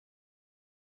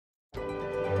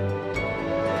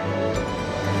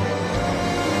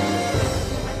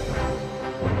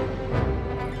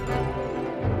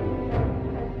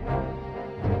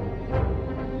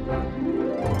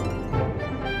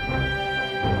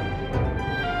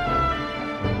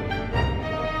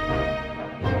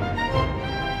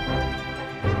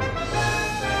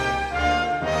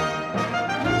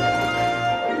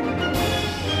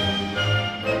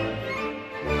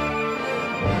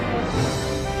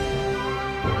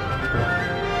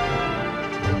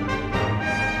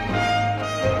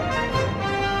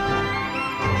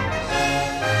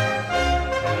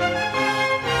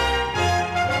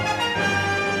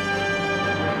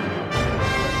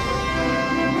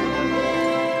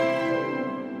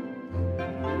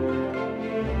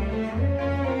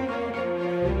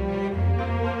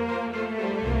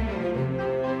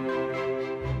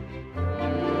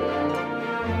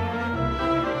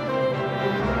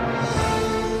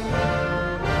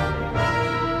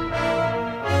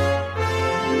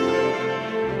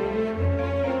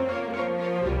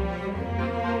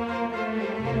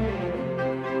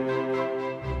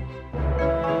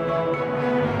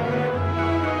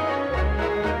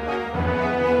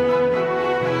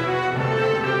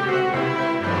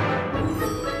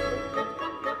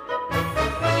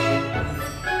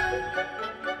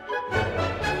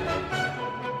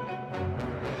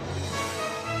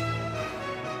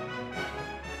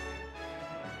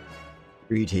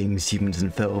Greetings, humans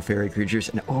and fellow fairy creatures,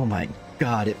 and oh my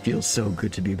god, it feels so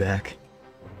good to be back.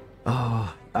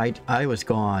 Oh, I was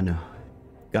gone.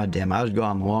 God damn, I was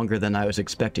gone longer than I was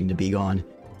expecting to be gone.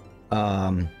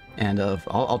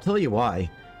 I'll tell you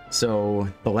why. So,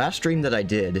 the last stream that I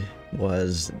did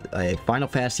was a Final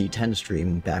Fantasy X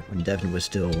stream back when Devin was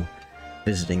still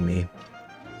visiting me.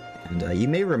 And you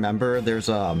may remember there's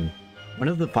one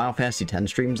of the Final Fantasy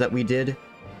X streams that we did,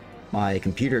 my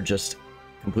computer just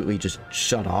completely just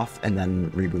shut off and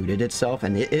then rebooted itself,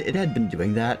 and it had been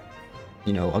doing that,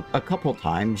 you know, a couple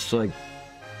times, like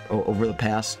over the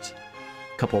past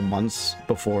couple months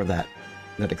before that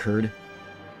occurred.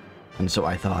 And so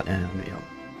I thought, you know,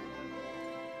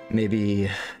 maybe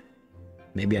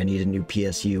I need a new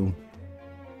PSU,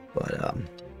 but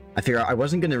I figured I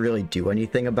wasn't gonna really do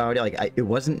anything about it. Like it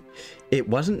wasn't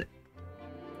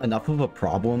enough of a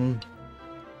problem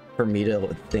for me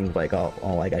to think like, oh,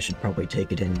 like I should probably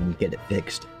take it in and get it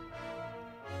fixed.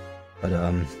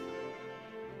 But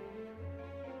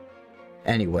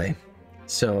anyway,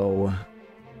 so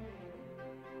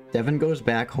Devin goes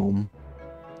back home.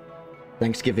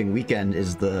 Thanksgiving weekend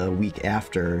is the week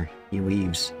after he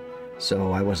leaves,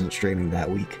 so I wasn't streaming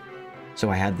that week. So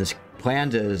I had this plan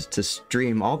to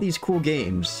stream all these cool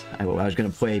games. I was going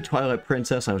to play Twilight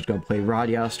Princess, I was going to play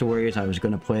RADIATA Stories, I was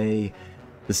going to play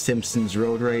The Simpsons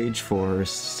Road Rage for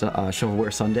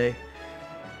Shovelware Sunday.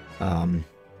 And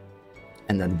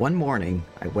then one morning,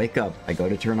 I wake up, I go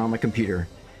to turn on my computer,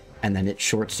 and then it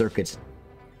short circuits,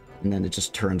 and then it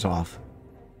just turns off.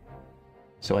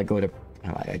 So I go,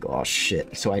 oh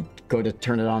shit. So I go to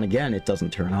turn it on again, it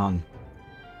doesn't turn on.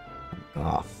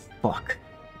 Oh, fuck.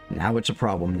 Now it's a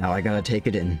problem. Now I gotta take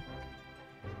it in.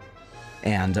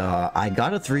 And I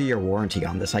got a 3-year warranty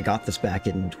on this. I got this back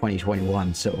in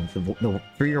 2021, so the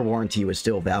 3-year warranty was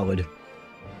still valid.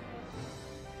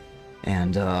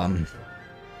 And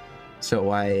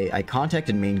so I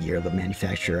contacted Main Gear, the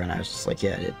manufacturer, and I was just like,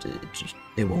 yeah,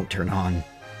 it won't turn on.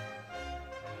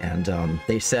 And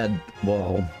they said,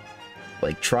 well,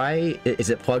 like,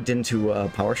 is it plugged into a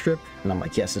power strip? And I'm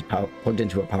like, yes, it's plugged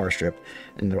into a power strip.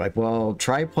 And they're like, well,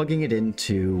 try plugging it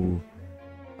into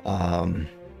the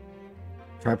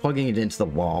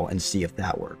wall and see if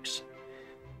that works.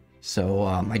 So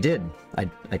I did. I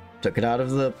took it out of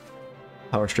the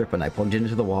power strip and I plugged it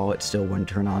into the wall. It still wouldn't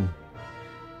turn on.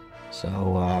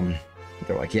 So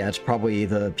they're like, yeah, it's probably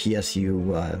the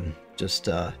PSU.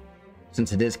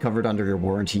 Since it is covered under your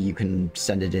warranty, you can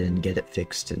send it in and get it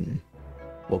fixed, and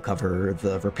we'll cover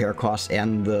the repair costs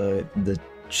and the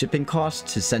shipping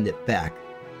costs to send it back.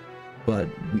 But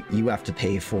you have to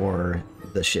pay for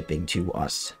the shipping to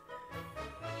us.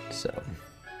 So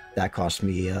that cost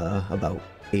me about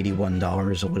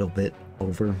 $81, a little bit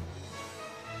over.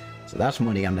 So that's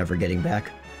money I'm never getting back.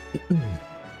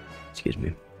 Excuse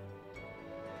me.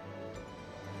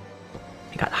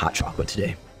 I got hot chocolate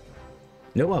today.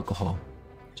 No alcohol.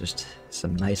 Just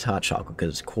some nice hot chocolate because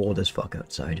it's cold as fuck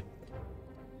outside.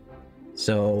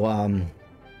 So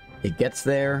it gets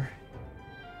there.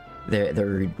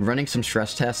 They're running some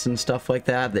stress tests and stuff like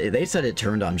that. They said it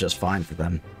turned on just fine for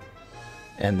them.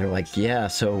 And they're like, yeah,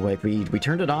 so like we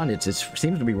turned it on, it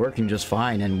seems to be working just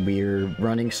fine, and we're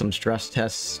running some stress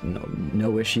tests,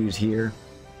 no issues here.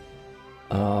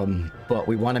 But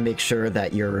we want to make sure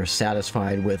that you're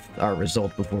satisfied with our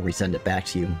result before we send it back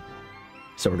to you.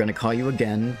 So we're going to call you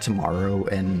again tomorrow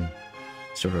and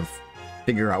sort of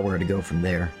figure out where to go from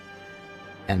there.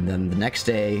 And then the next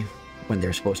day, when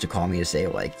they're supposed to call me to say,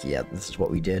 like, yeah, this is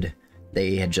what we did,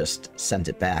 they had just sent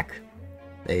it back.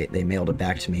 They mailed it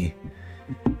back to me.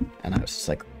 And I was just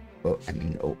like, oh, I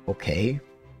mean, okay,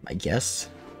 I guess.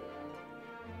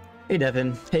 Hey,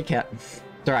 Devin. Hey, Cat.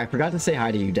 Sorry, I forgot to say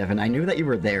hi to you, Devin. I knew that you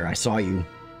were there. I saw you.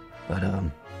 But,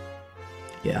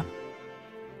 yeah.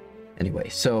 Anyway,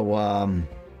 so,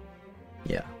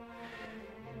 yeah.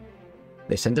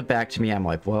 They sent it back to me. I'm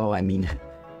like, well, I mean,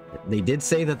 they did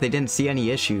say that they didn't see any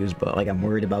issues, but, like, I'm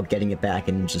worried about getting it back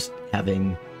and just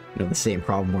having, you know, the same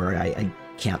problem where I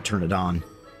can't turn it on.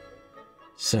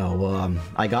 So,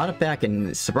 I got it back,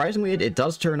 and surprisingly, it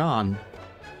does turn on.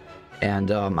 And,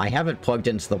 I have it plugged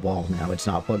into the wall now. It's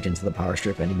not plugged into the power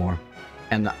strip anymore.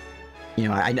 And, you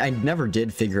know, I never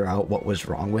did figure out what was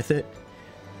wrong with it.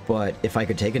 But if I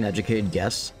could take an educated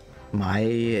guess,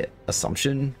 my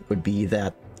assumption would be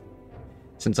that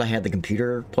since I had the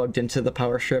computer plugged into the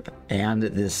power strip and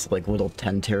this, like, little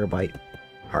 10 terabyte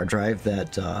hard drive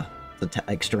that, the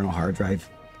external hard drive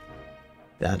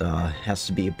that has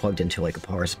to be plugged into, like, a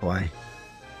power supply,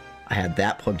 I had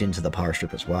that plugged into the power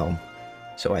strip as well.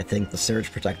 So I think the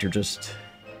surge protector just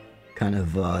kind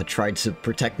of tried to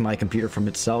protect my computer from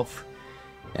itself,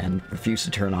 and refused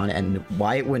to turn on, and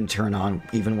why it wouldn't turn on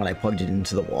even when I plugged it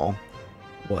into the wall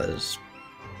was,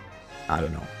 I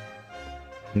don't know.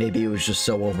 Maybe it was just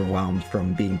so overwhelmed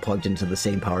from being plugged into the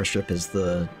same power strip as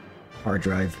the hard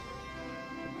drive.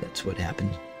 That's what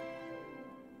happened.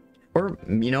 Or,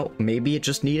 you know, maybe it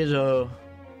just needed a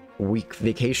week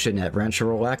vacation at Rancho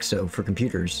Relaxo for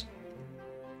computers.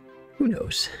 Who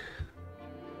knows?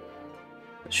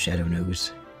 Shadow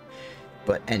knows.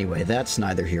 But anyway, that's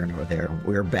neither here nor there.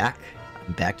 We're back.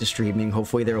 I'm back to streaming.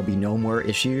 Hopefully there will be no more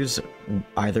issues,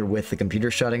 either with the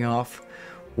computer shutting off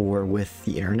or with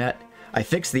the internet. I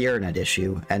fixed the internet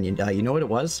issue, and you know what it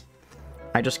was?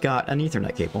 I just got an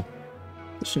Ethernet cable.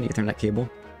 Just an Ethernet cable.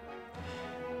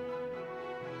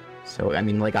 So, I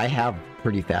mean, like, I have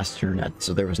pretty fast internet,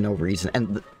 so there was no reason.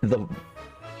 And the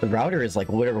router is, like,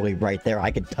 literally right there.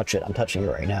 I could touch it. I'm touching it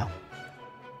right now.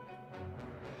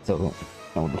 So,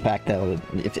 the fact that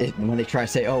when they try to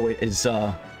say, oh, is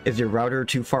your router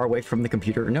too far away from the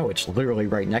computer? No, it's literally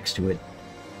right next to it.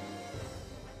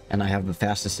 And I have the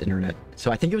fastest internet.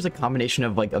 So I think it was a combination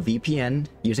of, like, a VPN,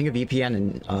 using a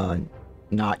VPN, and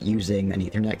not using an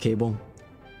Ethernet cable.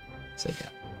 So, yeah.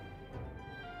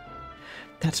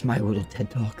 That's my little TED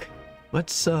Talk.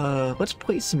 Let's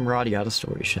play some RADIATA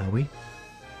stories, shall we?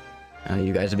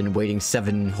 You guys have been waiting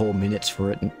 7 whole minutes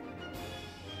for it.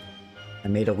 I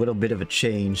made a little bit of a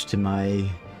change to my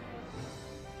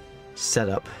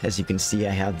setup. As you can see,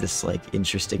 I have this, like,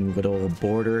 interesting little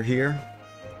border here.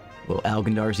 Little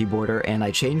Algendarzi border, and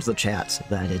I changed the chat so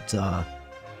that it,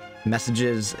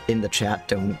 messages in the chat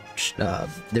don't,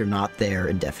 they're not there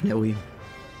indefinitely.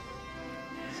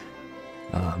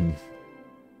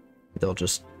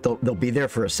 They'll be there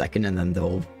for a second, and then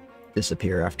they'll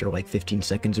disappear after, like, 15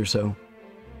 seconds or so.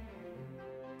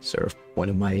 Sort of one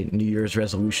of my New Year's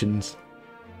resolutions.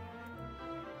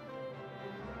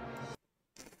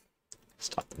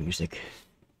 Stop the music.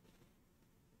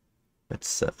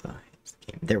 Let's,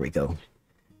 there we go.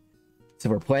 So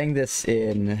we're playing this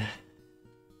in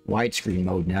widescreen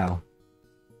mode now.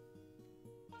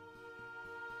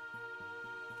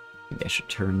 Maybe I should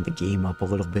turn the game up a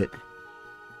little bit.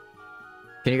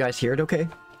 Can you guys hear it okay?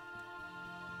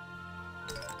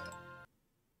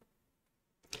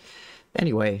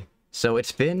 Anyway, so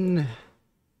it's been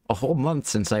a whole month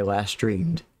since I last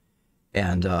streamed.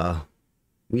 And,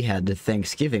 we had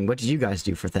Thanksgiving. What did you guys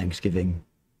do for Thanksgiving?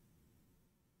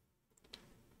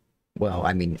 Well,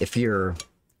 I mean, if you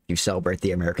celebrate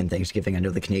the American Thanksgiving, I know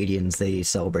the Canadians, they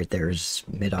celebrate theirs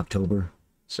mid-October.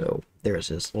 So,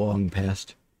 theirs is long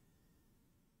past.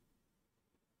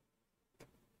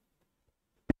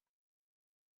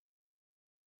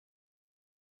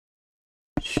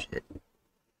 Shit.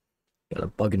 Got a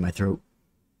bug in my throat.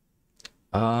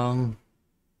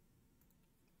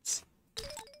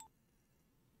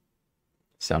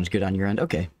 Sounds good on your end?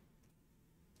 Okay.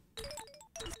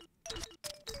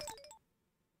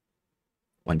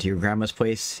 Went to your grandma's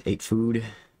place, ate food.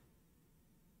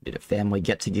 Did a family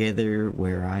get-together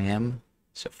where I am.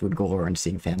 So food galore and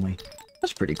seeing family.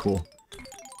 That's pretty cool.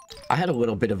 I had a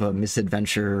little bit of a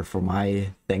misadventure for my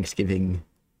Thanksgiving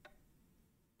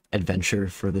adventure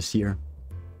for this year.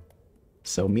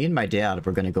 So me and my dad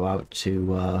were going to go out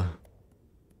to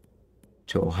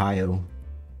Ohio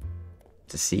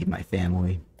to see my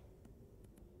family.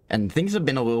 And things have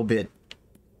been a little bit...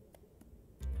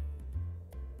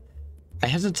 I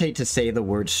hesitate to say the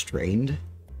word strained,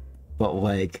 but,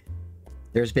 like,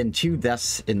 there's been 2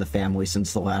 deaths in the family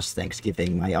since the last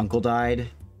Thanksgiving. My uncle died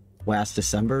last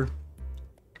December,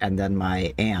 and then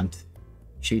my aunt,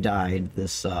 she died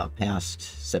this past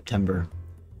September.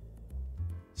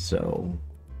 So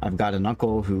I've got an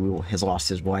uncle who has lost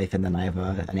his wife, and then I have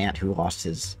an aunt who lost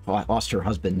her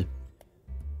husband.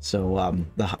 So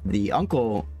the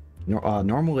uncle,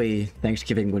 normally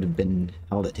Thanksgiving would have been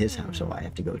held at his house, so I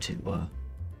have to go to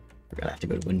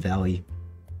Wind Valley.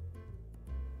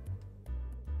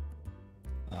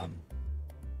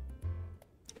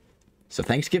 So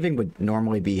Thanksgiving would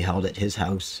normally be held at his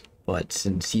house, but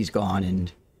since he's gone and,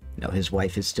 you know, his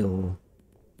wife is still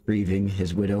grieving,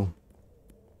 his widow,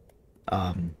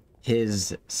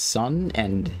 his son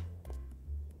and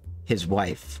his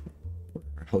wife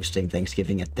were hosting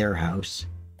Thanksgiving at their house.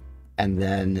 And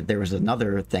then there was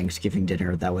another Thanksgiving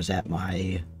dinner that was at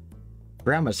my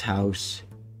grandma's house.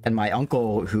 And my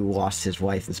uncle, who lost his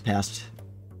wife this past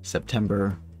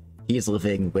September, he's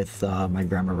living with my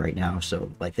grandma right now.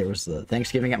 So, like, there was the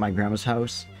Thanksgiving at my grandma's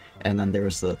house, and then there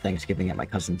was the Thanksgiving at my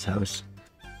cousin's house.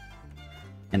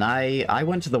 And I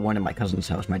went to the one at my cousin's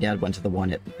house. My dad went to the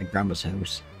one at my grandma's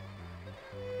house.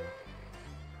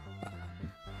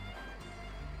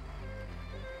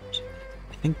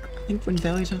 I think Wind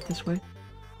Valley's out this way.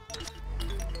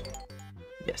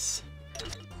 Yes.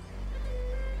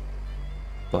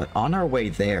 But on our way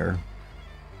there,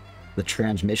 the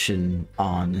transmission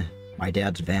on my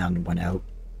dad's van went out.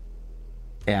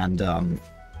 And,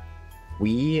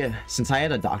 since I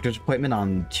had a doctor's appointment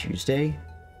on Tuesday,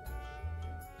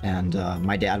 and,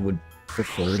 my dad would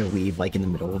prefer to leave, like, in the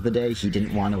middle of the day, he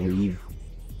didn't want to leave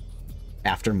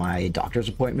after my doctor's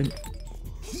appointment.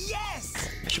 Yes!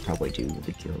 I should probably do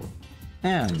the kill.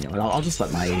 And, you know, I'll just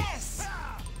let my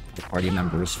party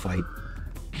members fight.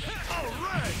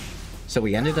 So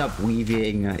we ended up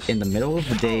leaving in the middle of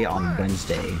the day on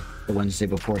Wednesday, the Wednesday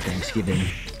before Thanksgiving,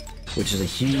 which is a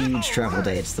huge travel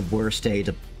day. It's the worst day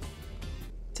to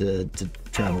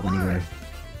travel anywhere.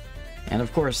 And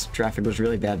of course, traffic was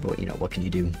really bad, but you know, what can you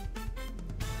do?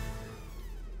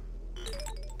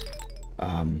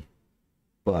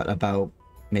 But about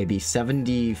maybe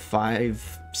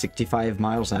 65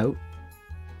 miles out,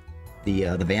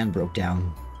 the van broke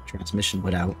down, transmission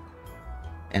went out.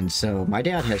 And so my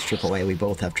dad has AAA, we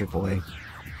both have AAA.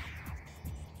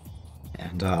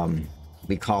 And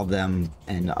we called them,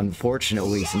 and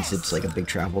unfortunately, since it's like a big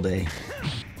travel day,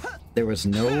 there was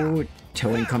no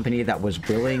towing company that was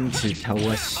willing to tow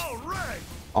us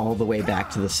all the way back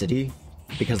to the city,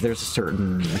 because there's a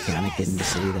certain mechanic in the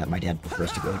city that my dad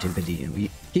prefers to go to, because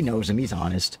he knows him, he's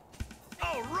honest.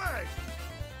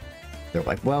 They're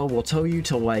like, well, we'll tow you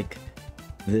to like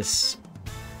this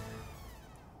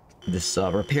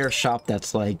repair shop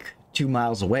that's like 2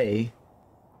 miles away,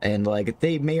 and like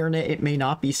they may or it may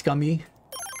not be scummy.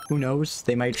 Who knows?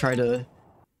 They might try to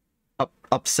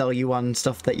upsell you on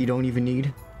stuff that you don't even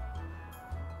need.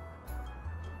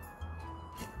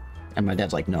 And my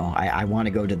dad's like, no, I want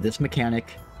to go to this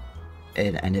mechanic,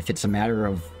 and if it's a matter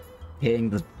of paying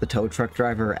the tow truck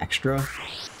driver extra,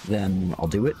 then I'll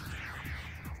do it.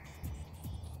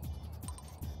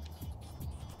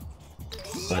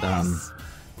 But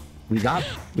we got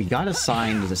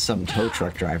assigned to some tow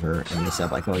truck driver, and they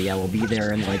said like, oh yeah, we'll be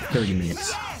there in like 30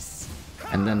 minutes.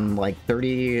 And then like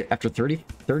 30 to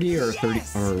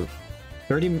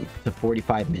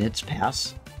 45 minutes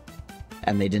pass,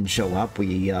 and they didn't show up.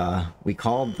 We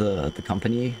called the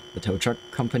company, the tow truck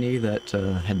company that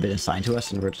had been assigned to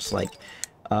us, and we're just like,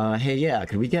 hey, yeah,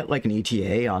 could we get like an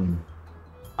ETA on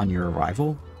your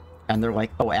arrival? And they're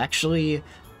like, oh, actually,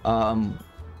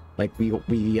 like what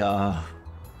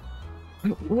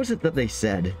was it that they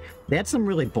said? They had some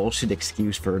really bullshit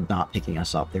excuse for not picking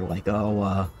us up. They were like,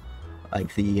 oh,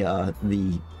 like the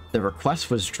request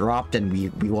was dropped and we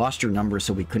lost your number,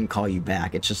 so we couldn't call you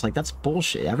back. It's just like, that's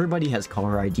bullshit. Everybody has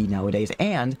caller ID nowadays,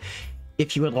 and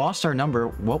if you had lost our number,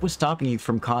 what was stopping you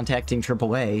from contacting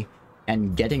AAA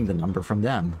and getting the number from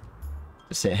them?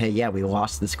 To say, hey, yeah, we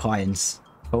lost this client's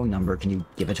phone number, can you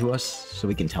give it to us so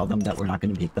we can tell them that we're not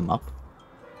going to pick them up?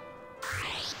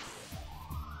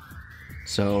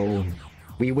 So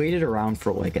we waited around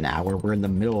for like an hour. We're in the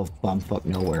middle of bumfuck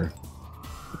nowhere.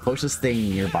 The closest thing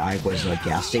nearby was a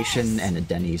gas station and a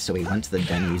Denny's, so we went to the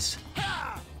Denny's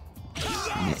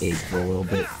and ate for a little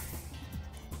bit.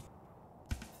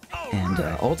 And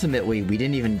ultimately, we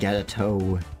didn't even get a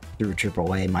tow through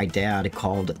AAA. My dad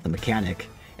called the mechanic,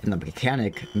 and the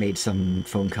mechanic made some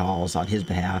phone calls on his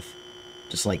behalf,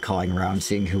 just like calling around,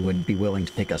 seeing who would be willing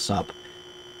to pick us up.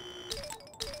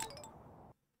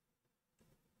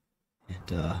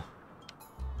 And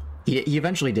he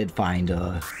eventually did find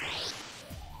a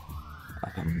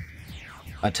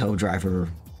tow driver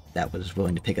that was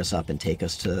willing to pick us up and take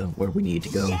us to where we needed to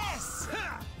go. Yes!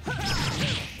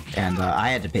 And I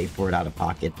had to pay for it out of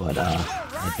pocket, but I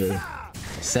had to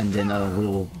send in a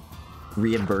little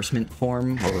reimbursement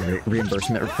form, or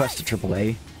reimbursement request to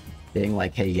AAA, being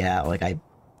like, hey, yeah, like I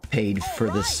paid for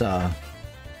this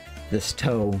this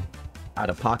tow out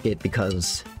of pocket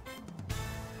because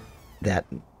that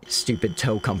stupid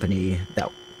tow company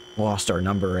that lost our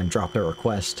number and dropped our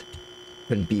request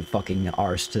couldn't be fucking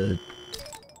ours to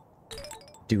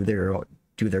do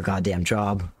their goddamn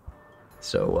job.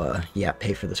 So yeah,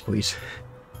 pay for this, please.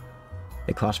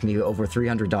 It cost me over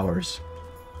 $300.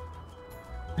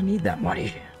 I need that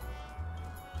money.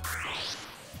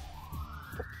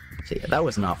 So yeah, that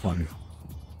was not fun.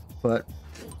 But,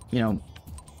 you know,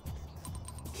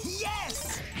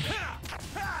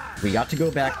 we got to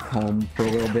go back home for a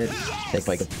little bit, take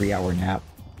like a 3-hour nap,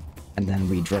 and then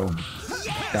we drove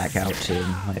back out to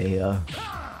my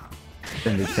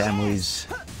extended family's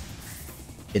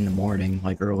in the morning,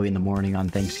 like early in the morning on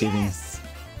Thanksgiving.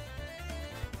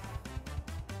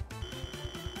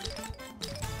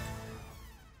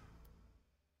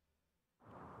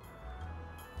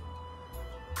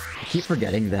 I keep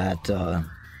forgetting that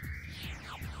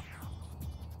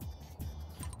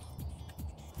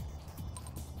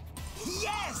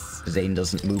Zane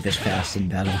doesn't move as fast in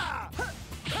battle.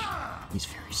 He's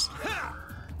very slow.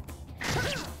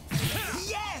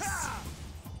 Yes!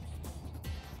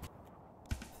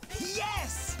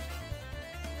 Yes!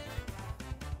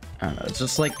 I don't know, it's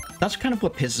just like, that's kind of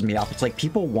what pisses me off. It's like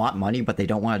people want money, but they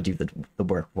don't want to do the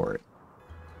work for it.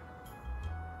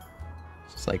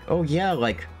 It's like, oh yeah,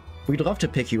 like, we'd love to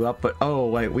pick you up, but oh,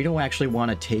 like, we don't actually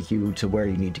want to take you to where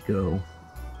you need to go.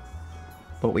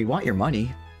 But we want your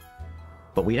money.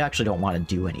 But we actually don't want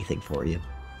to do anything for you.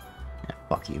 Yeah,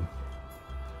 fuck you.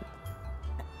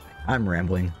 I'm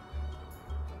rambling.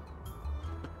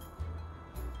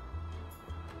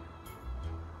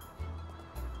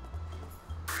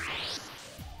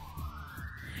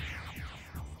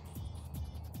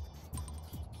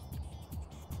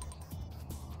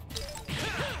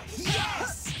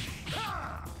 Yes!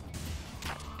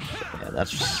 Yeah, that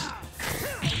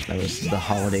was the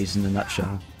holidays in a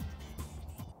nutshell.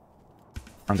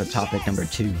 On to topic number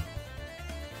 2.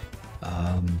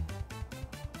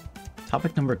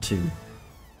 Topic number 2.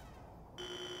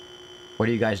 What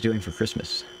are you guys doing for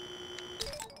Christmas?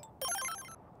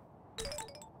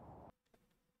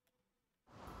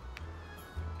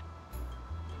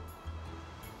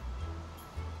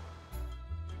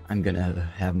 I'm gonna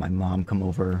have my mom come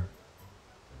over.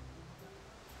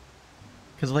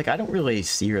 Because, like, I don't really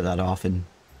see her that often.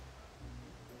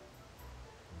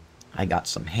 I got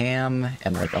some ham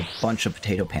and, like, a bunch of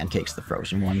potato pancakes, the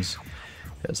frozen ones.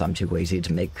 Because I'm too lazy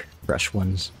to make fresh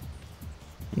ones.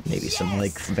 And maybe some,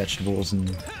 like, vegetables and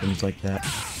things like that.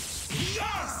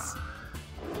 Yes!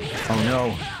 Oh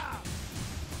no!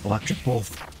 Electric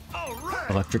Wolf. Alright!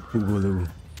 Electric Boogaloo.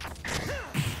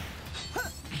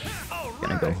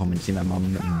 Gonna go home and see my mom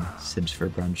and Sibs for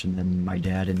brunch, and then my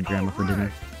dad and grandma for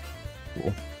dinner.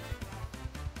 Cool.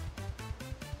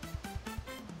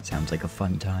 Sounds like a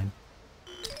fun time.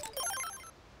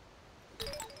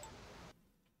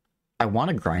 I want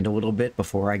to grind a little bit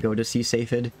before I go to see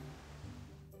Cepheid.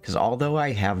 Because although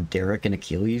I have Derek and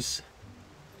Achilles,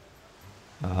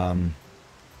 and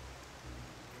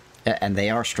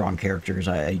they are strong characters,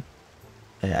 I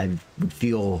would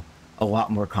feel a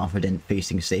lot more confident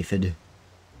facing Cepheid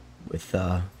with,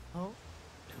 I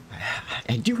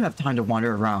do have time to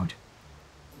wander around.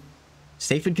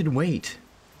 Cepheid can wait.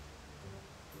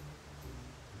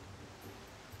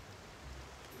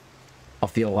 I'll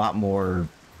feel a lot more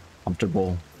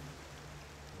comfortable.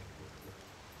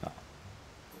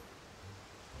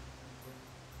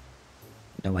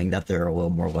 Knowing that they're a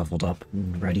little more leveled up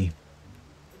and ready.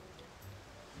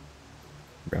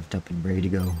 Revved up and ready to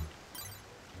go.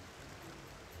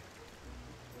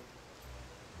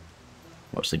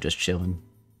 Mostly just chilling.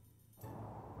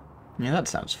 Yeah, that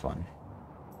sounds fun.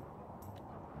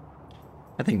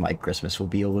 I think my Christmas will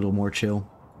be a little more chill.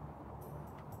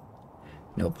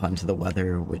 No pun to the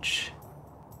weather, which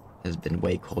has been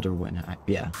way colder when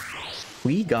yeah.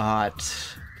 We got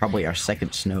probably our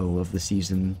second snow of the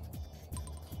season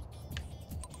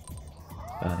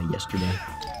yesterday.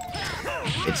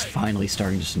 It's finally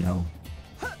starting to snow.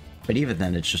 But even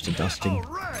then, it's just a dusting.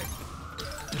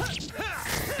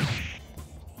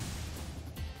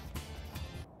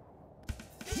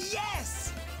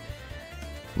 Yes!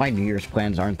 My New Year's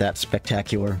plans aren't that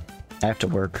spectacular. I have to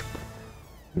work.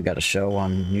 We got a show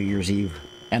on New Year's Eve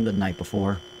and the night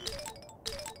before.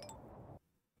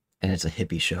 And it's a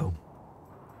hippie show,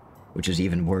 which is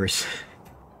even worse.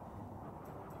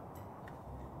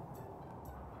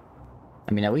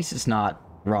 I mean, at least it's not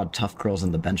raw tough girls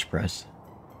in the bench press.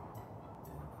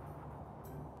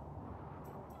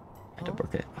 I had to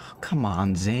work it. Oh, come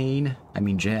on, Zane. I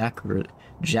mean, Jack, or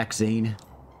Jack Zane.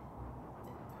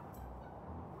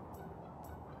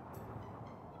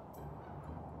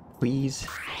 Please.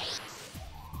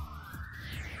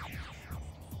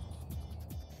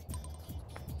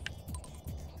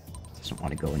 Doesn't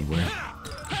want to go anywhere.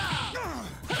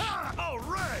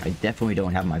 I definitely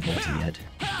don't have my Volta yet.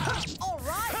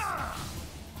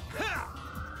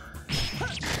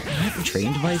 I have a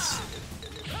training device?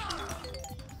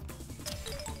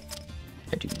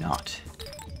 I do not.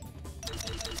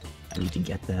 I need to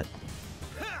get that.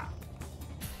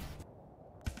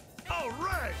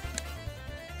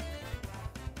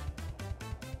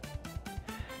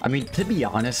 I mean, to be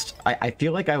honest, I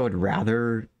feel like I would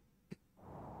rather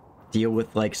deal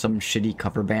with, like, some shitty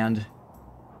cover band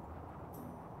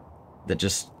that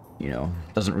just, you know,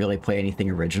 doesn't really play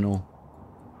anything original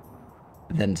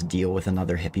than to deal with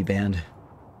another hippie band.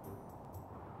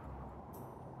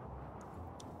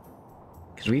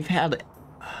 Because we've had...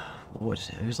 what was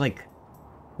it? It was like...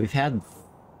 We've had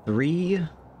 3...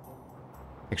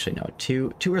 Actually, no,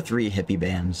 two or three hippie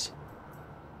bands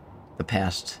the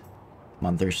past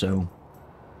month or so.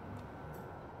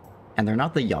 And they're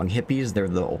not the young hippies, they're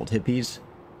the old hippies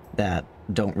that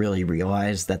don't really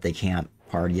realize that they can't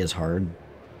party as hard.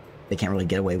 They can't really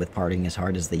get away with partying as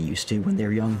hard as they used to when they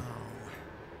were young.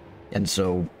 And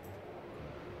so...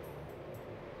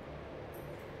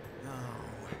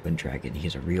 Wind Dragon,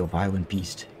 he's a real violent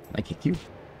beast. Can I kick you?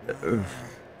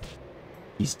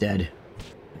 He's dead.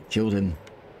 I killed him.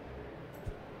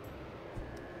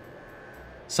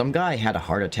 Some guy had a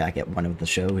heart attack at one of the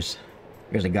shows.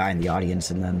 There's a guy in the audience,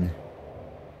 and then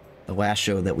the last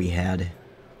show that we had,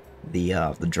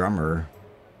 the drummer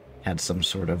had some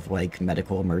sort of like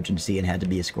medical emergency and had to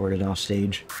be escorted off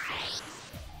stage.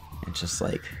 It's just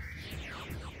like,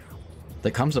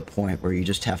 there comes a point where you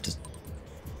just have to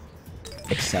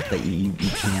accept that you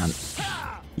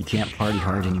can't party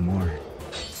hard anymore.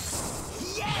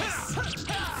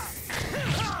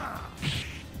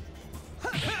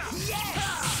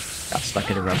 Got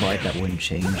stuck at a red light that wouldn't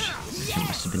change. It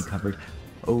must have been covered.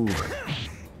 Oh.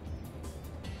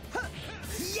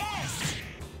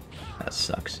 That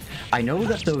sucks. I know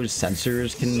that those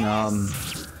sensors can,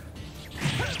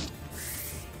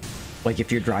 like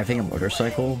if you're driving a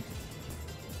motorcycle...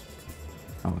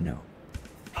 Oh no.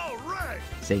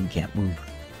 Zane can't move.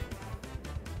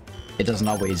 It doesn't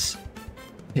always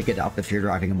pick it up if you're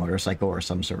driving a motorcycle or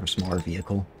some sort of smaller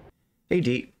vehicle. Hey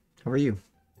Deet, how are you?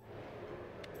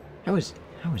 How is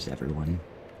everyone?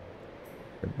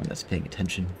 Everyone that's paying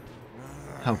attention.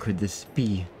 How could this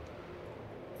be?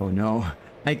 Oh no,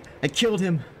 I killed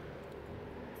him!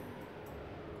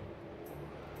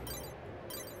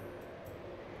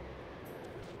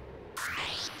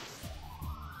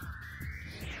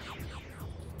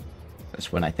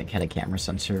 This one I think had a camera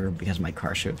sensor because my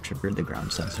car should have triggered the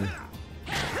ground sensor.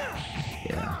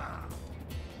 Yeah.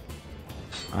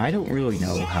 I don't really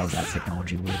know how that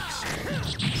technology works.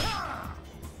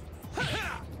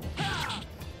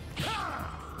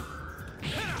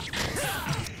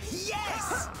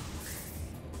 Yes!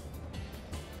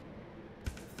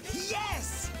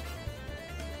 Yes!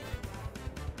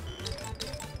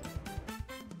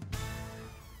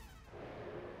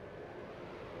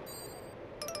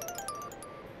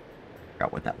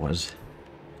 Forgot what that was.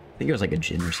 I think it was like a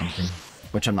djinn or something,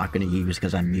 which I'm not going to use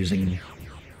because I'm using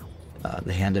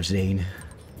the Hand of Zane.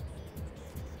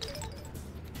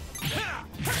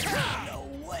 No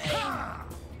way!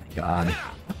 God.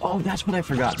 Oh, that's what I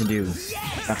forgot to do.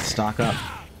 Got to stock up.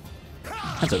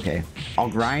 That's okay. I'll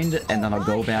grind and then I'll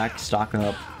go back, stock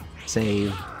up,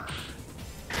 save.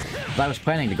 But I was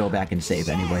planning to go back and save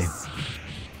anyway.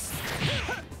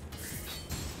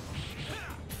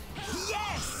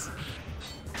 Yes!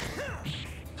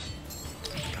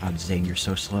 God, Zane, you're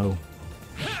so slow.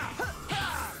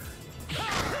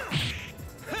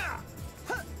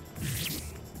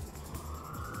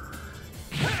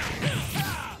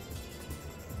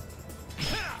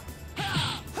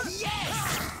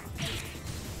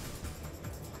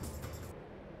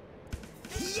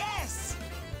 Yes!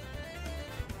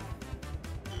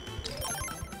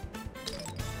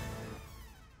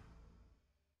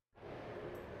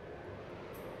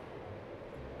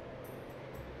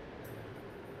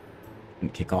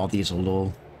 And kick all these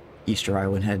little Easter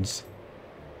Island heads.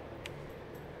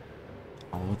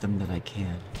 All of them that I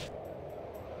can.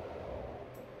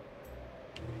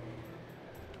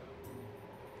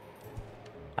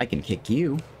 I can kick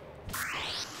you.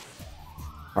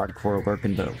 Hardcore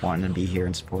lurking, but wanting to be here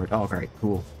and support. Oh, alright,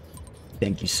 cool.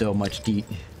 Thank you so much, Deet.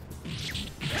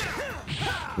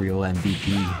 Real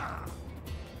MVP.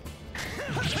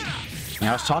 And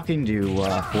I was talking to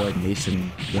Floyd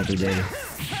Mason the other day,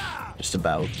 just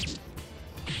about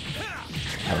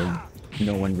how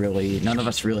none of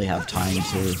us really have time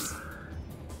to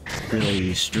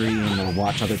really stream or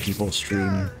watch other people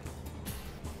stream.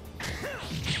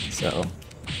 So,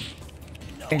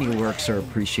 any works are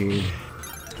appreciated.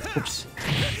 Oops.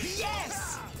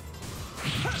 Yes!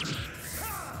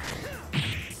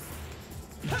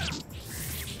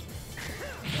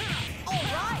 All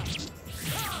right!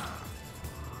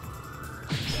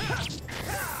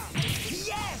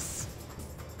 Yes!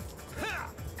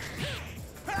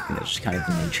 And that's just kind of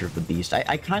the nature of the beast.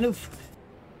 I kind of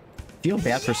feel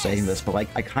bad for saying this, but like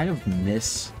I kind of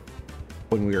miss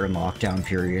when we were in lockdown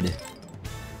period.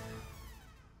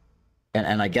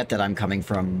 And I get that I'm coming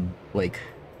from like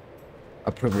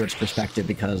a privileged perspective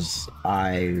because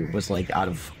I was like out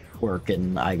of work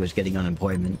and I was getting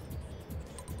unemployment,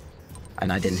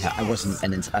 and I wasn't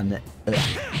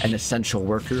an essential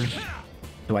worker,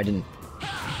 so I didn't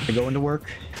go into work.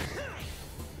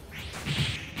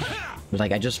 But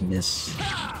like I just miss,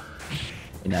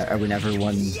 you know, when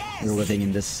everyone we're living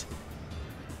in this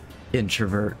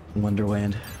Introvert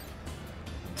Wonderland.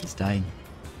 He's dying.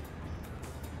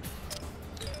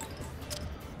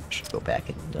 Should go back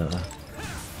and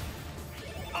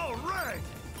All right.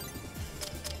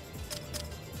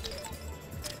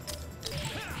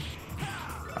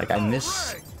 like I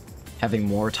miss having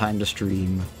more time to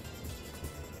stream,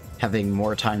 having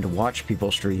more time to watch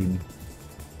people stream.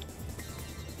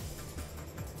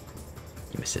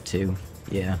 You miss it too.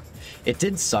 Yeah. It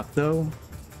did suck though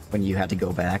when you had to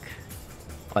go back.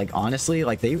 Like honestly,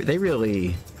 like they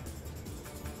really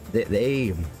they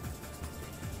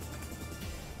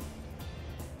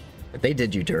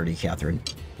did you dirty, Catherine.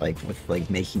 Like with like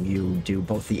making you do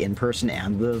both the in-person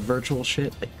and the virtual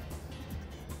shit. Like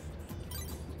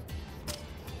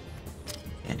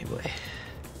anyway.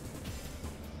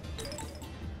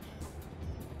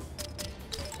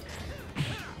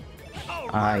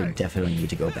 I definitely need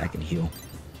to go back and heal.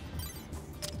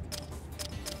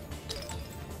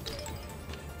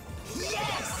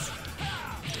 Yes.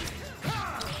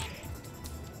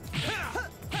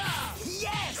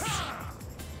 Yes.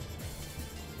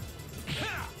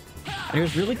 And it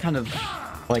was really kind of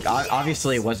like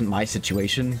obviously it wasn't my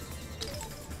situation,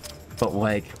 but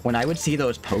like when I would see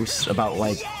those posts about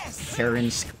like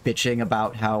parents bitching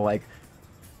about how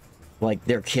like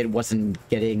their kid wasn't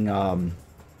getting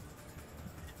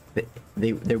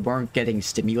they weren't getting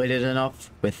stimulated enough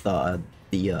with the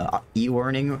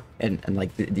e-learning and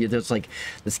like there's like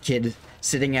this kid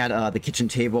sitting at the kitchen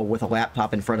table with a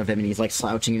laptop in front of him and he's like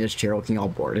slouching in his chair looking all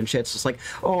bored and shit. It's just like,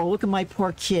 oh, look at my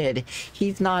poor kid,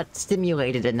 he's not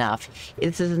stimulated enough,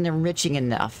 this isn't enriching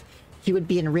enough. He would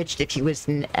be enriched if he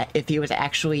was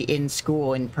actually in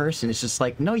school in person. It's just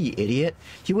like, no, you idiot,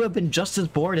 he would have been just as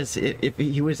bored as if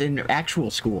he was in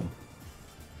actual school.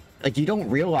 Like, you don't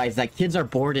realize that kids are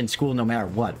bored in school no matter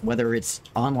what, whether it's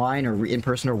online or in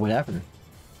person or whatever.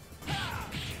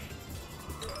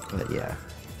 But yeah.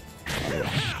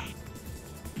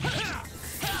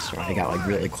 Sorry, I got like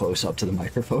really close up to the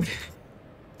microphone.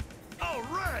 All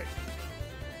right.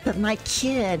 But my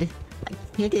kid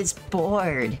is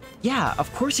bored. Yeah,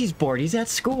 of course he's bored. He's at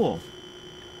school.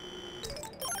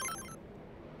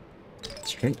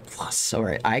 Straight plus.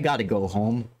 Alright, I gotta go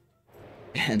home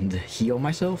and heal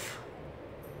myself.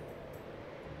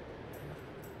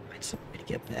 Find some way to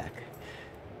get back.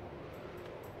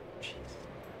 Jeez.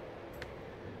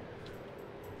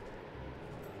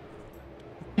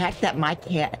 The fact that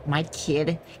my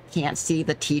kid can't see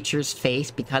the teacher's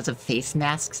face because of face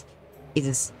masks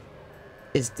is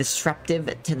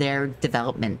disruptive to their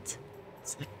development.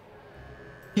 It's like,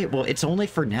 hey, well, it's only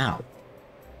for now.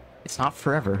 It's not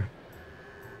forever.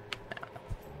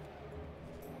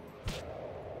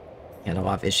 Had a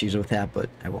lot of issues with that, but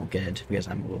I won't get into it because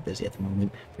I'm a little busy at the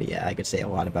moment. But yeah, I could say a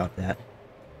lot about that.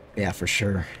 Yeah, for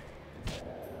sure.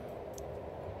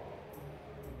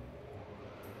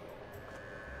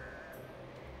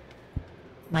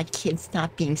 My kid's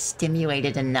not being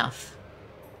stimulated enough.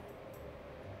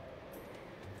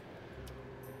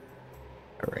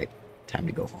 Alright, time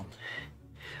to go home.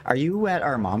 Are you at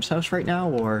our mom's house right now,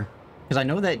 or... Because I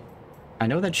know that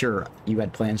you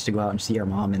had plans to go out and see our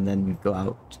mom and then go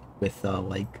out with,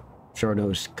 like,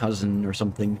 Frodo's cousin or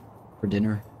something for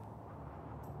dinner.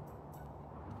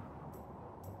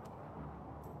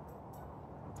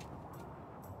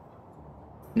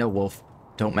 No, Wolf.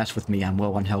 Don't mess with me. I'm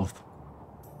low on health.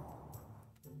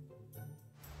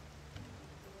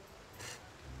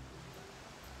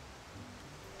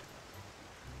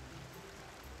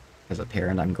 As a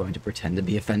parent, I'm going to pretend to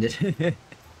be offended.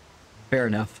 Fair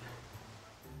enough.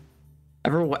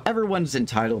 Everyone's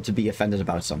entitled to be offended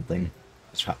about something.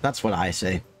 That's what I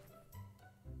say.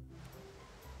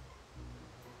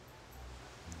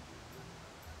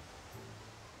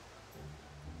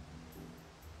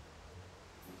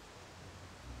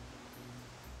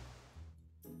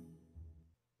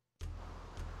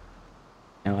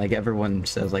 You know, like everyone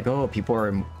says, like, oh, people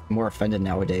are more offended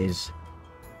nowadays.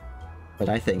 But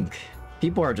I think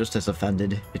people are just as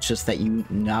offended. It's just that you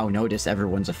now notice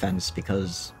everyone's offense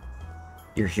because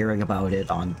you're hearing about it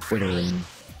on Twitter, and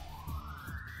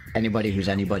anybody who's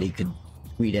anybody could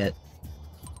tweet at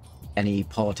any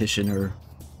politician or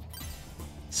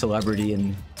celebrity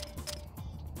and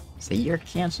say, you're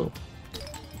canceled.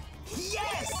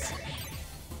 Yes.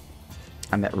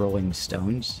 I'm at Rolling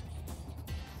Stones.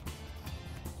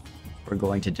 We're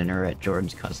going to dinner at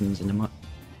Jordan's cousin's in a month.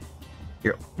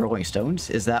 You're Rolling Stones?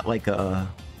 Is that like a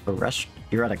rest?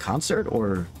 You're at a concert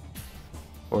or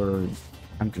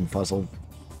I'm confuzzled.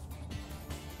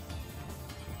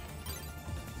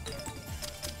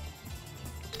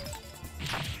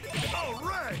 All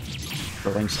right.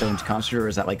 Rolling Stones concert, or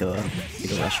is that like a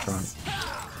restaurant?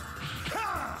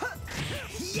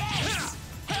 Yes!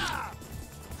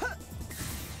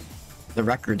 The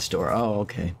record store. Oh,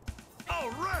 okay. All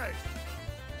right!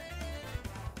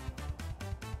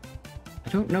 I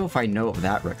don't know if I know of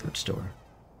that record store.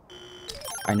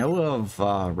 I know of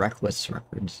Reckless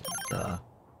Records.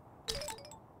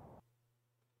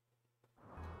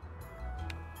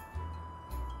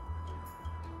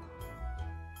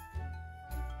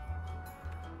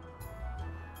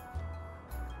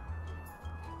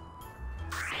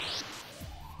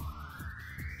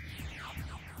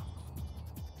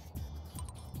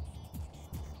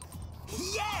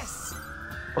 Yes!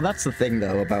 Well, that's the thing,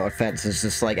 though, about offense. Is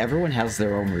just like everyone has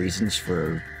their own reasons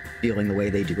for feeling the way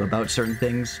they do about certain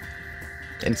things.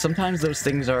 And sometimes those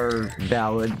things are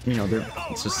valid, you know,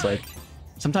 it's just like,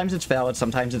 sometimes it's valid,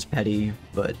 sometimes it's petty,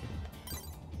 but,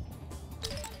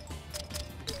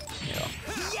 you know.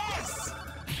 Yes!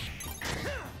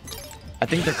 I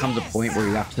think there comes a point where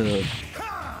you have to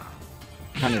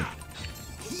kind of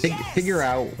figure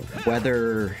out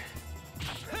whether,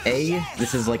 A,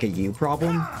 this is like a you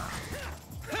problem,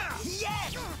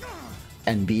 Yes!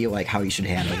 and B, like how you should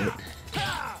handle it.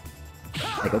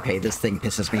 Like, okay, this thing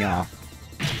pisses me off.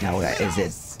 Now, is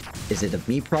it a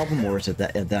me problem or is it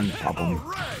a them problem?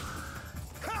 All right!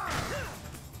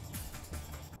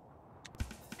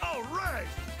 All right!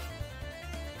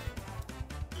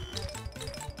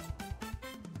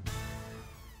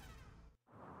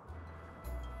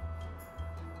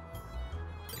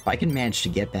 If I can manage to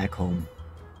get back home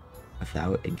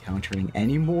without encountering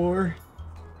any more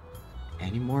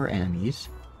enemies,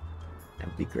 that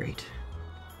would be great.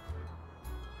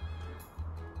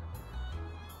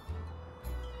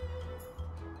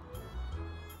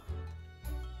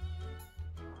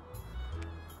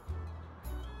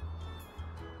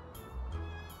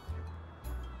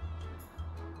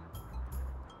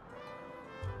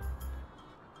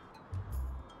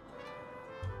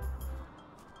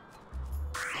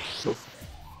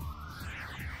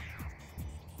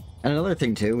 And another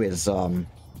thing too is,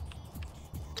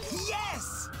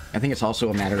 Yes! I think it's also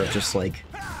a matter of just like,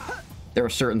 there are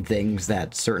certain things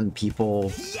that certain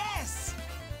people Yes!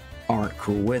 aren't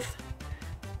cool with.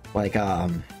 Like, I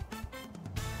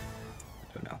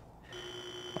don't know.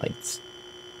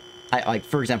 Like,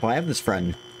 for example, I have this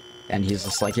friend, and he's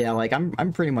just like, yeah, like,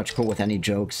 I'm pretty much cool with any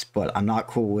jokes, but I'm not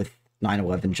cool with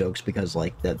 9/11 jokes because,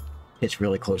 like, that hits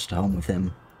really close to home with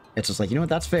him. It's just like, you know what,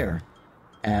 that's fair.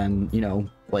 And, you know,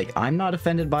 like, I'm not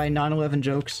offended by 9/11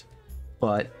 jokes,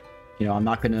 but, you know, I'm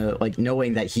not gonna, like,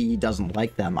 knowing that he doesn't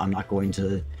like them, I'm not going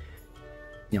to,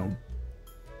 you know,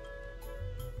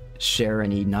 share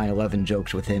any 9/11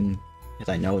 jokes with him,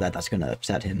 because I know that that's gonna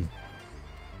upset him.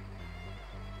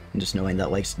 And just knowing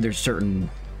that, like, there's certain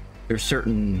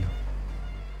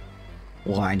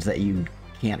lines that you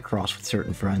can't cross with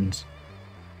certain friends.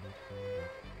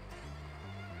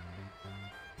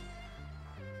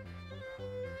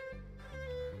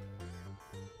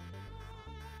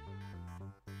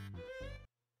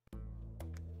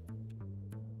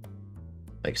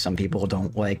 Like, some people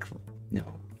don't like, you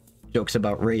know, jokes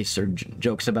about race or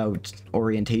jokes about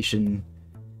orientation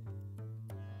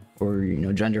or, you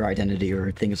know, gender identity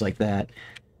or things like that.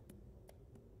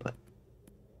 But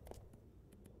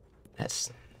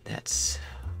that's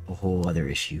a whole other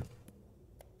issue.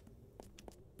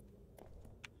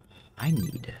 I'm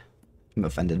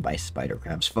offended by spider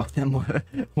crabs. Fuck them.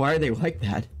 Why are they like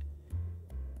that?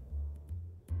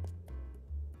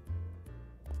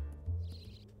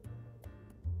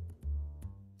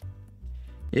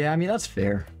 Yeah, I mean, that's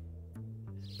fair.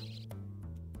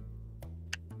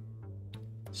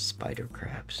 Spider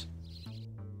crabs.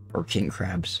 Or king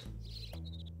crabs.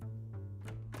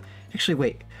 Actually,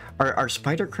 wait. Are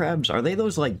spider crabs, are they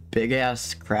those, like,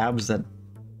 big-ass crabs that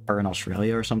are in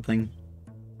Australia or something?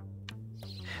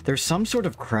 There's some sort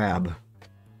of crab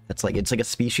that's like, it's like a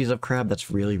species of crab that's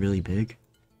really, really big.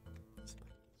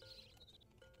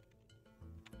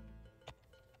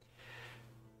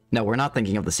 No, we're not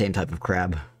thinking of the same type of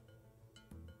crab.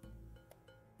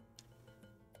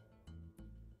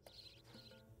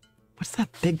 What's that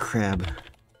big crab?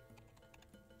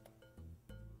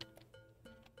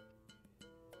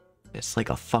 It's like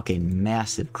a fucking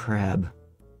massive crab.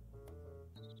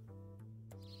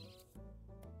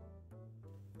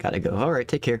 Gotta go. Alright,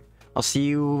 take care. I'll see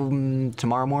you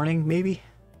tomorrow morning, maybe?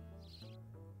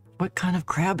 What kind of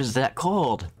crab is that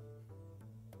called?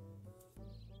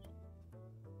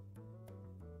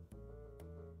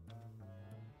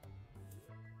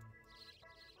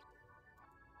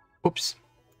 Oops.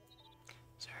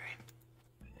 Sorry.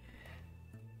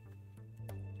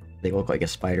 They look like a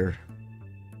spider.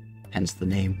 hence the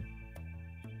name.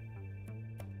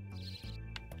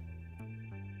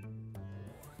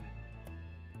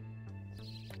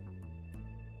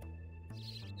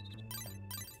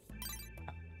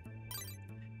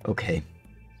 Okay.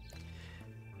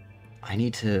 I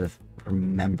need to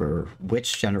remember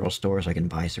which general stores I can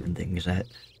buy certain things at.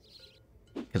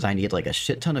 Because I need like a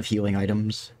shit ton of healing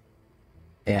items.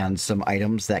 And some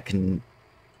items that can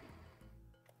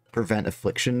prevent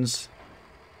afflictions.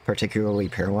 Particularly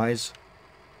paralyze.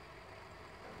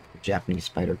 Japanese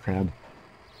spider crab.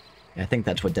 Yeah, I think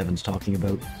that's what Devin's talking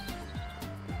about.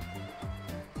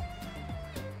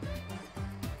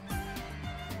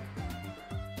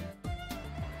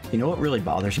 You know what really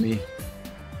bothers me?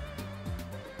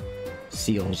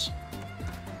 Seals.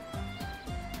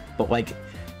 But like,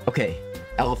 okay,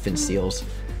 elephant seals.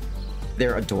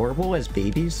 They're adorable as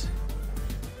babies,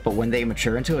 but when they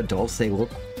mature into adults, they look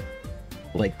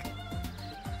like...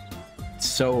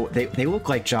 So, they look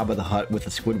like Jabba the Hutt with a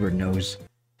Squidward nose.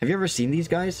 Have you ever seen these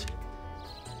guys?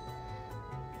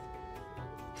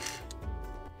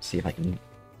 See if I can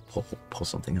pull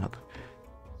something up.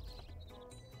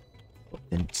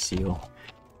 Elephant seal.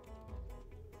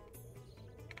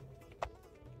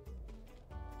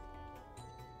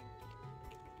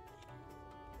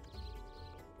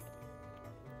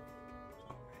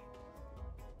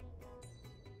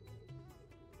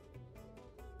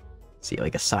 See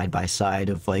like a side by side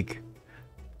of like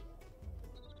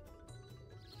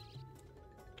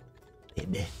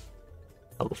baby.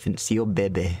 Elephant seal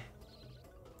baby.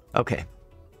 Okay.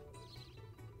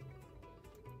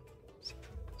 So,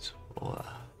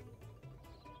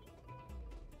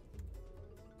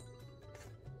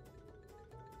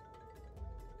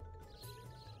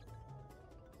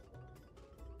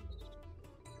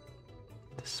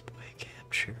 display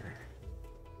capture.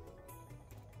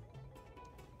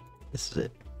 This is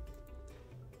it.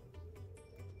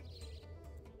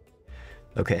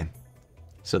 Okay.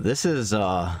 So this is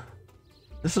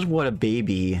what a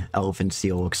baby elephant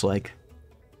seal looks like.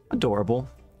 Adorable.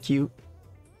 Cute.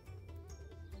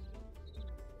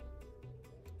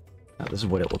 Now this is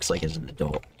what it looks like as an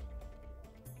adult.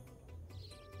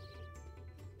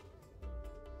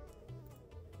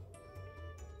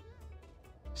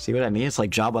 See what I mean? It's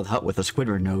like Jabba the Hutt with a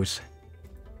Squidward nose.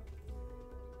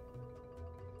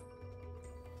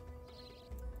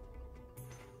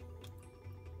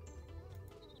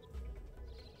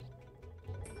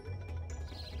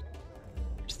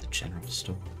 General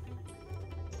store.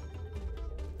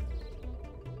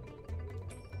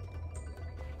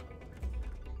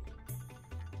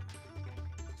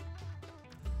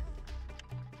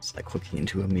 It's like looking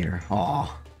into a mirror.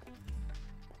 Aw.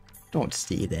 Don't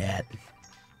see that.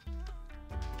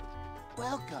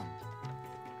 Welcome.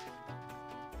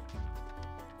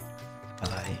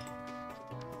 Bye.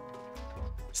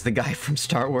 It's the guy from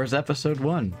Star Wars Episode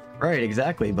 1. Right,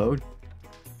 exactly, Bode.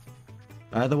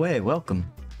 By the way, welcome.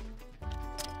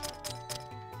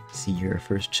 See your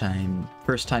first time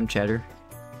chatter.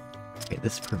 Okay,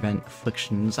 this prevent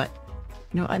afflictions. I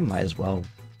might as well.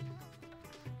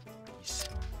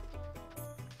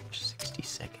 60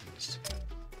 seconds.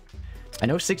 I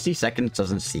know 60 seconds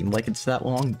doesn't seem like it's that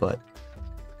long, but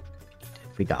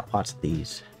we got lots of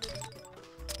these.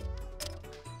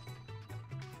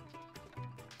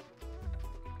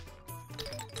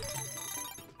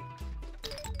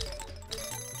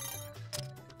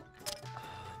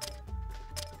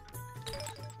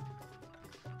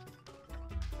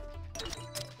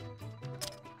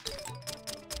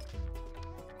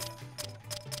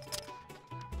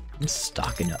 I'm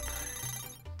stocking up.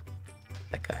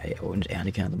 That guy owns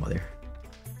Anakin and the mother.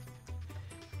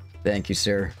 Thank you,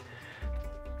 sir.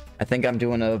 I think I'm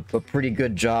doing a pretty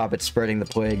good job at spreading the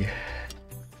plague.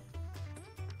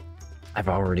 I've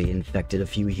already infected a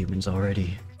few humans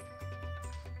already.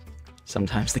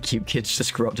 Sometimes the cute kids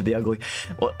just grow up to be ugly.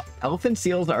 Well, elephant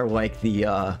seals are like the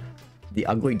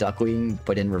ugly duckling,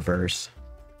 but in reverse.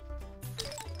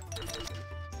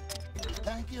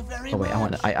 Thank you very Oh wait,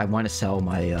 much. I want to sell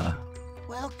my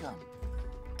Welcome.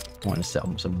 I want to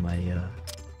sell some of my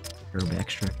herb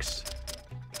extracts.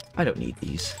 I don't need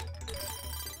these.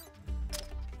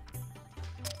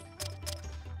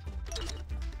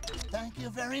 Thank you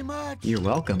very much. You're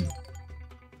welcome.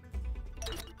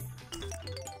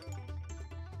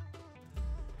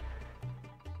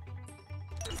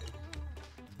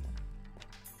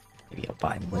 Maybe I'll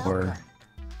buy more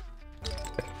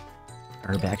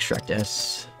herb extract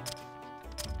S.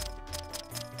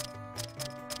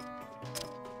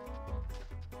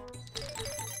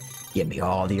 Give me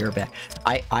all the herb back.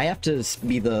 I have to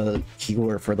be the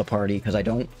healer for the party because I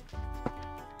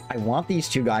want these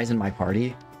two guys in my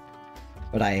party,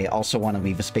 But I also want to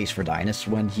leave a space for Dynas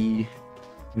when he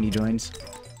joins.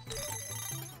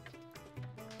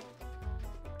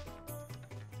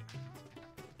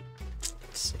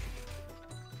 Let's see.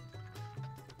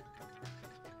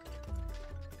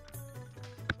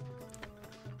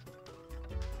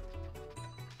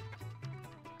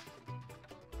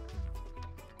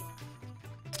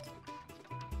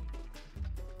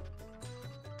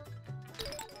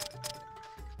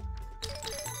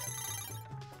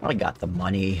 I got the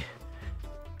money.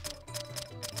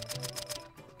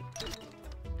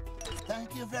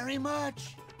 Thank you very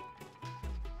much.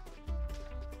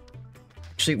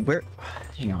 Actually, where...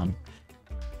 Hang on.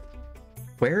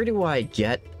 Where do I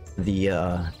get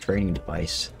the, training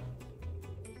device?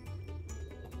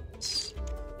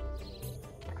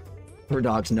 Her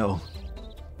dogs know.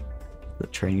 The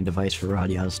training device for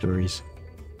RADIATA stories.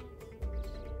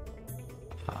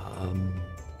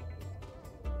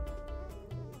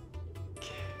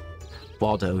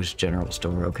 Waldo's general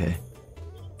store, okay.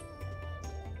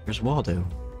 Where's Waldo?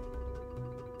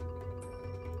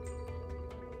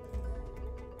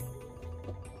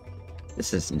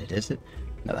 This isn't it, is it?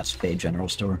 No, that's Fade general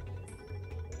store.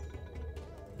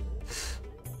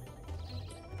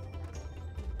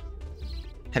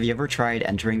 Have you ever tried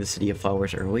entering the City of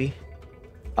Flowers early?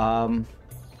 Oh,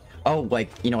 like,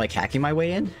 you know, like hacking my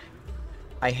way in?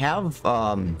 I have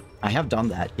done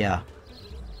that, yeah.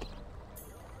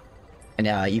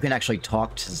 And you can actually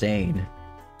talk to Zane.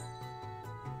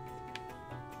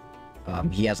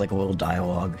 He has like a little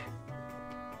dialogue.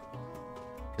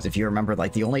 Because if you remember,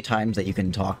 like the only times that you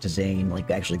can talk to Zane,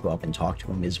 like actually go up and talk to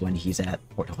him, is when he's at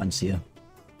Port Valencia.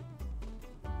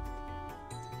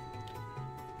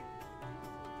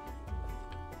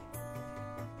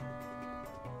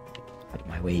 Out of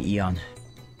my way, Eon.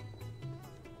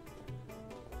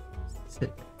 That's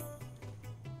it.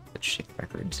 Let's shake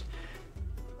records.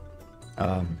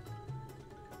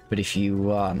 But if you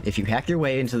hack your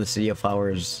way into the City of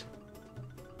Flowers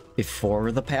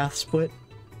before the path split,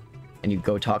 and you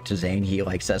go talk to Zane, he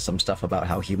like says some stuff about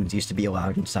how humans used to be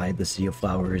allowed inside the City of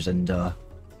Flowers, and you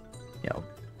know,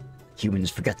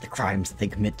 humans forget the crimes that they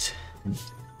commit, and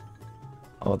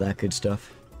all that good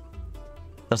stuff.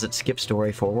 Does it skip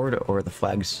story forward, or the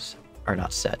flags are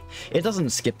not set? It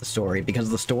doesn't skip the story, because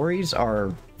the stories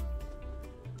are...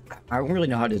 I don't really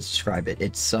know how to describe it.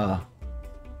 It's,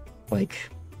 like...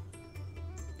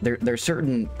 There's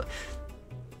certain...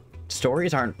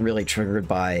 Stories aren't really triggered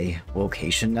by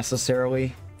location,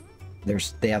 necessarily.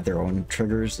 They have their own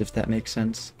triggers, if that makes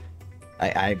sense.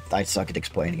 I suck at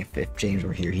explaining. If James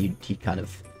were here, he'd kind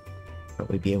of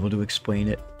probably be able to explain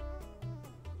it.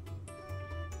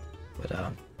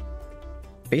 But,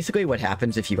 basically what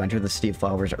happens if you enter the City of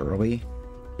Flowers early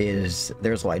is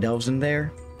there's light elves in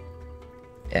there,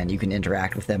 and you can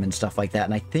interact with them and stuff like that,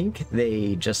 and I think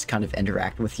they just kind of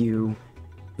interact with you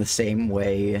the same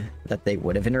way that they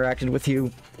would have interacted with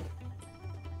you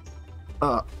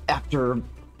after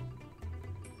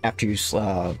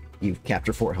you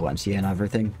capture Fort Valencia and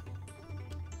everything.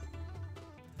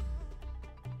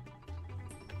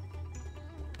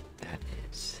 That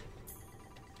is...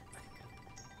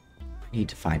 I need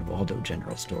to find Waldo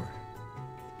General Store.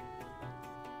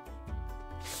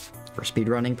 For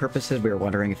speedrunning purposes, we were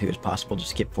wondering if it was possible to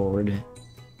skip forward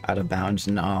out of bounds.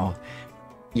 No.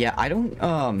 Yeah, I don't,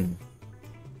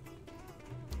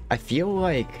 I feel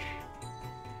like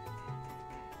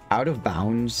out of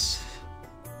bounds,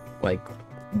 like,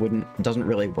 doesn't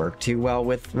really work too well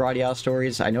with RADIATA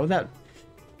stories. I know that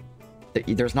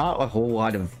there's not a whole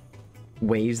lot of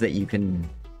ways that you can...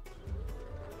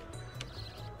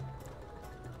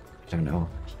 I don't know.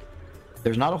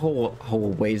 There's not a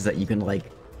whole ways that you can, like,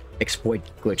 exploit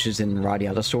glitches in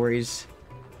RADIATA stories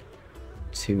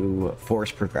to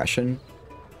force progression.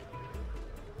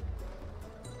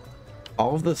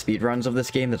 All of the speedruns of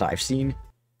this game that I've seen,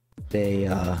 they,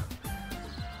 I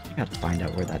gotta find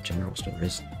out where that general store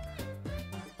is.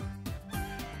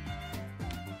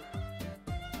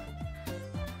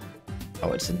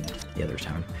 Oh, it's in the other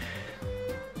town.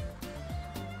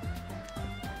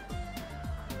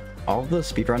 All of the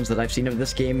speedruns that I've seen of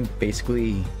this game,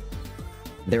 basically,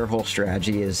 their whole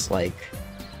strategy is, like,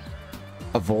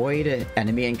 avoid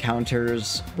enemy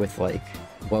encounters with, like,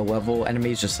 low-level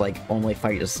enemies, just, like, only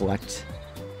fight a select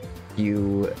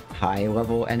few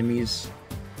high-level enemies.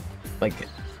 Like,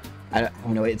 I don't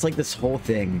know, it's like this whole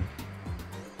thing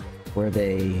where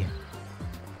they...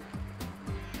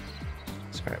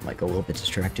 Sorry, I'm, like, a little bit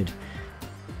distracted.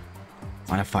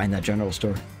 I want to find that general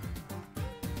store.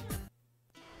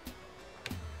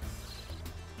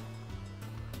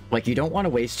 Like, you don't want to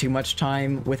waste too much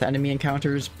time with enemy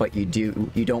encounters, but you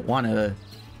don't want to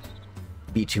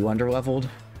be too underleveled.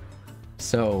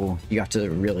 So you have to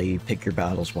really pick your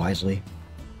battles wisely.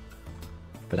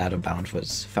 But Out of Bounds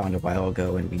was found a while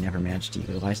ago and we never managed to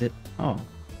utilize it. Oh.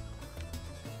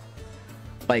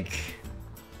 Like,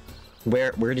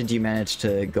 where did you manage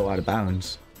to go out of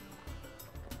bounds?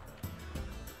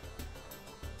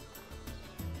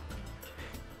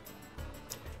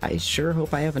 I sure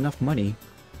hope I have enough money.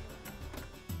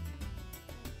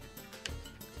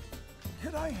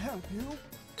 Can I help you?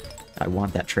 I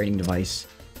want that training device.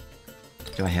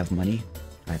 Do I have money?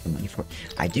 Do I have the money for it?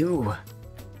 I do!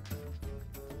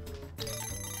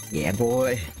 Yeah,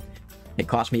 boy. It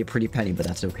cost me a pretty penny, but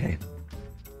that's okay.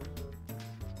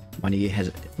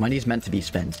 Money's meant to be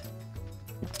spent.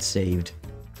 It's saved.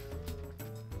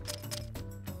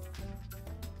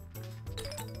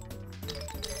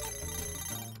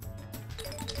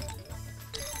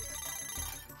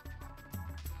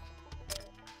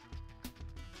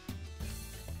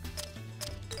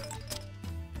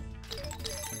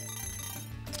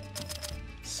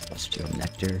 Celestial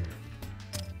Nectar.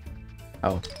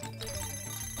 Oh.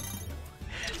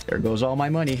 There goes all my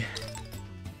money.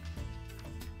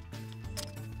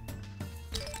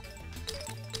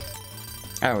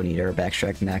 I don't need Herb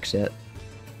Extract max yet.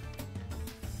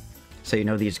 So you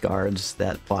know these guards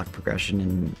that block progression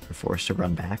and are forced to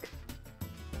run back?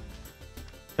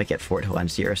 Like at Fort Hill and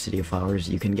Sierra City of Flowers,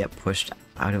 you can get pushed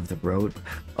out of the road.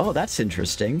 Oh, that's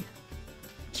interesting.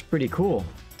 It's pretty cool.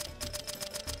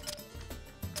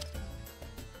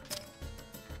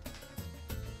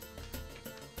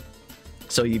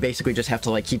 So you basically just have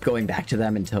to like keep going back to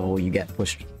them until you get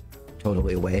pushed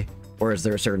totally away? Or is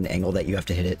there a certain angle that you have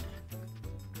to hit it?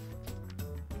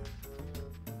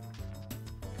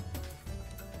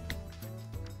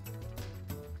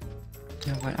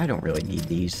 You know what? I don't really need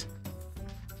these.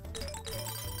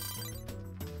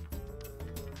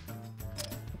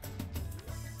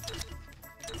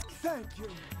 Thank you.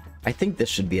 I think this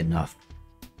should be enough.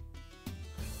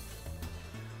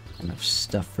 Enough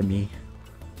stuff for me.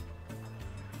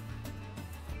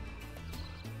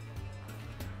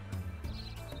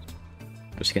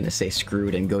 I'm just gonna say screw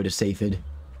it and go to Cepheid.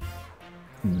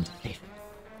 Cepheid.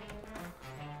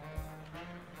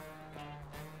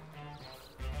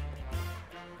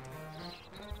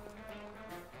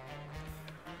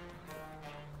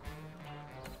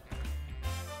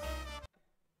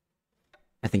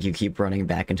 I think you keep running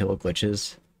back until it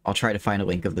glitches. I'll try to find a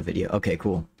link of the video. Okay,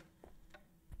 cool.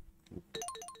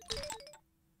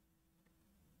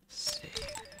 Save.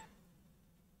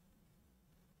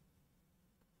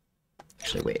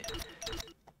 Actually, wait.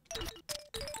 I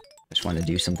just want to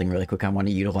do something really quick. I want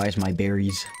to utilize my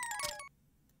berries.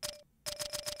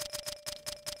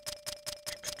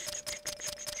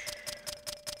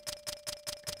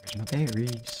 Where's my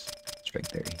berries?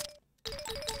 Strength berry.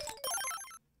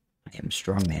 I am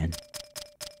strong, man.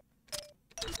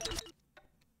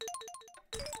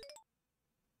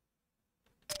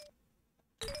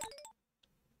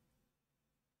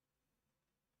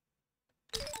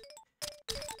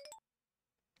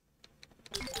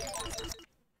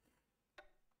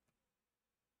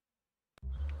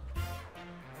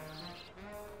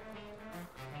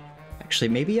 Actually,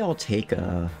 maybe I'll take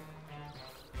a...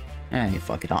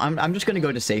 fuck it. I'm just gonna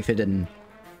go to Cepheid and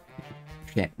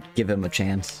give him a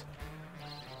chance.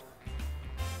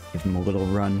 Give him a little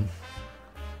run.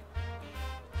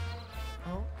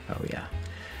 Oh yeah.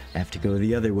 I have to go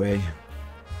the other way.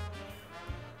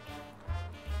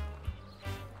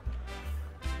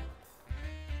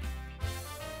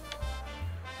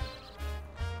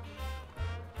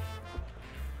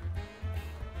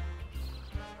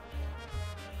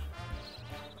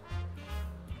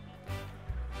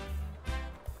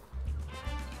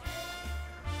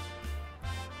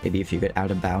 Maybe if you get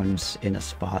out of bounds in a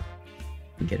spot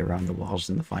and get around the walls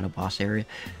in the final boss area.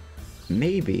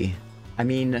 Maybe. I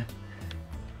mean,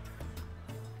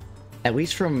 at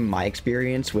least from my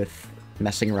experience with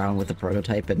messing around with the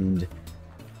prototype and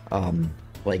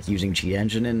like using cheat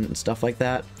engine and stuff like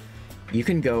that, you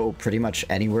can go pretty much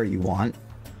anywhere you want,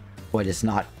 but it's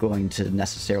not going to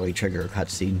necessarily trigger a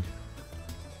cutscene.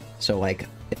 So like,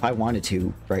 if I wanted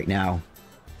to right now,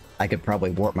 I could probably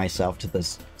warp myself to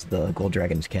the Gold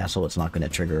Dragon's castle. It's not going to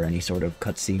trigger any sort of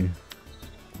cutscene.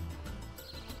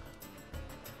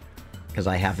 Because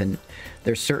I haven't...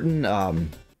 There's certain... I don't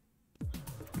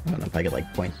know if I could,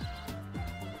 like, find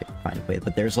a way,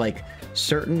 but there's, like,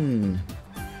 certain,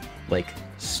 like,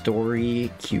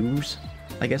 story cues,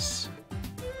 I guess.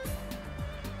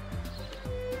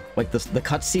 Like, the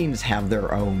cutscenes have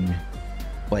their own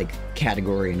like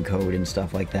category and code and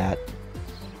stuff like that.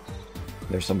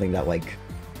 There's something that like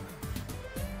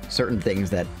certain things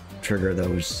that trigger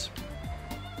those.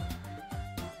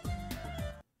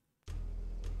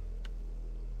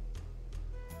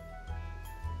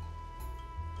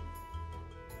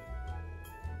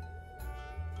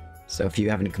 So if you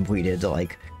haven't completed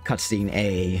like cutscene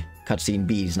A, cutscene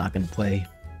B is not going to play.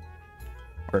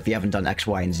 Or if you haven't done X,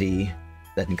 Y, and Z,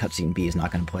 then cutscene B is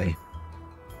not going to play.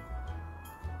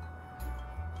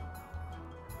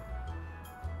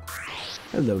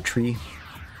 Hello, tree.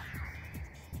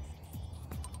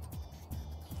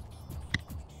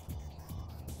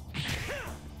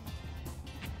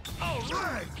 All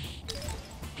right.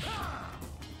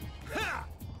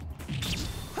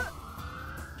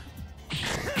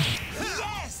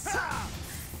 Yes.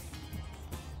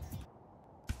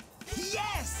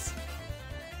 Yes.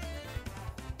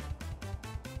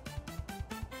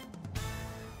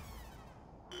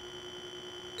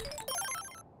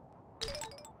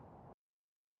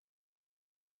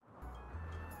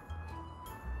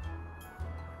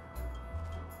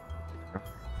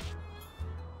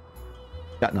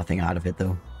 Got nothing out of it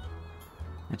though.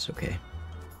 That's okay.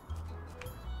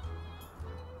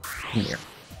 Come here.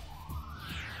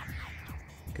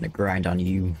 Gonna grind on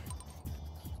you.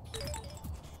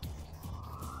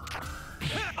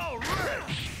 All right.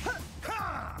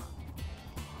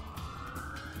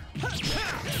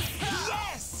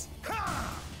 Yes.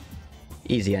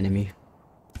 Easy enemy.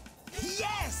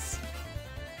 Yes.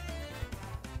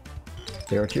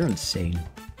 Derek, you're insane.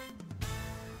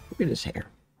 Look at his hair.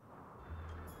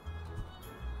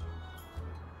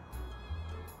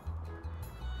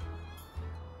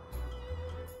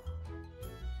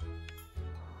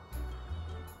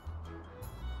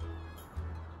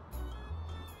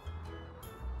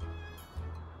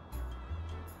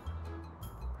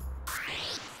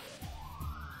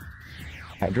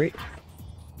 Hydrate.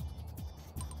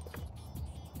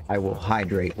 I will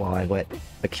hydrate while I let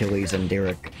Achilles and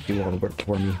Derek do all the work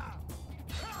for me.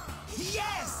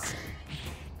 Yes.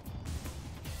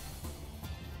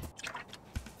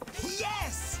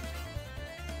 Yes.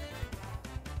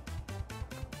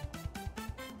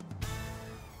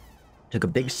 Took a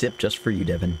big sip just for you,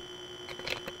 Devin.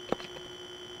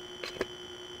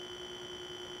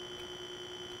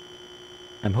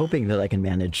 I'm hoping that I can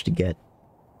manage to get...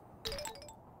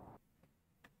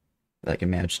 that I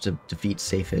can manage to defeat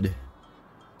Cepheid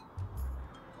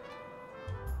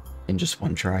in just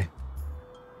one try.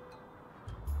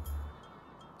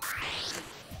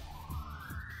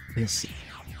 We'll see.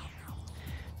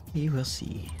 We will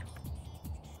see.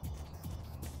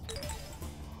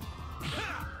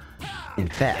 In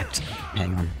fact,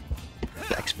 hang on.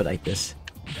 To expedite this.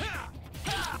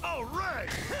 All right.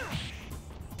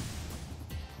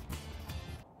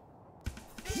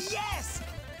 Yes.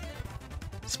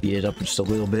 Speed it up just a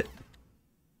little bit.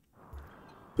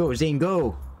 Go, Zane,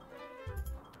 go!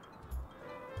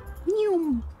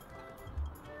 Meow.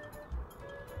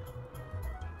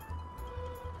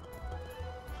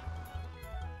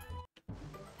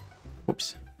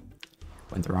 Whoops.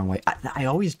 Went the wrong way. I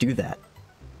always do that.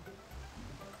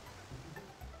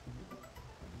 Oh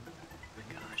my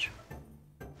gosh.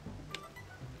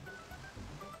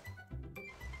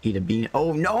 Eat a bean.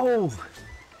 Oh no!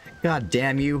 God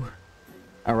damn you.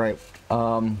 Alright,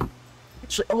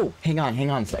 actually, oh, hang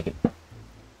on a second.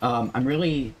 I'm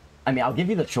really, I mean, I'll give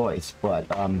you the choice, but,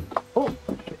 oh!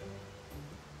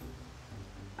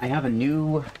 I have a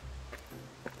new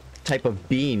type of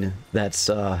bean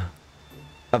that's,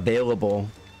 available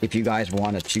if you guys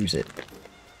want to choose it.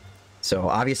 So,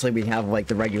 obviously we have, like,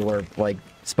 the regular, like,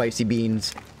 spicy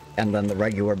beans, and then the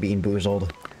regular Bean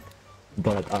Boozled.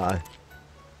 But,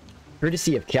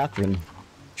 courtesy of Catherine,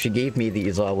 she gave me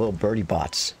these little birdie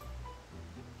bots.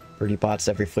 Birdie bots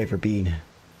every flavor bean.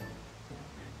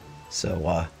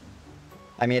 So,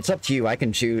 I mean, it's up to you. I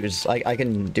can choose. I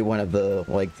can do one of the,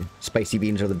 like, spicy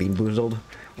beans or the Bean Boozled,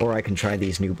 or I can try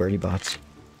these new birdie bots.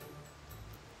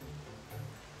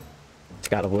 It's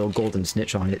got a little golden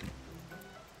snitch on it.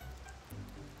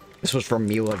 This was from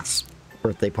Mila's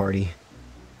birthday party.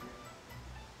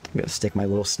 I'm gonna stick my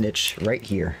little snitch right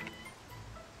here.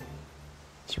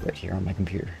 It's right here on my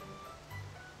computer.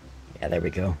 Yeah, there we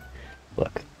go.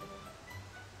 Look.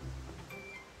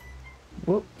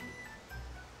 Whoop.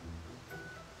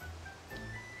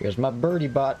 Here's my birdie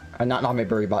bot. Not my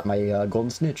birdie bot, my golden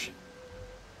snitch.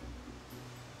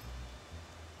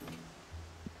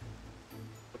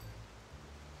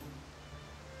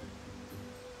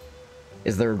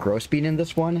 Is there a gross bean in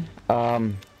this one? I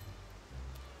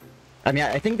mean,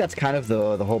 I think that's kind of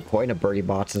the whole point of birdie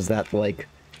bots, is that, like...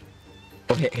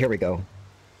 Oh, here we go.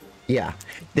 Yeah,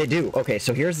 they do. Okay,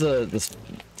 so here's the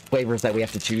flavors that we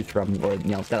have to choose from, or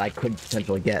that I could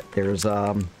potentially get. There's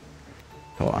hold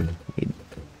on, let me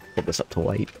pull this up to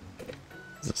light.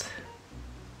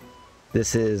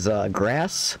 This is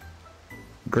grass,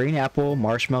 green apple,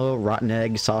 marshmallow, rotten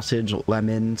egg, sausage,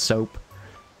 lemon, soap,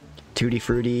 tutti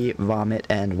frutti, vomit,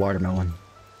 and watermelon.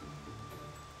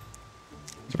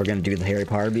 So we're gonna do the Harry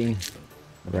Potter bean.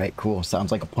 All right, cool.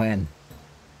 Sounds like a plan.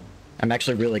 I'm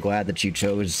actually really glad that you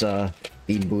chose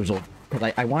Bean Boozled,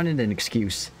 because I wanted an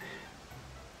excuse.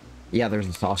 Yeah, there's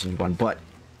a sausage one, but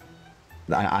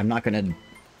I'm not gonna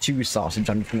choose sausage.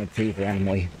 I'm just gonna choose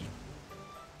randomly.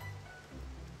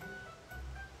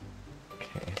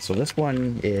 Okay, so this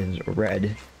one is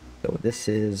red. So this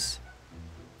is...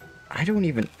 I don't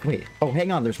even... Wait. Oh,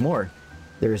 hang on. There's more.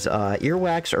 There's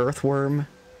earwax, earthworm,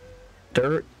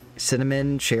 dirt,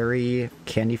 cinnamon, cherry,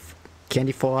 candy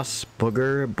floss,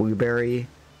 booger, blueberry,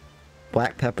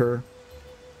 black pepper,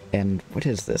 and what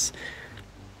is this?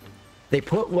 They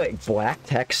put like black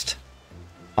text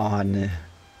on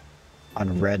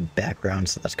red background,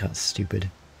 so that's kind of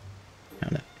stupid. I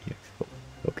don't know. Here,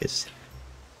 focus.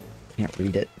 Can't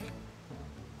read it.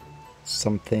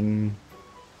 Something,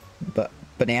 but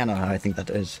banana, I think that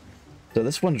is. So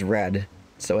this one's red,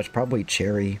 so it's probably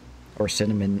cherry or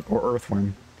cinnamon or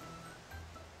earthworm.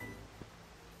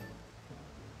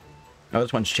 Oh,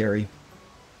 this one's cherry.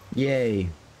 Yay.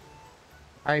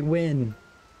 I win.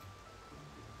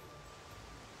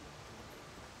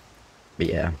 But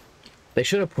yeah. They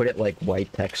should have put it like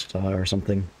white text or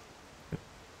something.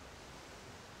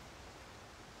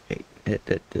 Hey, yeah,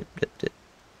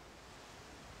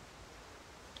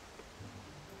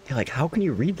 like, how can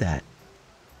you read that?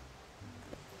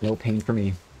 No pain for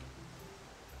me.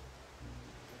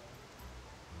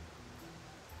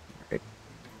 Alright.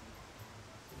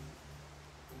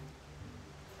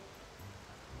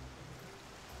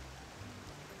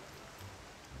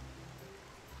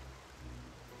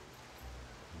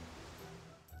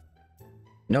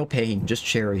 No pain, just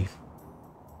cherry.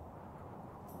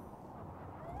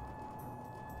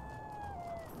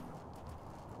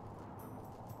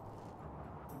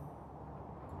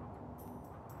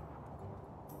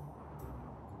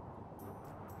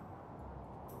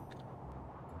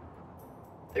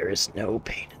 There is no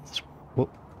pain in this world.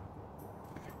 Whoop.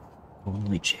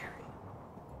 Only cherry.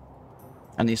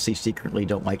 And they secretly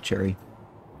don't like cherry.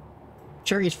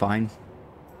 Cherry's fine.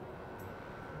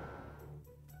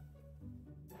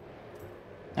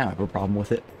 I don't have a problem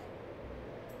with it.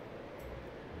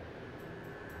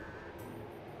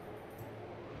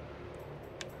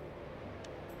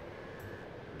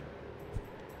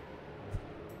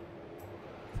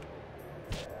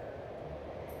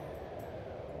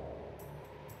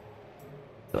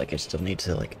 I feel like I still need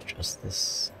to like adjust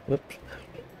this. Whoops.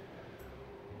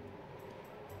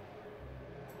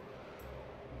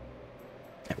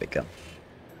 There we go.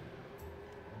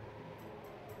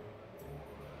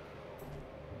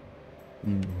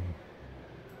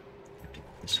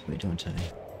 This way, don't I?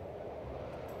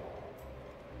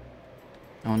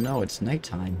 Oh no, it's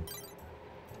nighttime.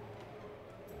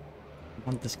 I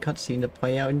want this cutscene to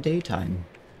play out in daytime.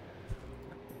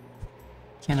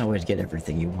 Can't always get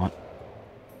everything you want.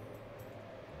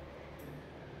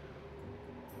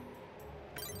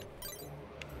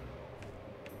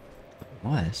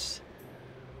 What?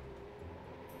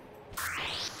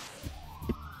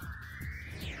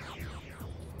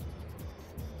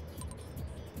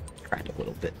 Tried a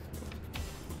little bit.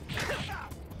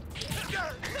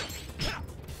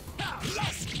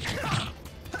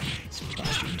 Some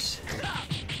costumes.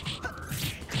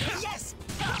 Yes.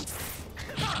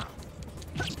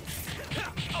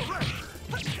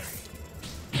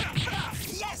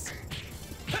 Yes.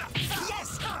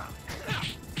 Yes.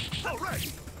 All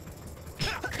right.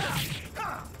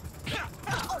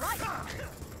 All right.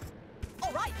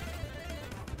 All right.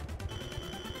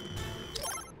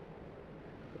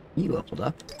 He leveled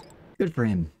up. Good for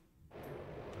him.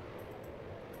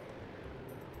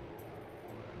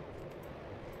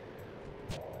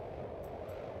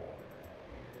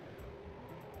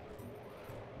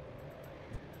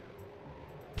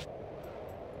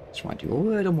 Just want to do a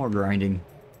little more grinding.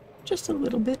 Just a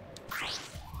little bit.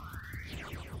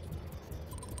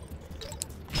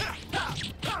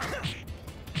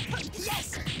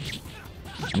 Yes.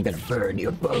 I'm gonna burn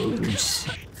your bones.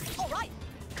 All right.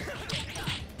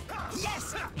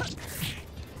 Yes.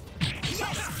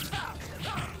 Yes.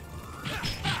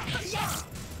 Yes.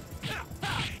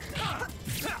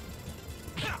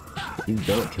 You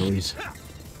go, Achilles.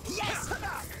 Yes.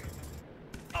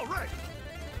 All right.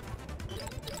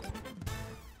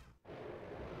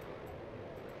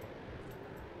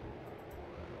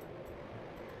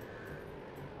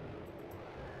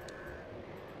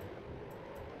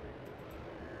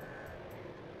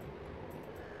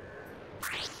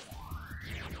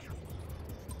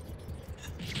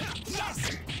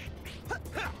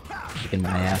 kicking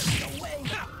my ass. No way.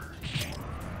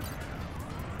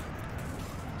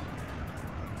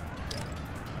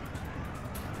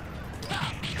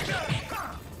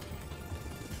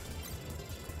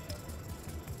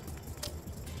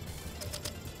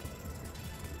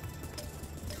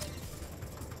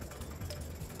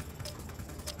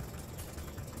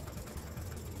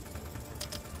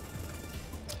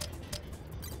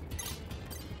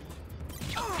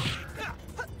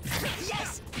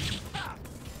 Yes.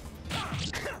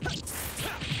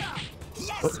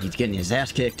 Oh, he's getting his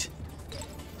ass kicked.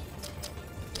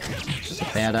 This is a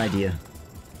bad idea.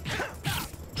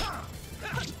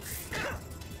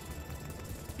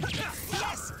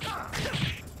 Yes.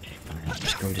 Fine, I'll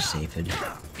just go to Cepheid.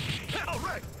 All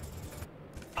right.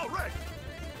 All right.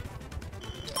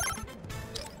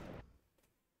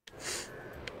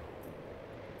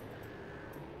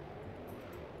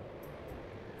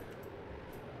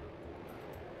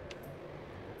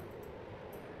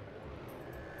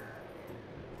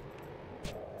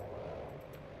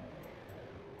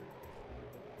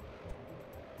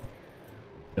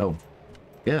 Oh,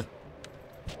 yeah.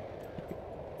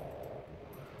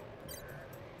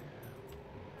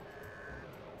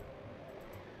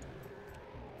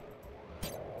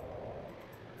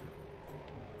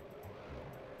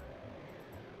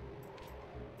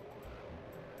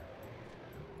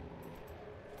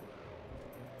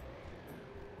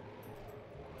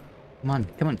 Come on,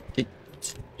 come on.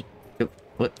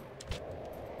 What?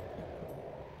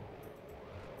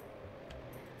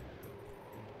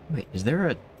 Wait, is there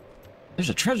a... There's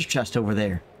a treasure chest over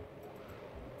there.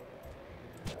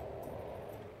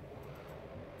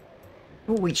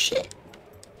 Holy shit.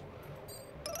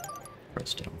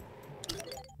 Redstone.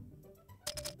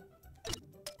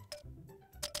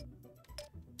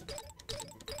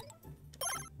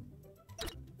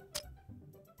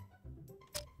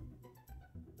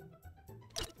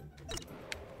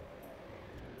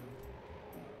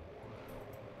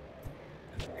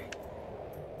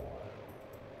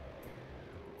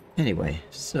 Anyway,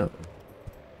 so...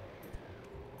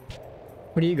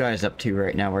 What are you guys up to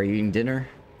right now? Are you eating dinner?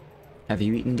 Have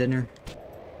you eaten dinner?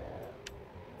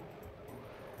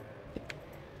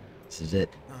 This is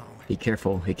it. No. Be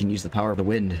careful, he can use the power of the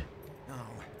wind. No.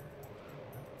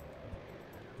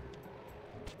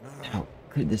 How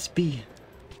could this be?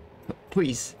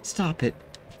 Please, stop it.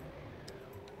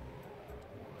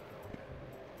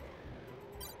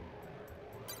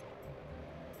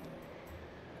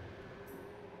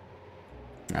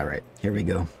 Alright, here we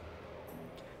go.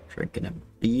 Drinking a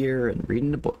beer and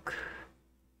reading a book.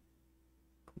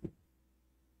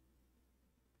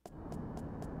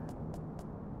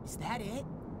 Is that it?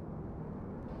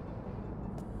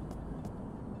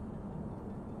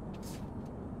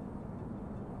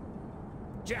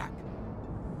 Jack,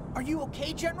 are you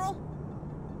okay, General?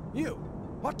 You,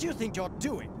 what do you think you're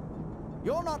doing?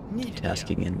 You're not needed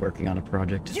Tasking and working on a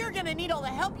project. You're gonna need all the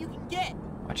help you can get.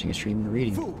 Watching a stream and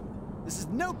reading. Fool, this is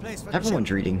no place for Everyone's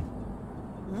children.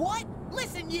 reading. What?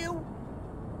 Listen, you!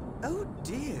 Oh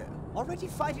dear, already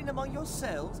fighting among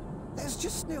yourselves? There's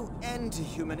just no end to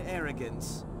human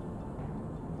arrogance.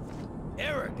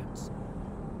 Arrogance?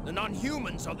 The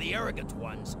non-humans are the arrogant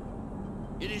ones.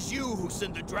 It is you who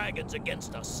send the dragons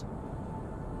against us.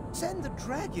 Send the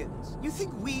dragons? You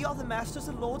think we are the masters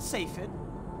of Lord Cepheid?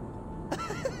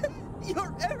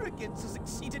 Your arrogance is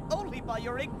exceeded only by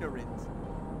your ignorance.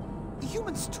 The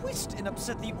humans twist and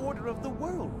upset the order of the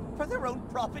world for their own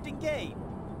profit and gain.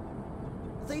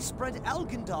 They spread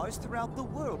Algandars throughout the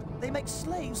world. They make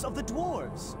slaves of the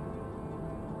dwarves.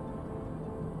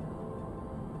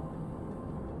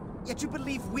 Yet you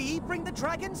believe we bring the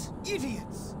dragons?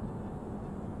 Idiots!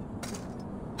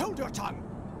 Hold your tongue!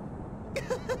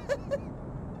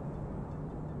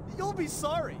 You'll be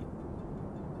sorry.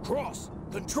 Cross,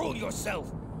 control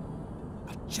yourself!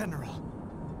 But General,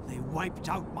 they wiped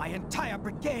out my entire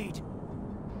brigade.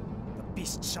 The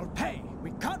beasts shall pay.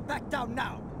 We can't back down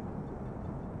now.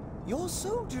 Your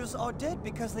soldiers are dead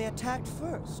because they attacked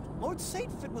first. Lord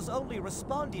Cepheid was only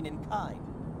responding in kind.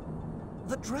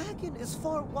 The dragon is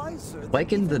far wiser than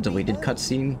Like in the even deleted we are.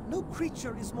 cutscene, No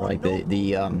creature is more like noble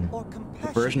the or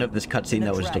compassionate version of this cutscene than a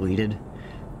that was dragon. deleted,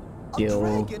 A Gil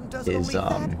dragon does is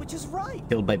only that which is right.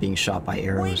 killed by being shot by Wait a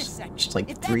arrows. second. Just like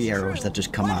If 3 that's arrows true, that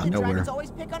just come why out do of the nowhere. dragons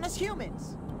always pick on us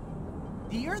humans?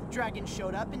 The Earth Dragon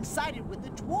showed up and sided with the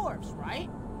dwarves, right?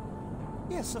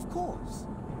 Yes, of course.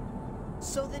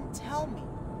 So then tell me,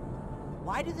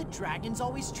 why do the dragons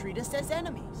always treat us as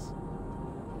enemies?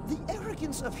 The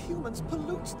arrogance of humans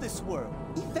pollutes this world.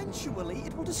 Eventually,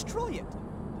 it will destroy it.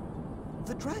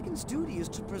 The dragon's duty is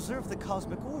to preserve the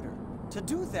cosmic order. To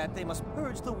do that, they must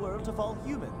purge the world of all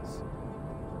humans.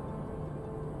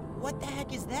 What the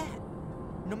heck is that?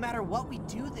 No matter what we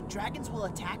do, the dragons will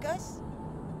attack us?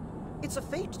 It's a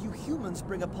fate you humans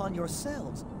bring upon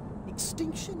yourselves.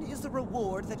 Extinction is the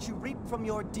reward that you reap from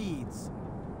your deeds.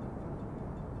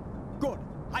 Good.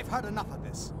 I've heard enough of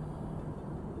this.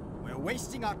 We're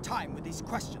wasting our time with these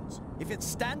questions. If it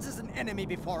stands as an enemy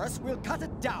before us, we'll cut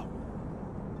it down.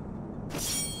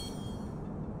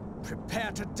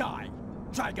 Prepare to die,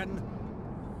 dragon!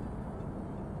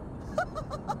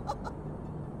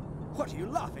 What are you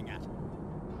laughing at?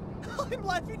 I'm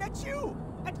laughing at you!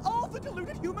 And all the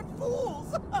deluded human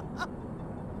fools!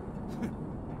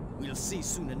 We'll see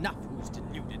soon enough who's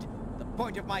deluded. The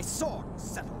point of my sword will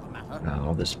settle the matter.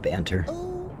 All this banter.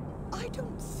 Oh, I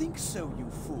don't think so, you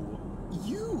fool.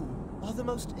 You are the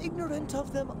most ignorant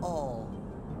of them all.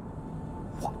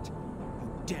 What?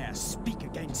 You dare speak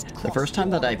against The first time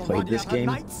that I the played this RADIATA game,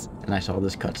 Knights? and I saw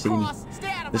this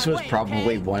cutscene, this was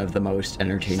probably one of the most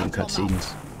entertaining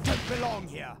cutscenes. Don't belong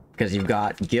here. Because you've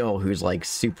got Gil, who's like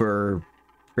super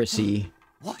prissy,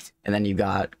 What? and then you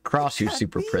got Cross, who's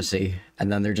super prissy,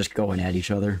 and then they're just going at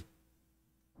each other.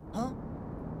 Huh?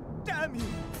 Damn you!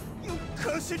 You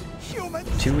cursed humans!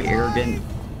 Two arrogant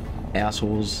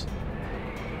assholes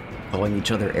calling each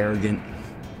other arrogant.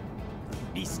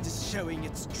 Beast is showing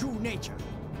its true nature.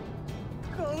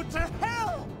 Go to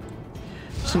hell!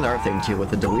 That's another thing too with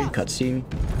the deleted cutscene.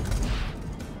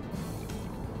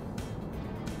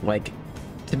 Like,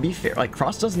 to be fair, like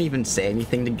Cross doesn't even say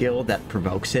anything to Gil that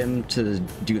provokes him to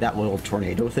do that little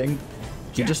tornado thing.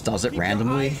 He just does it Keep your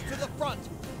randomly, eyes to the front.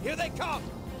 Here they come.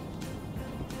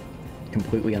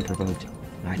 completely unprovoked.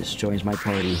 Dinus joins my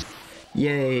party.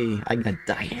 Yay, I got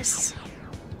Dinus.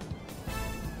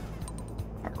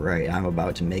 Alright, I'm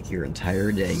about to make your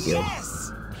entire day, Gil.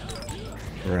 Yes!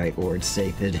 Alright, Lord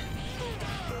Cepheid.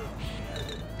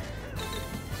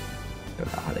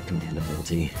 Don't know how to command a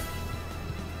multi.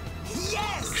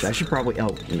 Yes! Actually, I should probably...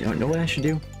 Oh, you know what I should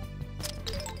do?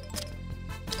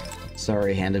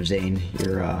 Sorry, Hand of Zane.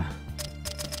 You're, I'm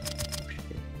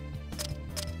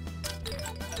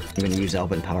gonna use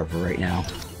Elven Power for right now.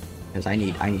 Because I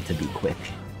need to be quick.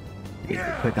 I need to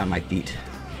be quick on my feet.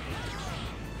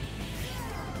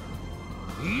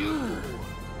 You.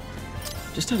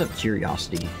 Just out of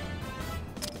curiosity.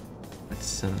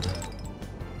 Let's,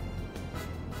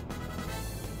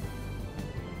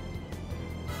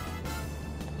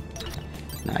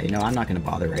 Nah, you know, I'm not gonna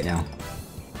bother right now.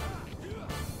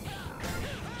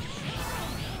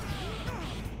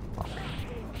 Fuck.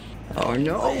 Oh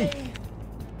no!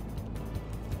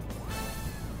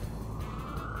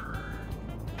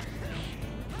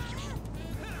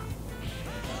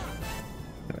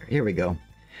 Alright, here we go.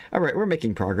 Alright, we're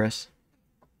making progress.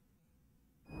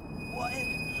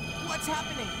 What's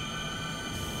happening?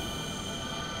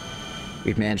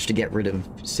 We've managed to get rid of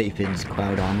Cepheid's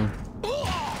cloud armor.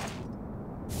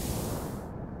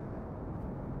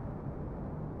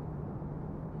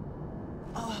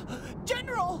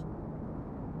 General!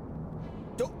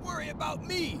 Don't worry about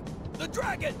me. The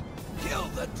dragon. Kill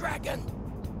the dragon.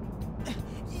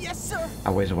 Yes, sir! I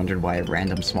always wondered why a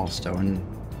random small stone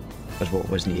was what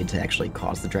was needed to actually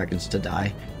cause the dragons to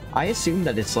die. I assume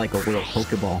that it's like a little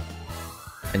Pokeball,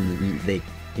 and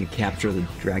you capture the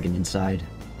dragon inside.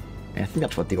 And I think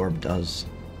that's what the orb does.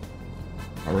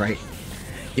 Alright.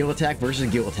 Gil attack versus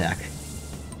Gil attack.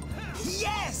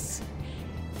 Yes!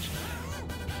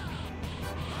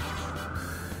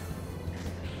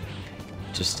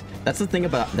 Just, that's the thing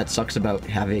about, that sucks about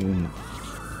having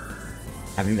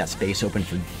that space open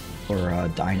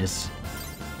for Dinus.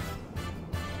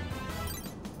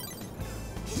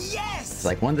 Yes! It's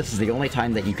like, one, this is the only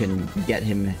time that you can get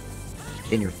him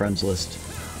in your friends list.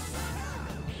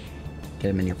 Get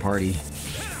him in your party.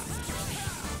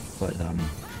 But,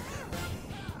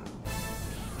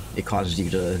 it causes you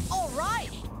to All right!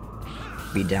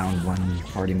 be down one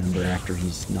party member after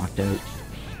he's knocked out.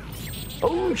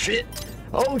 Oh shit!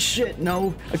 Oh shit,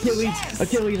 no! Achilles! Yes!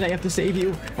 Achilles, I have to save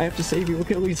you! I have to save you,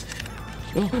 Achilles!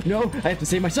 Oh, no! I have to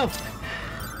save myself!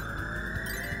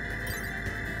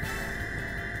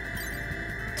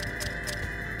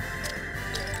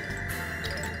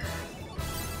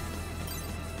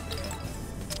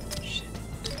 Shit.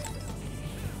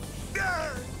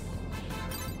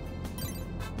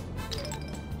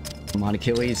 Come on,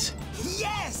 Achilles.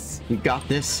 Yes! You got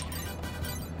this.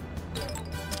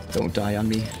 Don't die on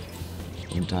me.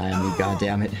 Don't die on me,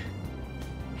 goddammit.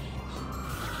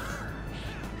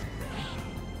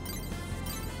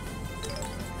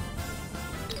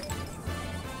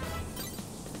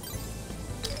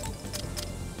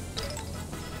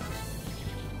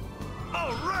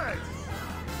 All right.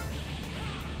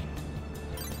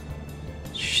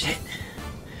 Shit.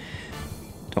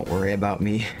 Don't worry about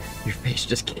me. Your face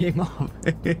just came off.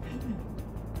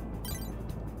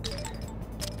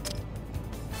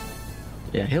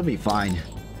 Yeah, he'll be fine.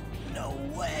 No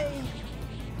way!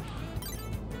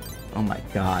 Oh my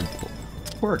god.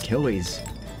 Poor Achilles.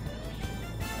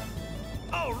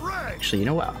 All right. Actually, you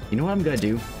know what? You know what I'm gonna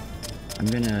do? I'm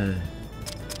gonna...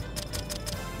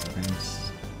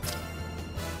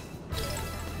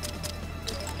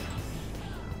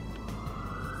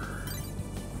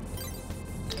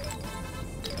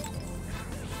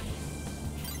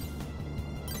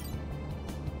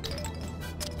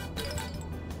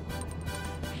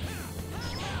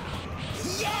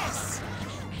 Yes!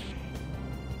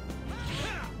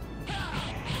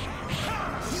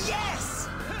 Yes!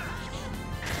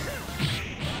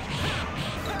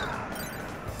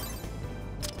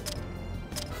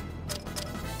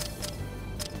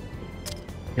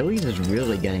 Achilles is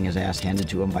really getting his ass handed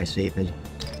to him by Cepheid.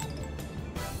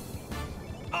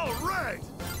 All right.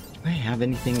 Do I have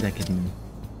anything that can...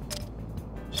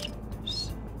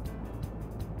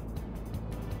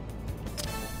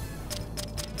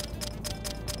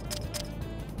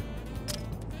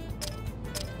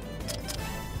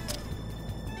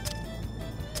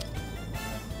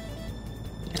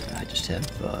 Yeah, I just have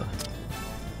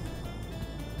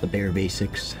the bare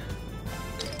basics.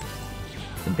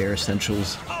 The bare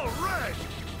essentials. All right.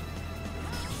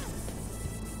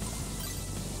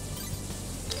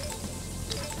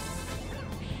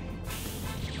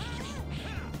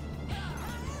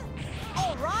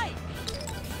 All right.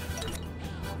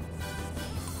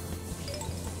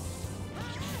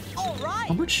 All right.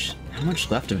 How much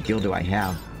left of Gil do I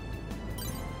have?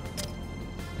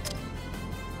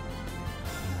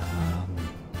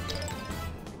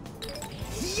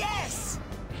 Yes!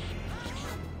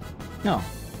 No.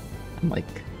 I'm like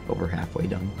over halfway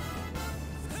done.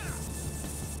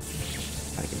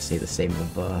 I can say the same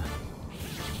of this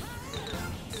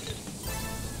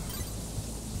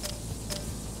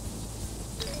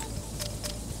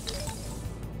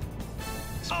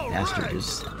All bastard right.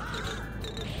 is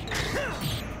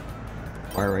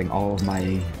acquiring all of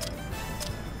my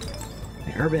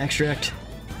herb extract.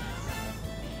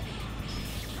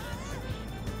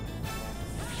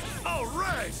 All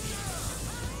right.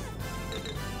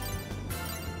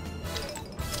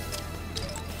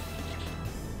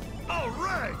 All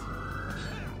right.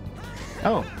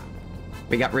 Oh,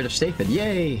 we got rid of Cepheid.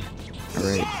 Yay! All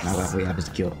right, now that we have his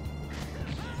kill.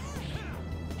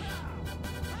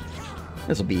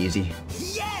 This will be easy.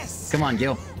 Yes! Come on,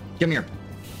 Gil. Come here.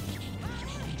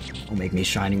 Don't make me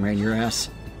shining right in your ass.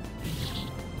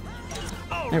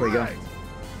 All There we go. right.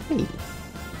 Hey.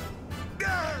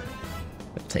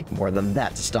 It'll take more than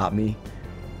that to stop me.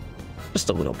 Just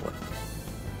a little bit.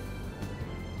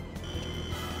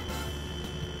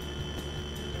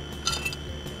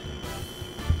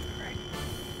 Alright.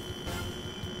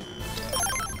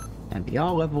 And we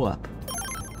all level up.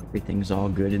 Everything's all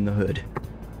good in the hood.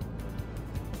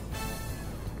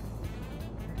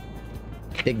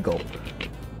 Big goal.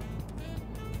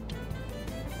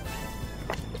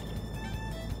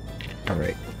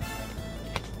 Alright.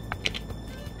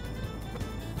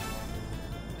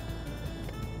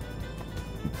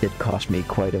 It did cost me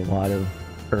quite a lot of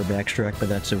herb extract, but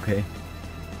that's okay.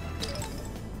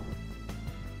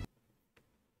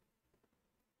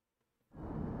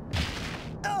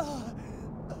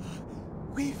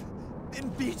 We've been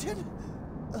beaten?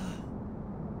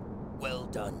 Well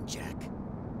done, Jack.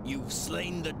 You've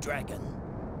slain the dragon,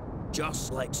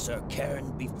 just like Sir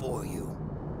Cairn before you.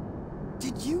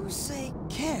 Did you say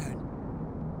Cairn?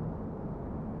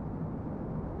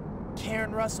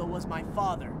 Cairn Russell was my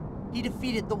father. He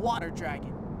defeated the water dragon.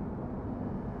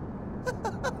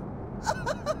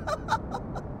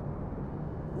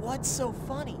 What's so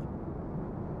funny?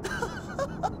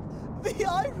 The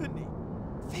irony!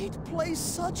 Fate plays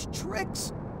such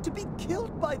tricks to be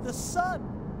killed by the sun.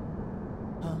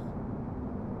 Huh?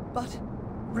 But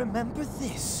remember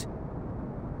this.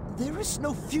 There is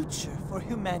no future for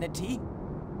humanity.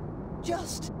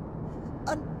 Just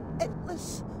an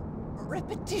endless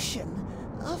repetition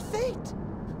of fate.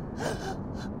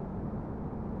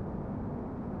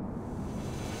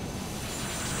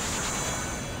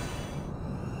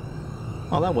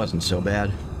 Oh, that wasn't so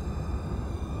bad.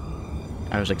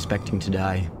 I was expecting to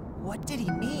die. What did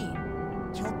he mean?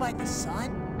 Killed by the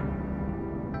sun?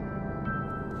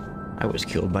 I was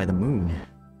killed by the moon.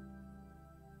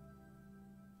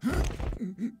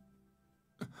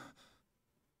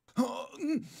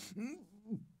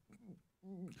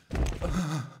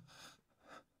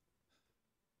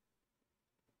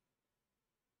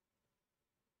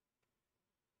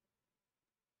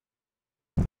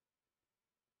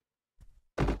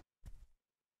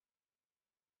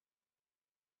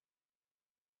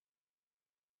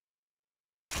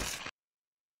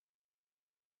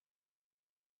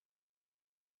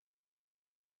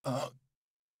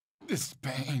 This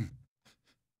pain.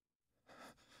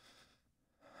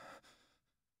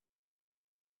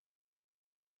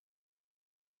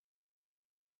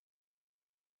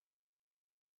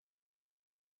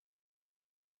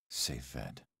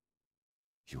 Cepheid,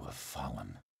 you have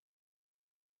fallen.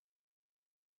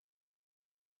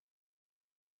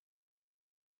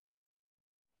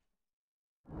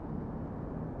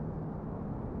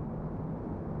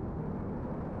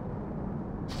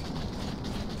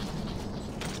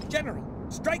 General,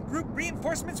 strike group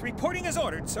reinforcements reporting as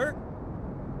ordered, sir.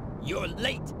 You're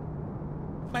late.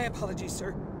 My apologies,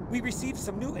 sir. We received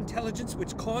some new intelligence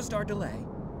which caused our delay.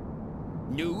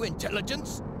 New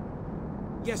intelligence?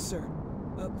 Yes, sir.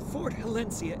 Fort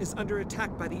Helencia is under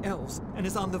attack by the elves and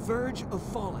is on the verge of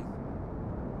falling.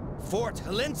 Fort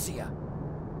Helencia?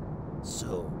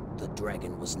 So, the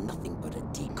dragon was nothing but a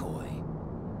decoy.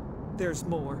 There's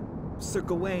more. Sir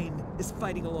Gawain is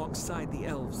fighting alongside the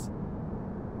elves.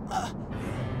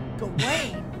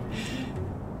 Gawain?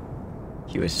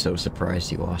 He was so surprised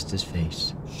he lost his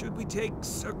face. Should we take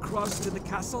Sir Cross to the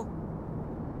castle?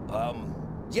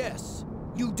 Yes.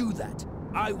 You do that.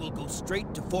 I will go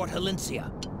straight to Fort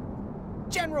Helencia.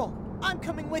 General, I'm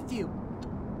coming with you.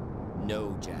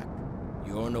 No, Jack.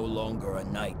 You're no longer a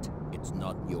knight. It's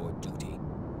not your duty.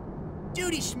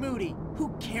 Duty schmoody. Who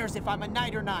cares if I'm a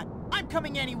knight or not? I'm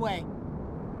coming anyway.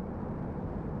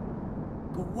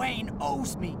 Gawain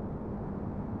owes me.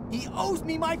 He owes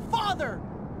me my father!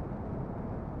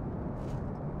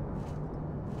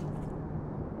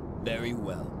 Very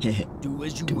well. Do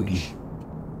as you Duty. wish.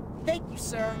 Thank you,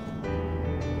 sir.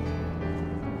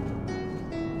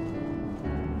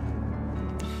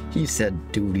 He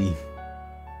said duty.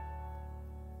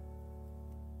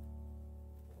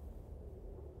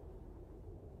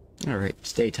 Alright,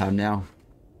 it's daytime now.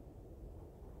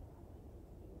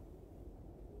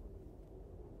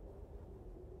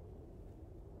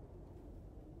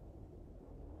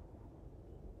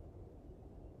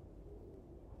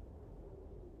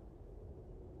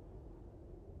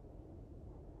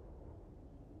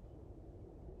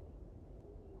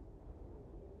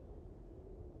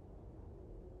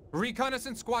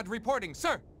 Reconnaissance squad reporting,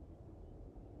 sir!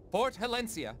 Fort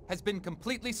Helencia has been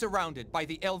completely surrounded by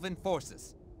the Elven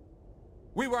forces.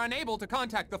 We were unable to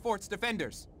contact the fort's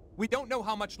defenders. We don't know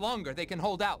how much longer they can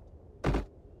hold out.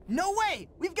 No way!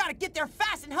 We've got to get there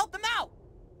fast and help them out!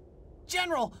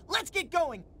 General, let's get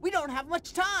going! We don't have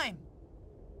much time!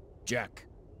 Jack,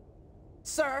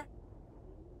 Sir?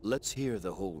 let's hear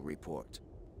the whole report.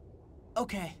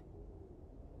 Okay.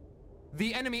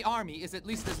 The enemy army is at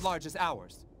least as large as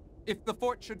ours. If the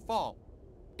fort should fall,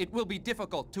 it will be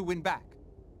difficult to win back.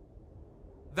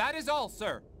 That is all,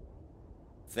 sir.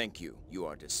 Thank you. You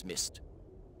are dismissed.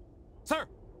 Sir!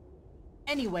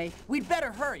 Anyway, we'd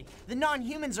better hurry. The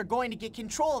non-humans are going to get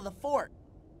control of the fort.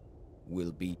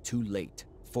 Will be too late.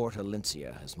 Fort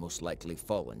Helencia has most likely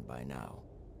fallen by now.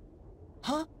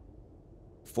 Huh?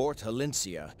 Fort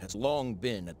Helencia has long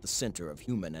been at the center of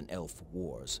human and elf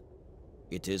wars.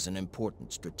 It is an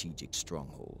important strategic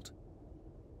stronghold.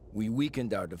 We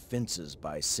weakened our defenses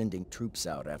by sending troops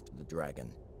out after the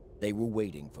dragon. They were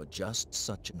waiting for just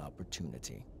such an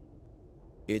opportunity.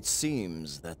 It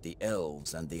seems that the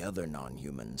elves and the other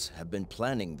non-humans have been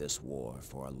planning this war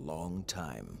for a long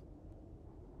time.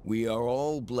 We are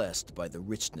all blessed by the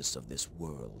richness of this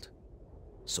world.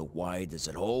 So why does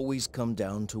it always come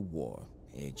down to war,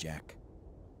 eh, Jack?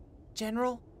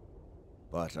 General?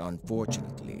 But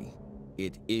unfortunately,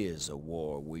 it is a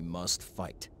war we must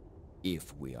fight,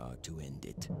 if we are to end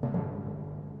it.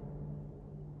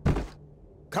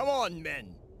 Come on,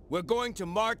 men! We're going to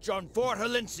march on Fort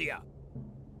Helencia!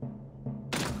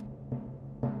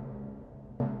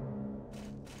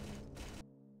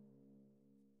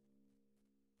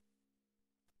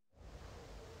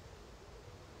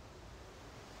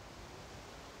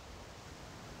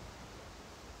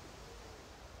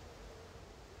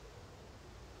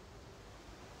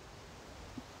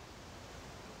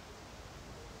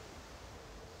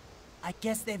 I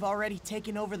guess they've already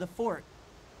taken over the fort.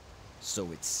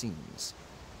 So it seems.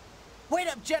 Wait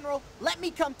up, General! Let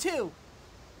me come too!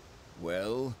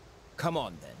 Well, come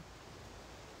on then.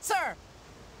 Sir!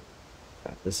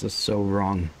 God, this is so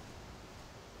wrong.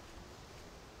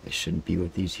 I shouldn't be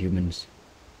with these humans.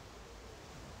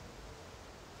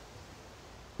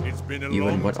 It's been a You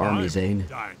long and what time, army, Zane?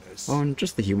 Dinus. Oh, and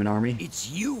just the human army. It's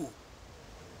you!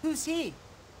 Who's he?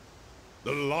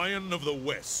 The Lion of the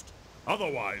West,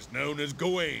 otherwise known as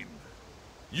Gawain.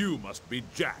 You must be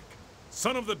Jack,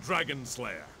 son of the Dragon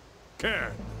Slayer.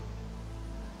 Cairn.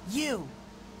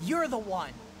 You're the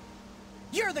one!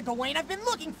 You're the Gawain I've been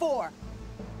looking for!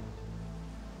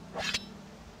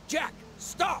 Jack,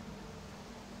 stop!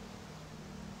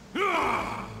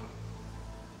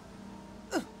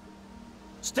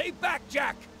 Stay back,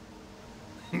 Jack!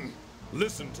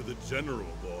 Listen to the general,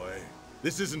 boy.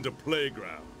 This isn't a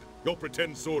playground. Your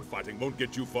pretend sword fighting won't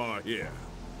get you far here.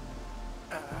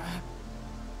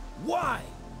 Why?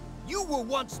 You were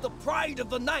once the pride of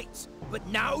the knights, but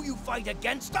now you fight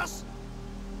against us?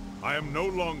 I am no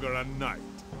longer a knight.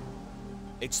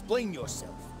 Explain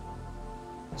yourself.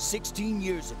 16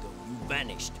 years ago, you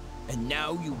vanished, and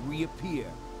now you reappear,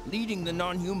 leading the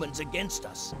non-humans against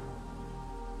us.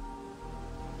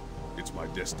 It's my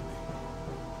destiny.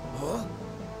 Huh?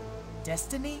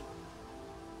 Destiny?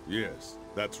 Yes,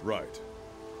 that's right.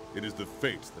 It is the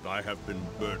fate that I have been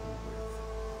burdened with.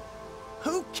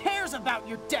 Who cares about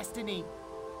your destiny?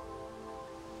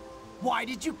 Why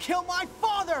did you kill my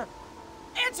father?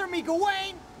 Answer me,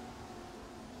 Gawain!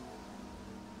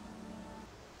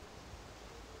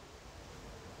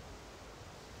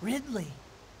 Ridley.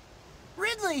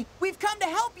 Ridley, we've come to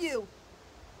help you!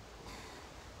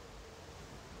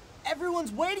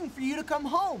 Everyone's waiting for you to come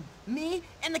home. Me,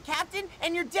 and the captain,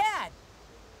 and your dad.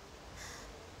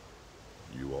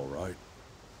 You all right?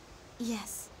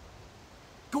 Yes.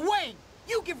 Gawain,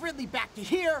 you give Ridley back to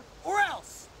here, or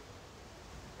else!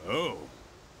 Oh.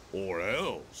 Or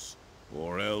else.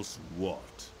 Or else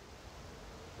what?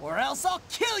 Or else I'll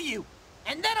kill you!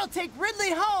 And then I'll take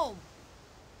Ridley home!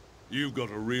 You've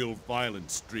got a real violent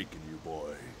streak in you,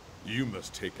 boy. You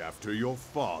must take after your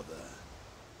father.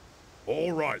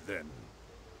 All right, then.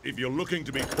 If you're looking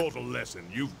to be taught a lesson,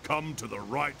 you've come to the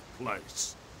right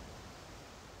place.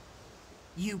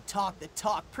 You talk the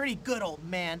talk pretty good, old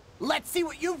man. Let's see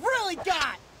what you've really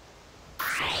got!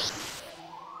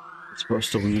 I'm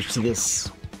supposed to lose to this.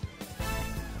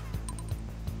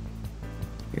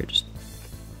 Here, just...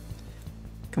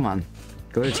 Come on.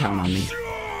 Go to town on me.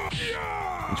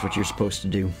 That's what you're supposed to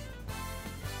do.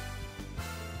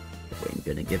 You ain't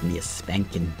gonna give me a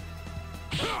spanking.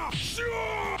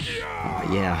 Oh,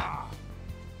 yeah.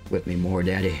 Whip me more,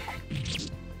 Daddy.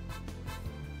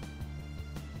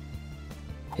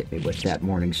 Hit me with that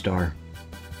Morning Star.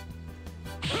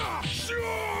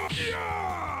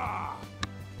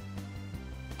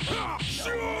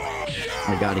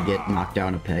 I gotta get knocked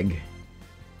down a peg.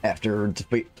 After,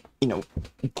 you know,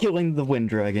 killing the Wind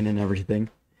Dragon and everything.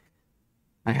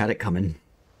 I had it coming.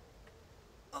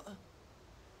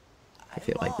 I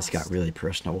feel like this got really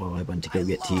personal while I went to go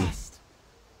get tea.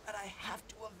 But I have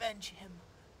to avenge him.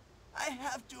 I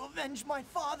have to avenge my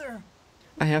father.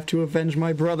 I have to avenge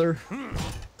my brother.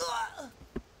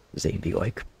 Zane be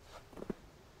like.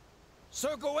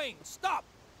 Sir Gawain, stop!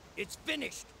 It's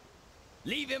finished.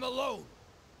 Leave him alone.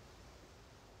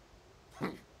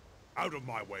 Out of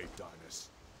my way, Dinas.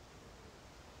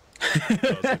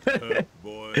 Does it hurt,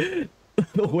 boy?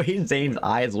 The way Zane's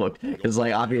eyes look is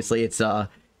like, obviously it's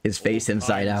his face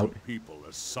inside out. People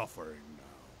are suffering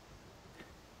now.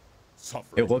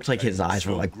 Suffering It looks like his eyes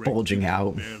were like bulging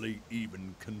out. Barely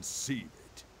even conceive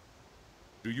it.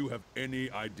 Do you have any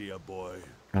idea, boy?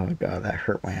 Oh god, that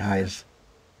hurt my eyes.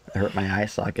 That hurt my eye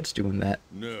sockets doing that.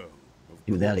 No.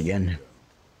 Do that again.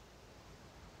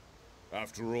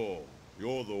 After all,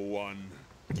 you're the one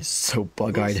He's so who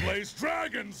bug-eyed. slays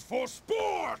dragons for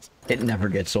sport. It never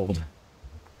gets old.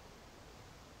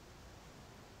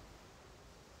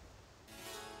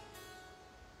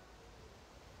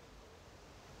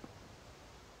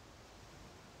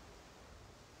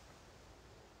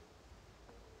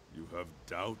 You have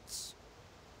doubts?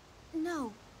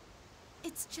 No.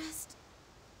 It's just...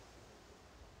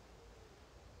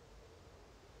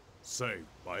 Saved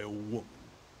by a woman.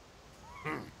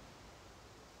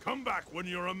 Come back when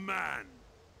you're a man.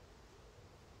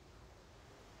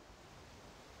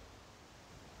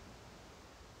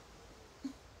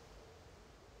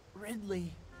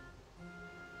 Ridley.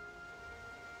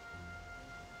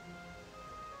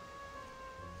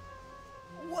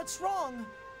 What's wrong?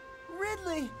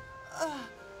 Ridley!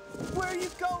 Where are you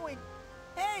going?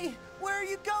 Hey, where are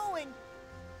you going?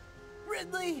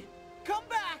 Ridley, come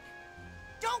back!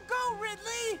 Don't go,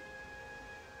 Ridley!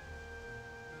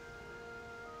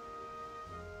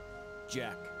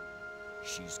 Jack,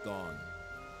 she's gone.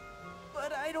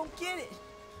 But I don't get it.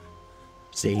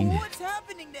 Zane. What's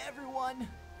happening to everyone?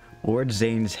 Lord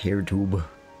Zane's hair tube.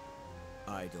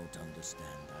 I don't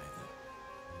understand either.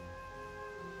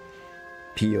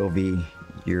 POV,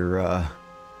 your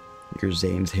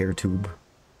Zane's hair tube.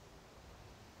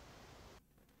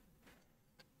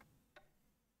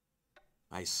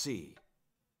 I see.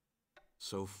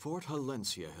 So Fort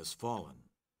Halencia has fallen.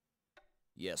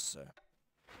 Yes, sir.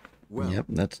 Well, Yep,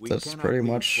 that's cannot pretty leave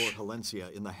much Fort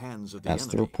Halencia in the hands of the that's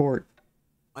enemy. the report.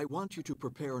 I want you to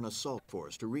prepare an assault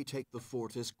force to retake the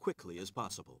fort as quickly as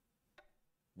possible.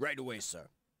 Right away, sir.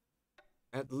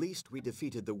 At least we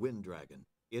defeated the Wind Dragon.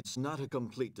 It's not a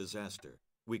complete disaster.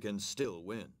 We can still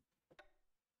win.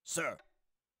 Sir.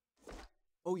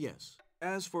 Oh yes,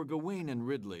 as for Gawain and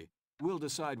Ridley, we'll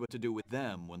decide what to do with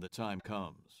them when the time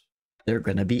comes. They're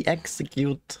gonna be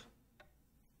executed.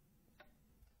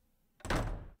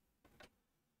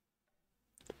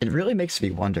 It really makes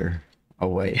me wonder. Oh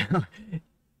wait,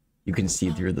 you can see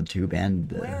through the tube and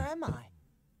the... Where am I?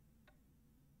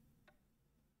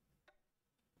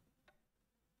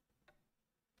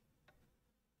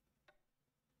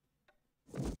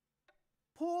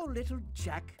 Poor little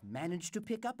Jack managed to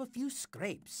pick up a few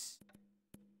scrapes.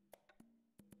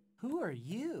 Who are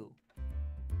you?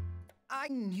 I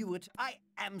knew it. I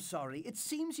am sorry. It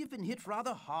seems you've been hit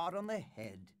rather hard on the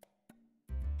head.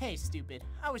 Hey, stupid.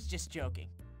 I was just joking.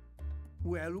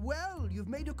 Well, well, you've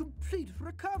made a complete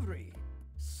recovery.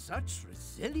 Such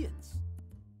resilience.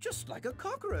 Just like a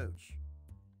cockroach.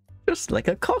 Just like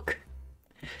a cock.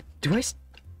 Do I...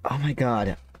 Oh my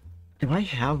god. Do I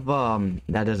have,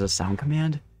 that as a sound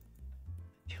command?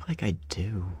 I feel like I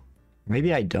do.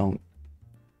 Maybe I don't.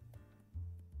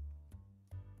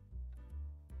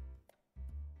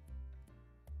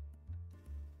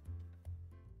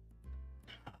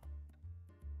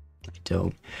 I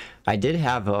don't. I did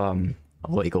have,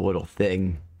 like a little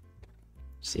thing.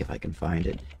 See if I can find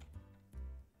it.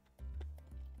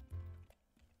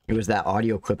 It was that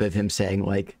audio clip of him saying,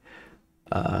 like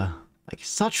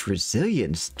such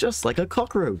resilience, just like a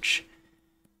cockroach.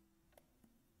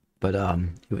 But,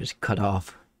 it was cut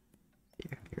off.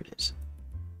 Here it is.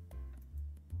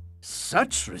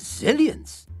 Such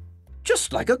resilience.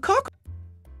 Just like a cock.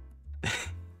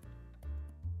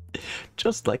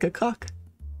 Just like a cock.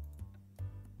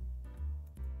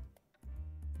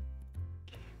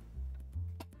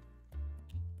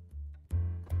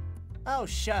 Oh,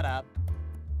 shut up.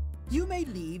 You may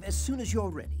leave as soon as you're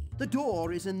ready. The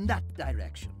door is in that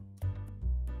direction.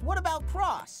 What about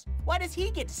Cross? Why does he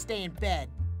get to stay in bed?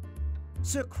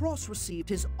 Sir Cross received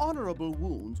his honorable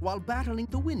wounds while battling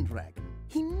the Wind Dragon.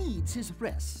 He needs his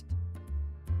rest.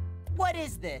 What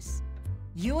is this?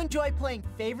 You enjoy playing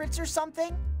favorites or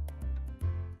something?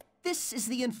 This is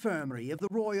the infirmary of the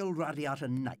Royal RADIATA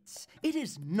Knights. It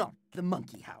is not the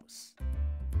monkey house.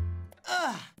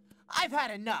 Ugh! I've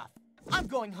had enough. I'm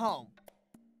going home.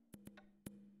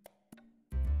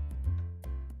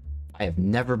 I have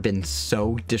never been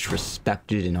so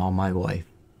disrespected in all my life.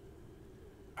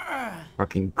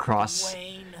 Fucking Cross.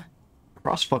 Wayne.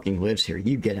 Cross fucking lives here.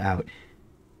 You get out.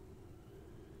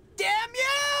 Damn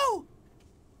you!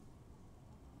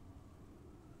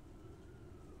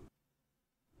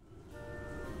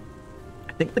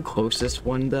 I think the closest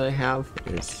one that I have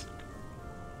is...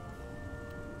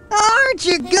 Aren't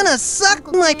you gonna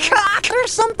suck my cock or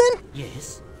something?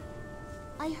 Yes.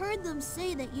 I heard them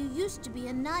say that you used to be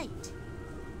a knight.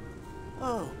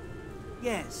 Oh,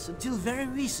 yes, until very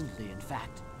recently, in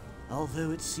fact.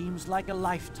 Although it seems like a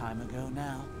lifetime ago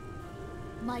now.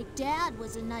 My dad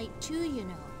was a knight too, you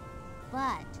know.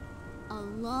 But a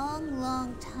long,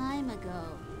 long time ago,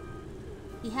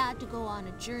 he had to go on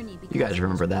a journey because You guys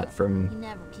remember that from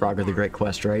Frogger the Great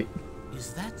Quest, right?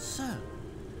 Is that so?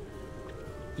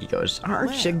 He goes,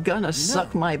 aren't you Well, gonna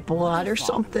suck my blood or father was a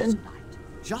something?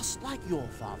 knight, just like your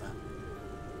father.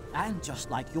 And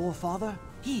just like your father,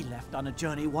 he left on a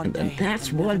journey one And day. then that's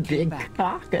and never one came big back.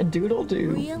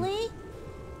 cock-a-doodle-doo. Really?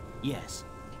 Yes.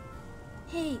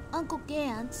 Hey, Uncle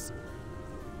Gantz,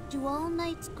 do all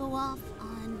knights go off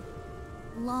on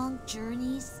long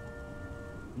journeys?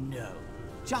 No.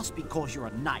 Just because you're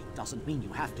a knight doesn't mean you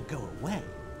have to go away.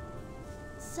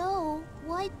 So,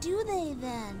 why do they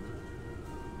then?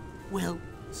 Well,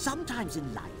 sometimes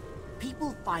in life,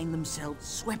 people find themselves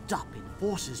swept up in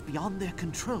forces beyond their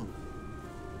control.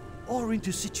 Or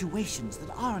into situations that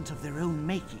aren't of their own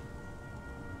making.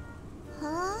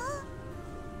 Huh?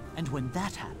 And when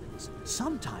that happens,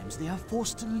 sometimes they are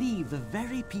forced to leave the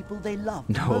very people they love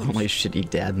No, most. only shitty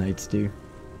dad knights do.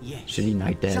 Yes, Shitty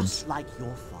knight dads. just like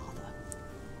your father.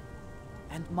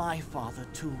 And my father,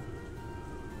 too.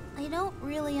 I don't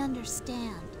really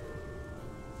understand.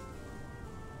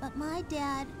 But my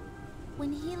dad,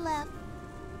 when he left,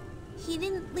 he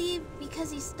didn't leave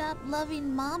because he stopped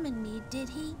loving Mom and me, did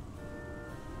he?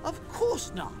 Of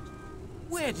course not.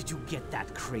 Where did you get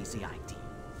that crazy idea?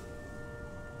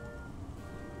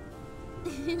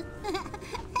 Hey,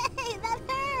 that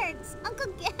hurts!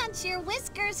 Uncle Gantz, your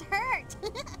whiskers hurt!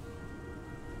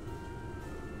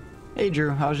 Hey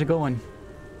Drew, how's it going?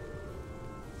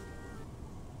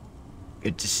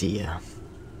 Good to see you.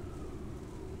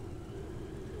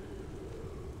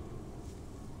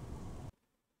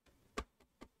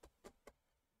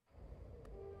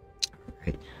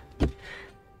 Right.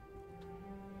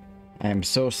 I am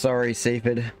so sorry,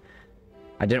 Cepheid.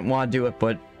 I didn't want to do it,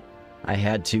 but I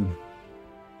had to.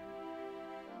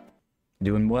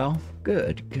 Doing well?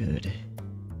 Good, good.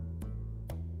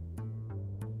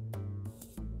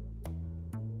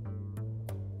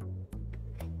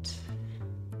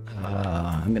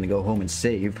 I'm gonna go home and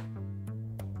save.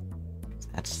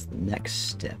 That's the next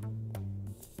step.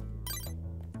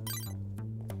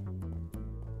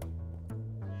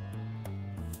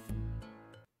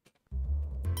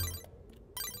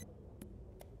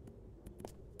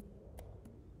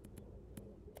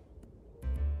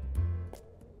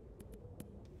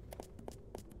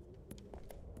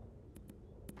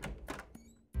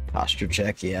 Posture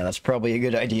check, yeah, that's probably a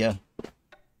good idea.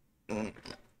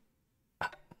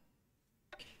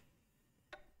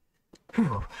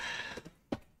 Whew.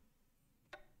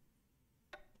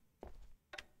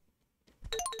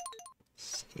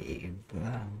 Save.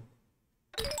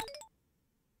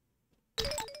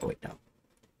 Oh, wait, no.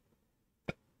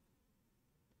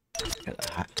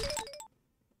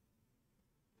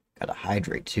 Gotta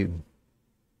hydrate too.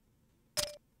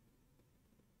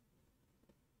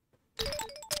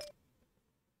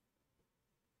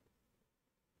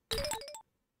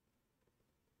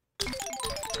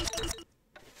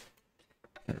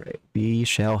 Alright, we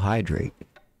shall hydrate.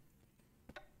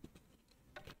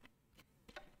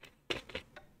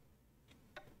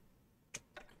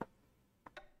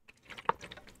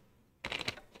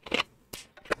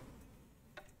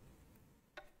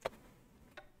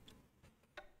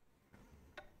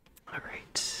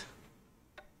 Alright.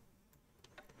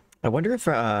 I wonder if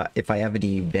I have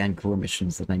any Vancouver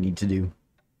missions that I need to do.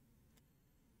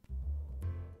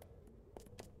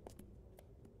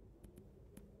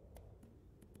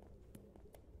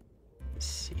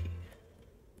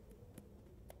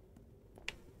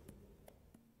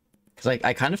 Because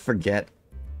I kind of forget,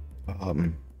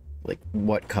 like,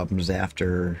 what comes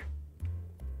after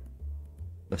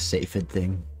the Cepheid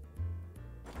thing.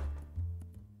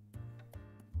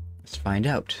 Let's find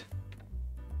out.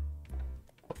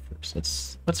 Well,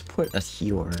 first, let's put a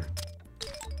healer.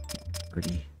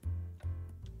 Pretty.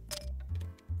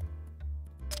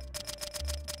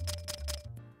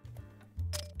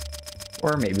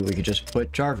 Or maybe we could just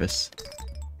put Jarvis.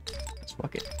 Let's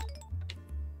fuck it.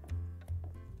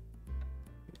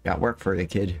 Got work for you,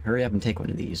 kid. Hurry up and take one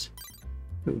of these.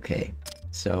 Okay,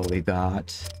 so we've got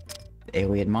the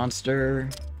alien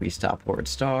monster, we stop Ward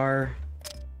Star,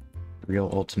 real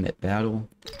ultimate battle.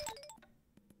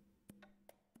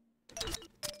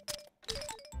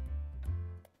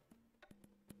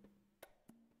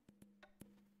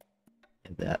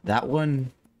 And that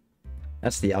one,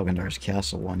 that's the Algandar's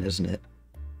Castle one, isn't it?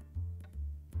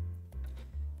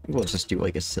 We'll just do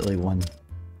like a silly one.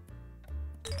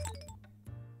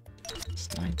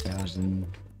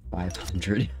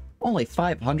 9,500. Only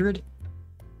 500?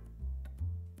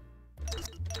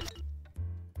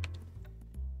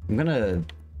 I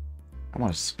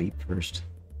want to sleep first.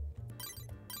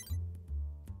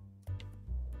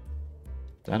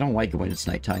 I don't like it when it's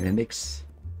nighttime. It makes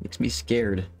me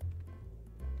scared.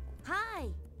 Hi.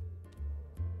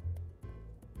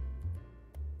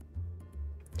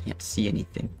 Can't see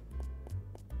anything.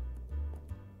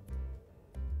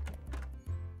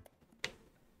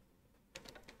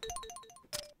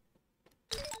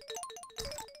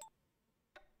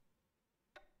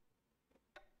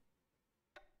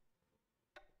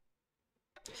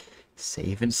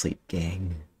 Save and sleep,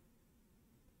 gang.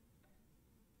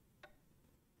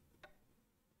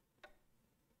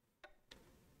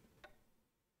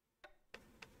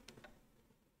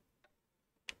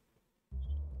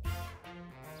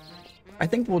 I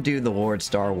think we'll do the Lord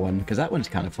Star one, because that one's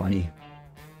kind of funny.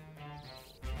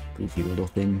 Goofy little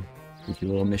thing. Goofy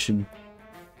little mission.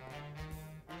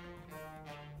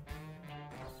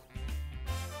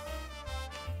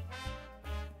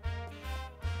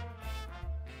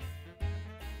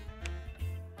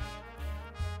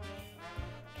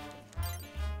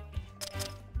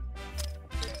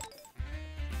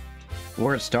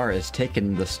 Lord Star has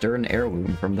taken the Stern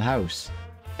heirloom from the house,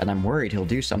 and I'm worried he'll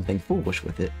do something foolish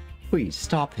with it. Please,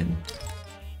 stop him.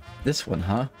 This one,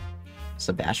 huh?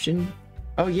 Sebastian?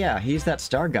 Oh yeah, he's that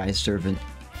Star guy's servant.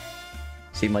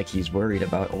 Seemed like he's worried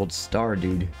about old Star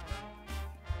dude.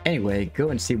 Anyway,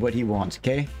 go and see what he wants,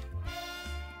 okay?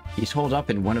 He's holed up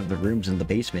in one of the rooms in the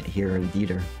basement here in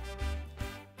Dieter.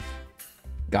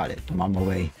 Got it, I'm on my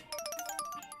way.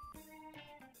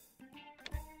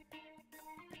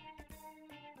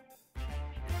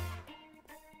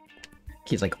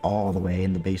 He's like all the way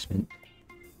in the basement.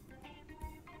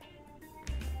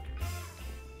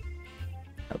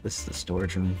 Oh, this is the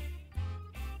storage room.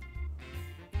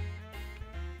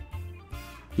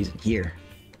 He's in here.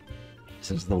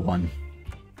 This is the one.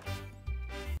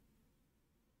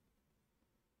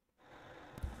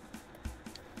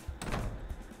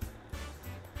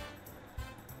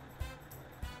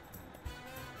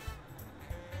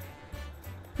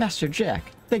 Master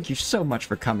Jack, thank you so much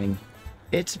for coming.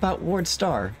 It's about Ward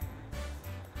Starr.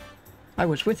 I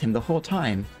was with him the whole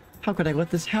time. How could I let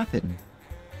this happen?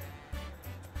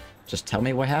 Just tell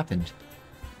me what happened.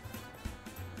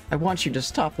 I want you to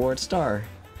stop Ward Starr.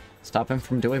 Stop him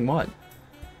from doing what?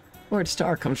 Lord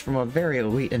Starr comes from a very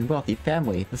elite and wealthy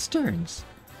family, the Sterns.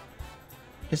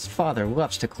 His father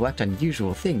loves to collect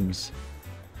unusual things.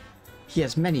 He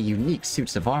has many unique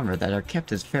suits of armor that are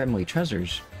kept as family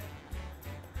treasures.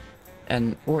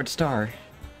 And Lord Starr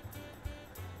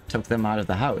took them out of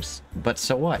the house. But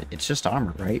so what? It's just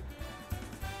armor, right?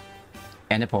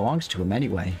 And it belongs to him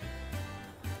anyway.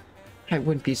 I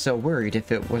wouldn't be so worried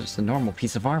if it was a normal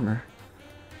piece of armor.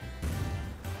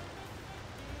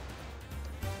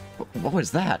 What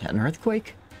was that? An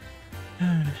earthquake?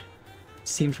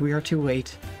 Seems we are too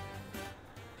late.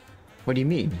 What do you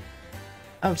mean?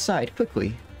 Outside,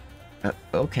 quickly.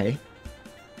 Okay.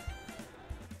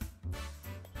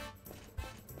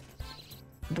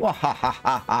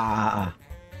 Wahahaha!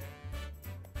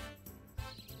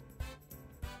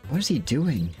 What is he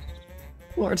doing?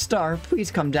 Lord Starr,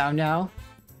 please come down now.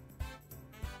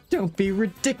 Don't be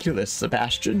ridiculous,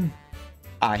 Sebastian.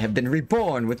 I have been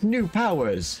reborn with new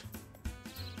powers.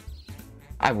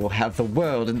 I will have the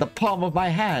world in the palm of my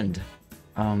hand.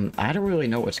 I don't really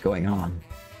know what's going on.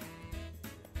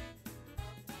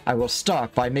 I will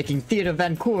start by making Theodore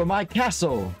Van Cour my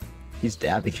castle. He's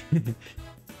dabbing.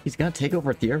 He's gonna take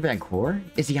over Theodore Van Cour?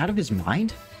 Is he out of his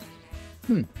mind?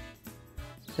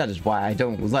 That is why I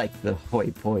don't like the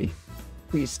hoi poi.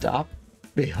 Please stop.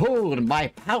 Behold my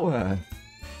power!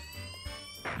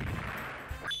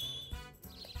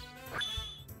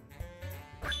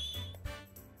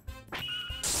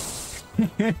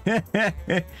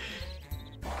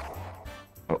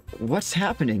 What's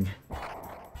happening?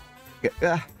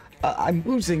 I'm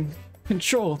losing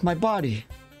control of my body.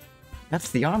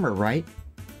 That's the armor, right?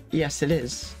 Yes, it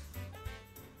is.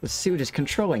 The suit is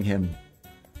controlling him.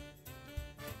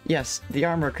 Yes, the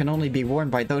armor can only be worn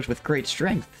by those with great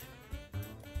strength.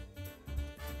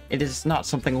 It is not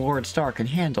something Lord Starr can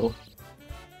handle.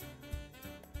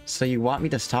 So you want me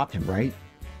to stop him, right?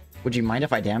 Would you mind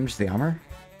if I damage the armor?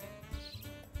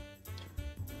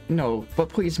 No, but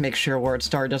please make sure Lord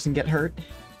Starr doesn't get hurt.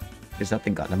 Is that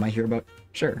the Gundam I hear about?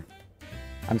 Sure.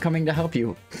 I'm coming to help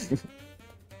you.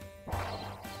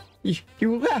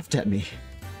 You laughed at me.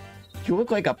 You look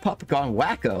like a pup gone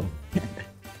wacko.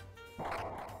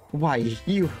 Why,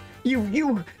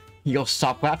 you'll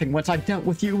stop laughing once I've dealt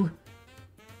with you.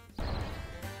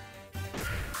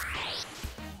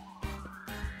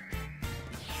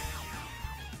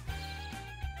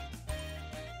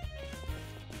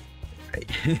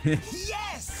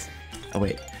 Yes! Oh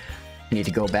wait, I need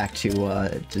to go back to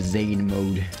Zane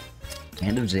mode.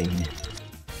 Hand of Zane.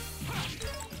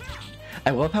 I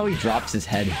love how he drops his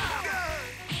head.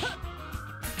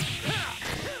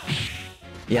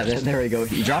 Yeah, there we go.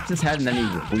 He drops his head and then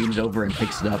he leans over and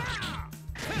picks it up.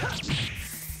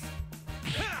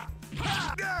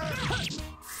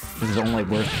 This is only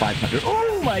worth 500.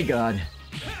 Oh my god!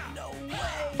 No way!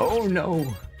 Oh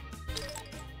no!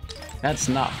 That's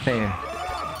not fair.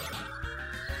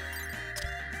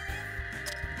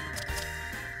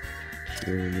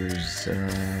 Here's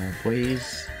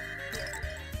Blaze.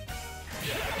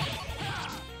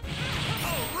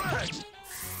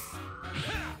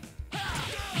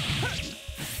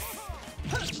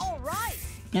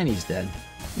 And he's dead.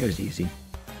 It was easy.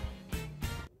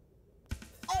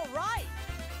 All right.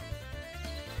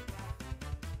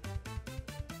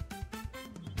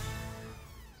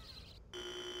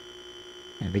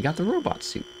 And we got the robot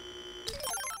suit.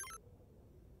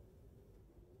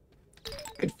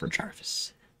 Good for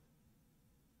Jarvis.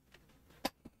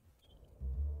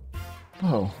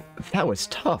 Whoa, that was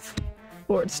tough.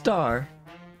 Lord Starr.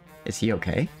 Is he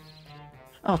okay?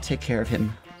 I'll take care of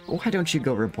him. Why don't you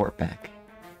go report back?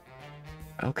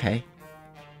 Okay.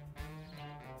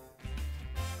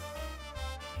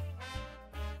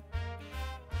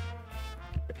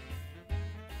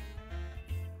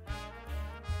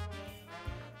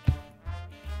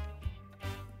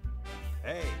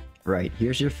 Hey. Right,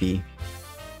 here's your fee.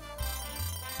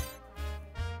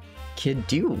 Kid,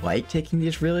 do you like taking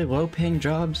these really low-paying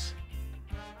jobs?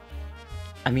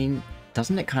 I mean,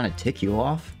 doesn't it kind of tick you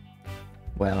off?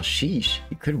 Well, sheesh,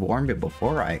 you could warn me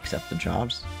before I accept the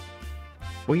jobs.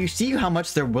 Well, you see how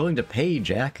much they're willing to pay,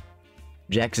 Jack.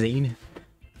 Jack Zane.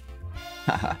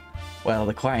 Haha. Well,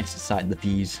 the clients decide the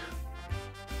fees.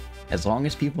 As long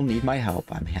as people need my help,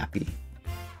 I'm happy.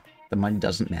 The money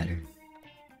doesn't matter.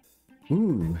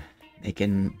 Ooh,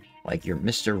 making like you're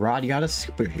Mr. RADIATA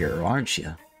superhero, aren't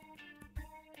you?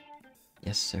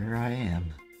 Yes, sir, I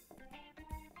am.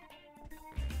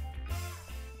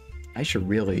 I should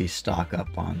really stock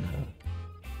up on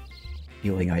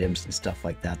healing items and stuff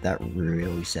like that. That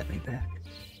really set me back.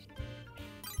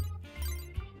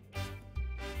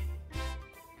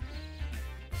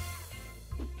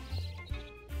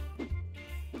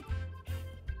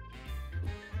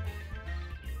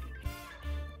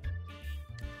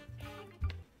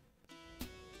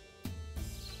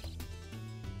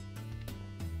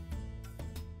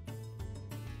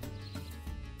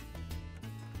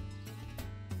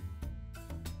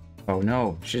 Oh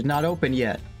no, she's not open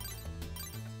yet.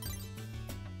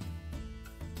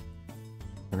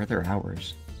 What are their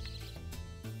hours?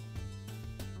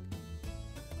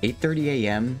 8:30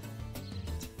 a.m.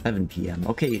 7 p.m.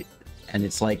 Okay, and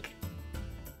it's like,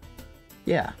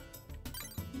 yeah.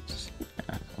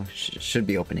 Should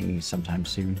be opening sometime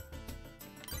soon.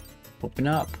 Open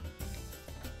up.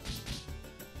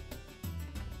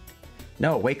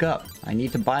 No, wake up. I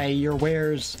need to buy your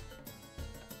wares.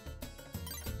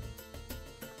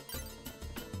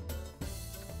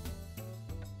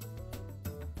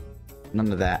 None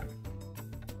of that.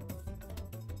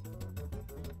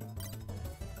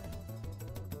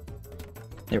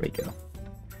 There we go.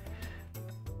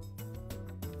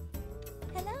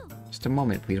 Hello. Just a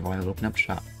moment, please, while I open up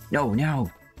shop. No,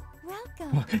 no!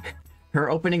 Welcome. Her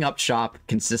opening up shop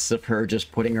consists of her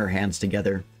just putting her hands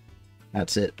together.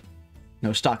 That's it.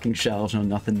 No stocking shelves, no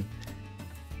nothing.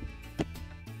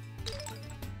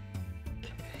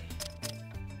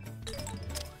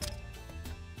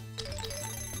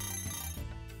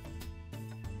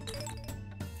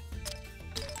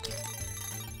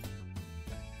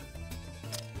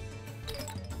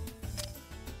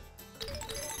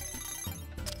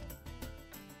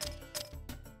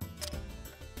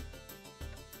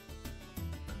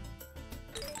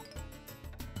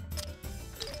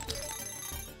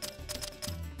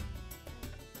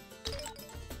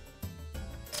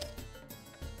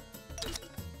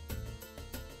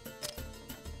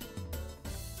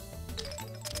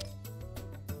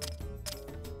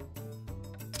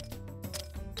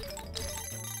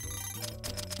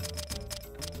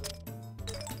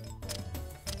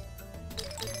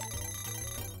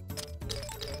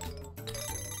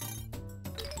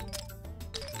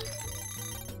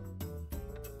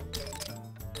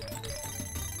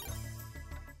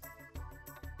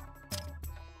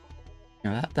 You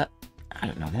know, I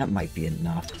don't know, that might be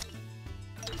enough.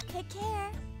 Take care.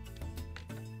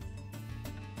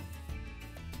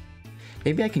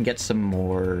 Maybe I can get some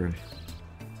more,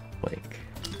 like...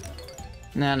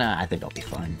 Nah, I think I'll be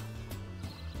fine.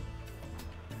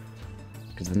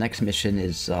 Because the next mission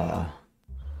is,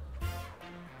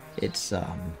 it's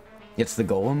the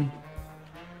golem.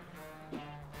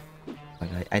 But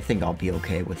I think I'll be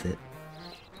okay with it.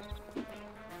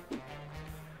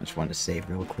 I just wanted to save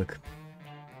real quick.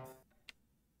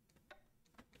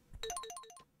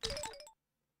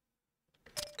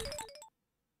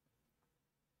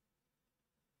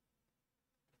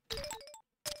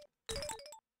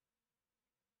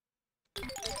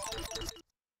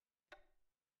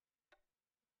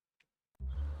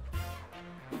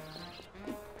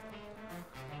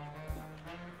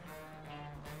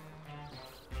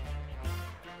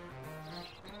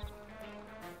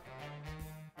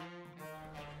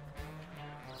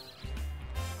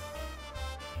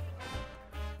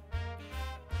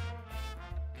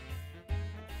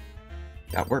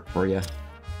 Got work for you.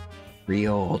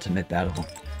 Real ultimate battle.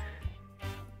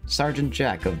 Sergeant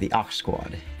Jack of the Ox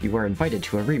Squad, you are invited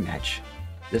to a rematch.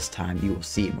 This time you will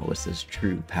see Melissa's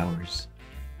true powers.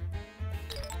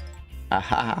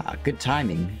 Aha, good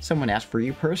timing. Someone asked for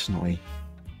you personally.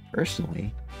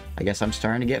 Personally? I guess I'm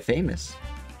starting to get famous.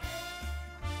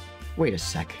 Wait a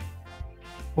sec.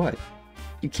 What?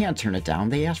 You can't turn it down.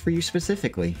 They asked for you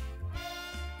specifically.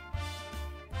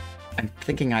 I'm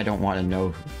thinking I don't want to know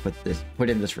who put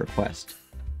in this request.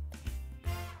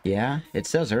 Yeah, it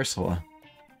says Ursula.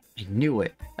 I knew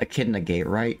it. A kid in a gate,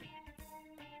 right?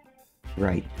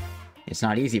 Right. It's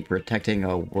not easy protecting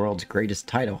a world's greatest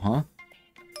title, huh?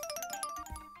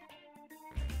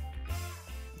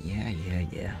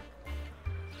 Yeah.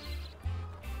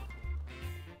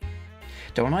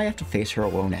 Don't I have to face her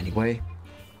alone anyway?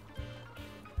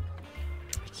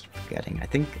 I keep forgetting. I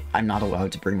think I'm not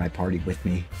allowed to bring my party with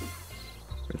me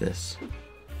for this.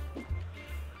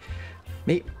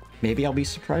 Maybe I'll be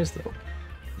surprised, though.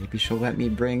 Maybe she'll let me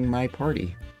bring my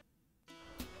party.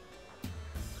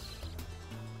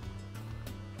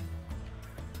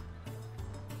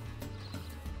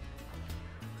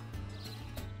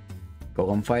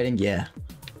 Golem fighting? Yeah.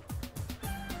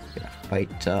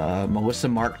 Fight Melissa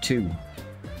Mark II.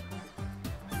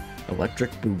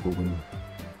 Electric Boogaloo.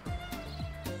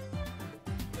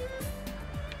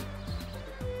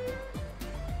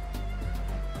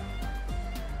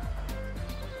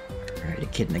 Alright,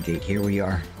 Echidna Gate, here we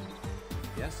are.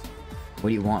 Yes? What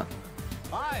do you want?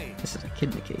 Hi! This is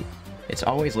Echidna Gate. It's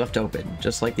always left open,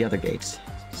 just like the other gates.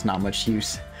 It's not much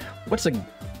use.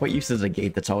 What use is a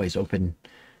gate that's always open?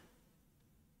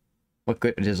 What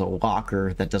good is a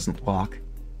locker that doesn't lock?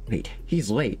 Wait, he's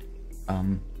late.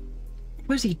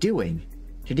 What is he doing?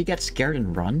 Did he get scared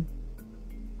and run?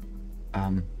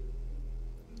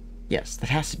 Yes, that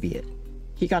has to be it.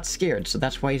 He got scared, so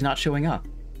that's why he's not showing up.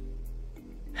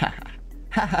 Ha ha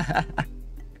ha ha.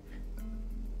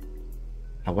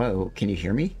 Hello, can you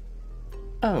hear me?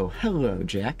 Oh, hello,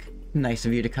 Jack. Nice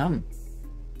of you to come.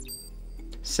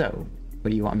 So,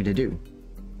 what do you want me to do?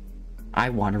 I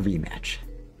want a rematch.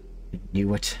 I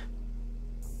knew it.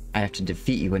 I have to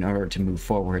defeat you in order to move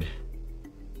forward.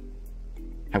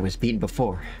 I was beaten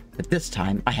before, but this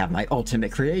time I have my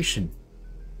ultimate creation.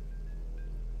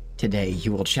 Today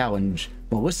you will challenge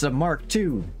Melissa Mark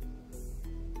II.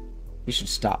 You should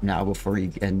stop now before you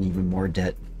get in even more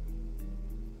debt.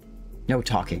 No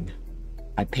talking.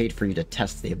 I paid for you to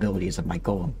test the abilities of my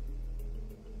golem.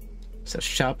 So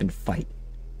shut up and fight.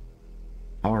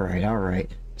 Alright, alright.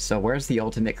 So where's the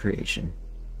ultimate creation?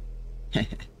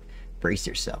 Brace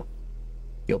yourself.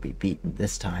 You'll be beaten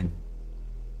this time.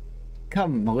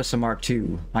 Come, Melissa Mark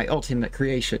II, my ultimate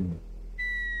creation.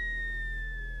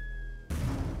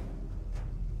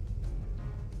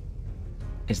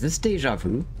 Is this deja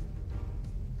vu?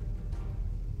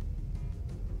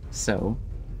 So,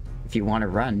 if you want to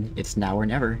run, it's now or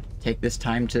never. Take this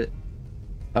time to...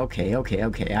 Okay,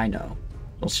 I know.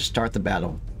 Let's just start the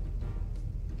battle.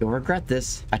 You'll regret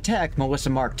this. Attack, Melissa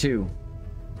Mark II.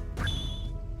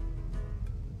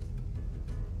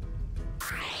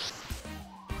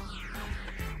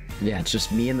 Yeah, it's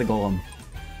just me and the golem.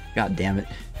 God damn it.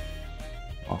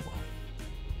 Oh well.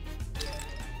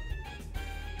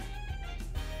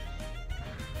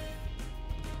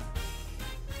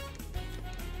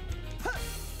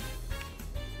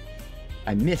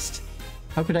 I missed.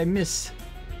 How could I miss?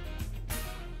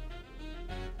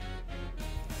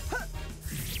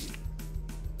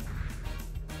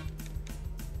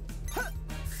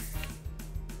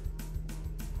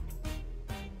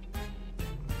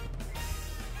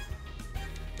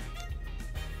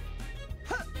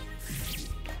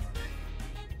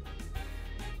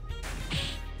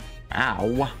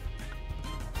 Ow.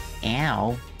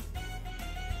 Ow.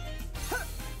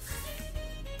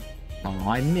 Oh,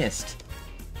 I missed.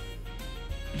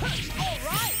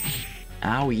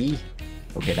 Owie.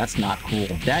 Okay, that's not cool.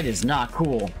 That is not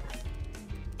cool.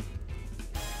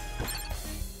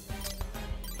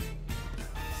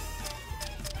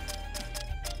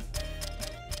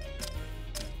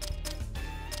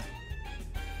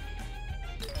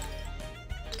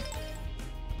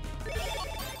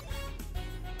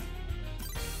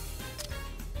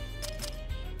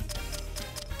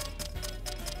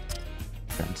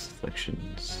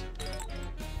 Afflictions.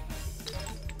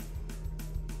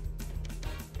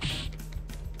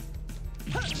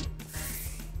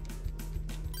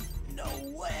 No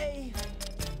way!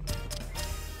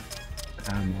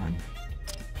 Come on.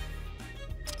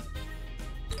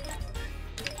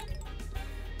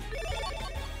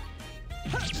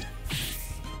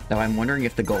 Now I'm wondering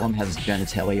if the golem has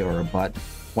genitalia or a butt.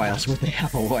 Why else would they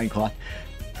have a loincloth?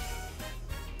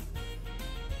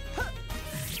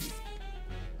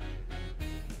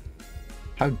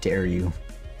 How dare you?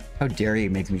 How dare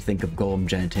you make me think of golem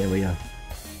genitalia?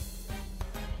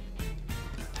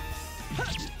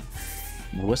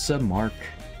 Melissa Mark.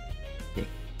 Dick.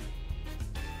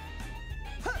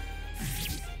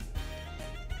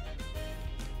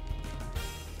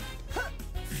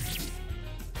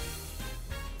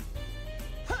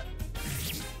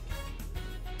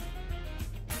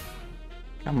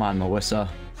 Come on, Melissa.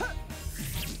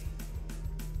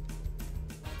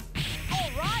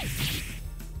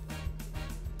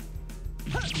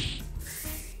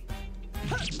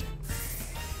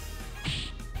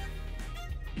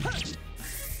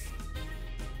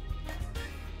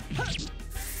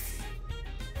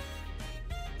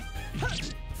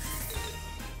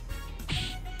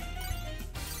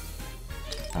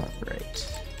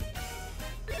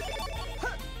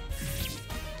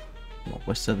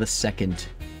 Melissa the Second.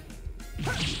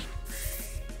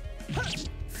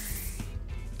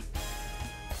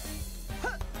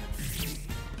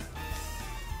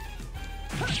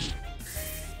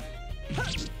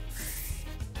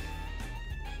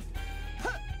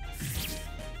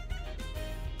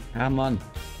 Come on.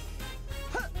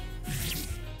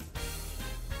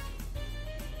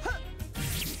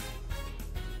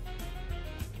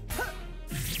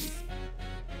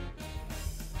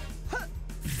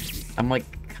 I'm like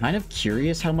kind of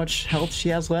curious how much health she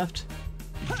has left.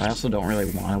 I also don't really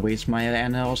want to waste my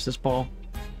analysis ball.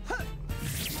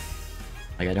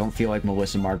 Like, I don't feel like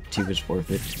Melissa Mark II is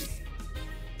worth it.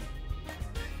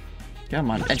 Come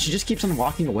on. And she just keeps on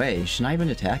walking away. She's not even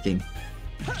attacking.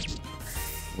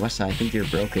 Melissa, I think you're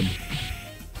broken.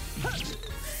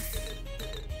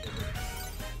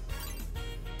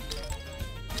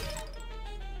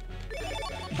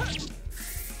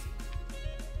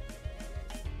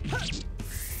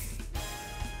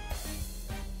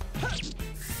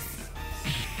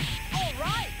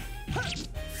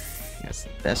 That's the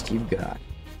best you've got.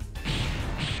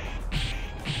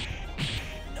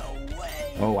 No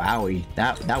way. Oh, owie.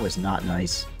 That was not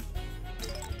nice.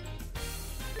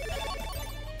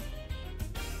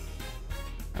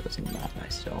 That was not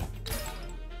nice at all.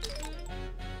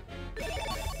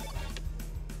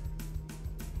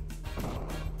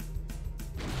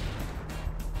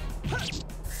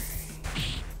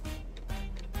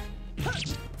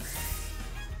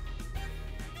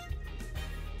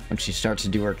 When she starts to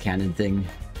do her cannon thing,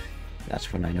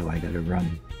 that's when I know I gotta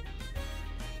run.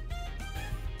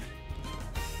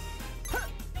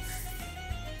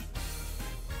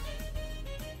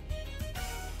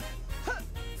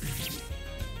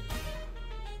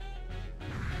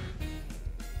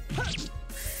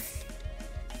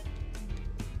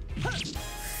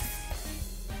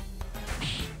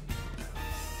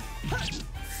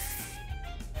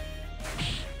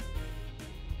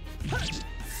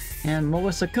 And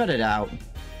Melissa, cut it out.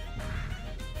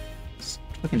 Just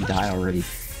fucking die already.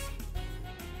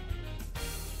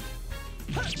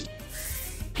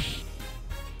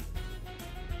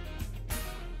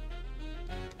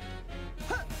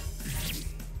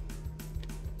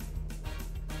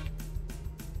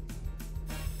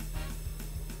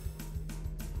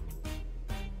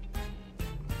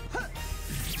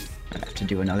 I have to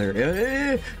do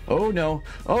another. Oh no!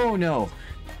 Oh no!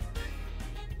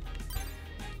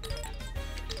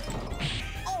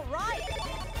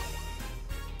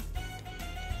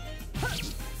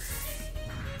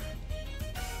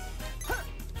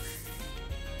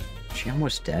 She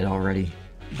almost dead already.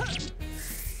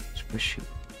 Just wish she...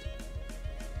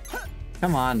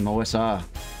 Come on, Melissa.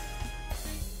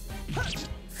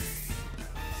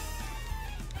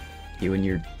 You and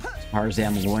your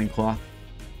Tarzan loincloth.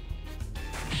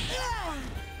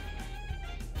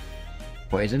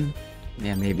 Poison?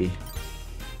 Yeah, maybe.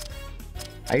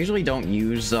 I usually don't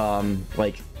use,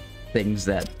 like, things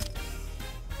that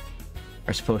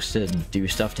are supposed to do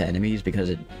stuff to enemies because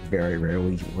it very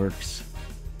rarely works.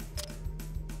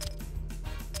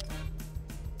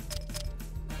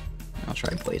 I'll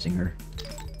try blazing her.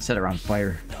 Set her on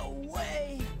fire. No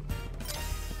way.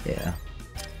 Yeah.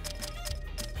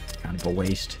 Kind of a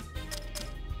waste.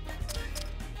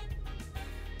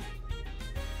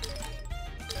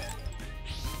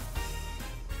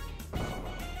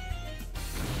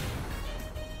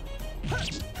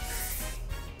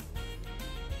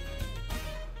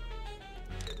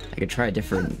 I could try a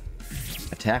different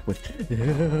attack with...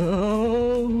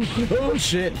 Oh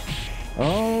shit!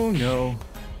 Oh no!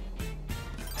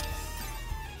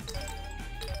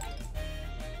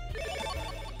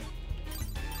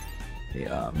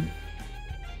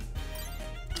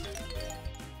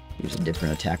 Use a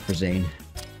different attack for Zane.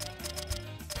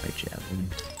 Right, javelin.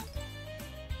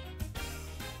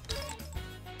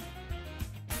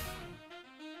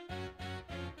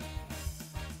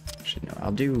 Actually, no,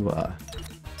 I'll do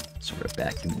sort of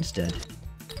vacuum instead.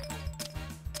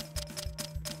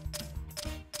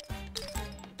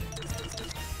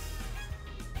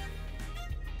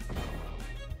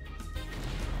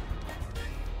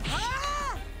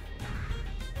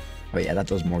 Oh yeah, that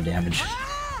does more damage.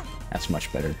 That's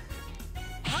much better.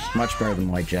 Much better than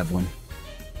White Javelin.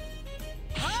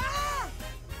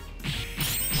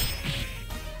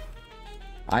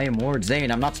 I am Lord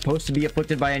Zane. I'm not supposed to be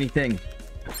afflicted by anything.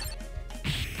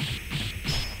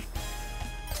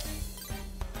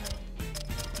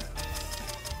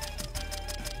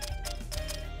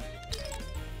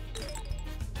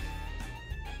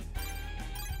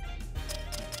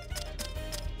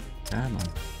 Come on.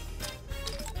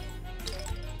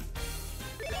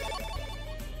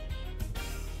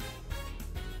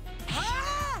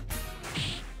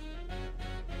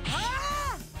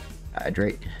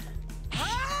 Hydrate.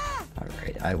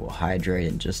 Alright, I will hydrate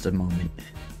in just a moment.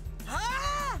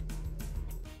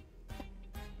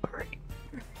 Alright.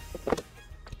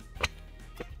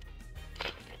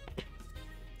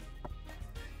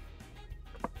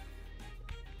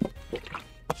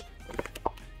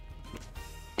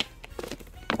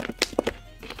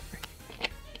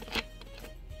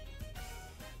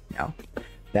 Now,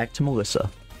 back to Melissa.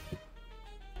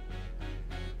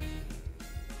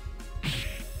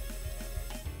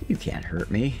 You can't hurt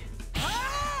me.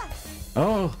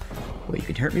 Oh, well, you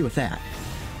can hurt me with that.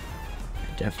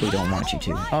 I definitely don't want you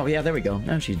to. Oh, yeah, there we go.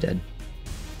 Now she's dead.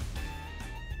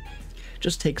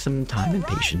 Just take some time and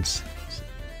patience.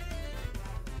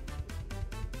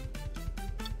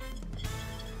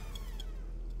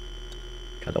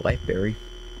 Got a life berry.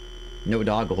 No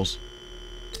doggles.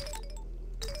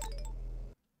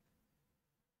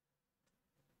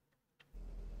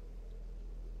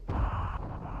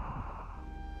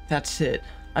 That's it.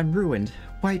 I'm ruined.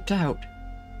 Wiped out.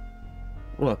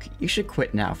 Look, you should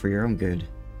quit now for your own good.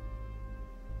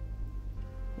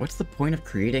 What's the point of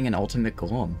creating an ultimate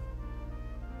golem?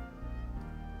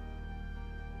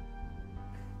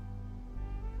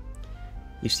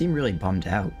 You seem really bummed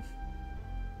out.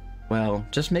 Well,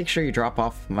 just make sure you drop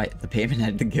off the payment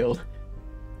at the guild.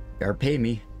 Or pay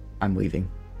me. I'm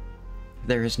leaving.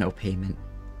 There is no payment.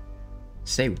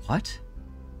 Say what?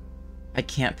 I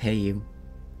can't pay you.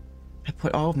 I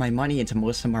put all of my money into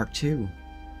Melissa Mark II.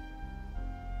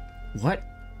 What?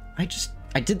 I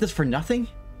did this for nothing?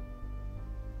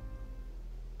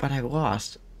 But I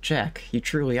lost. Jack, you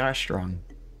truly are strong.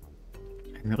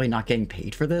 I'm really not getting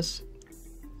paid for this?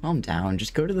 Calm down,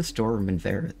 just go to the storeroom and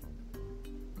Verith.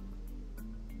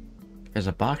 There's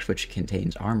a box which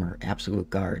contains armor, absolute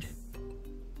guard.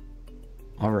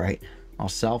 Alright, I'll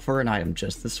sell for an item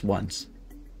just this once.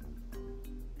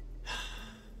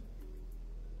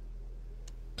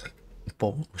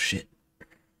 Bullshit.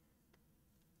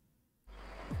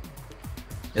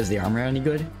 Is the armor any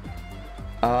good?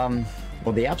 Well,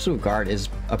 the absolute guard is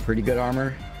a pretty good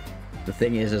armor. The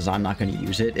thing is I'm not going to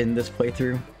use it in this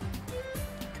playthrough.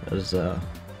 Because,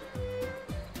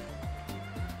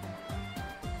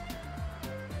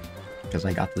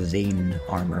 I got the Zane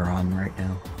armor on right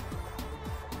now.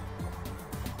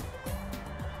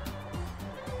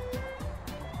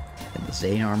 And the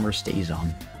Zane armor stays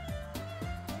on.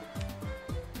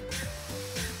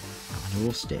 It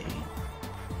will stay.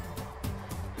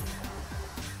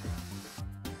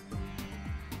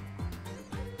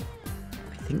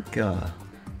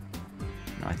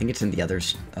 I think it's in the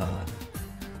others,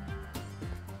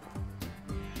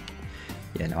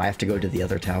 yeah, no, I have to go to the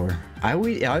other tower. I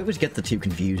always get the two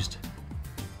confused.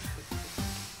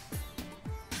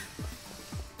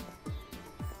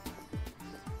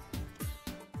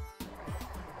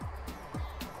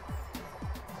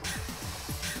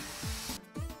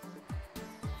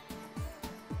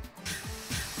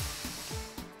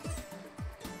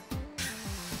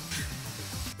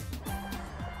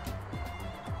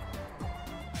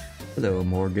 Hello,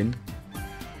 Morgan.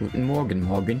 Guten Morgen,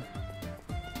 Morgan.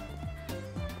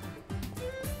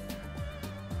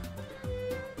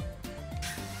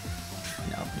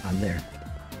 No, I'm there.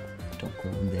 Don't go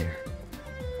in there.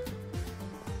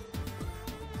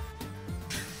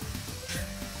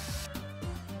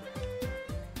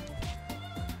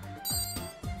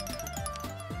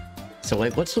 So,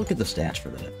 like, let's look at the stats for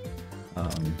that.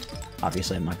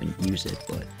 Obviously, I'm not going to use it,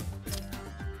 but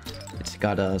it's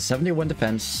got a 71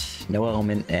 defense, no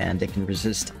element, and it can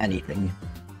resist anything.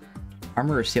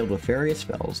 Armor is sealed with various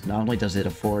spells. Not only does it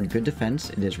afford good defense,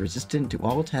 it is resistant to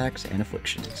all attacks and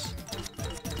afflictions.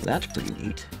 So that's pretty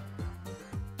neat.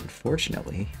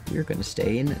 Unfortunately, we're going to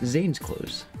stay in Zane's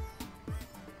clothes.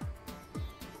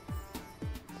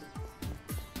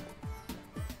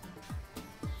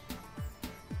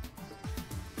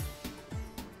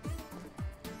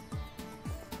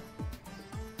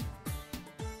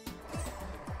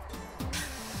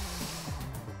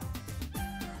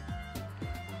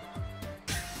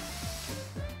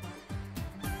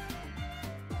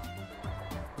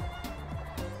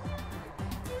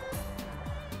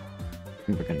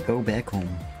 We're gonna go back home.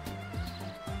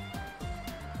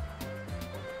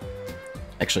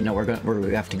 Actually, no,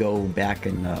 we have to go back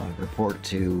and report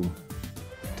to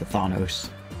Thanos,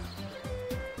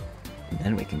 and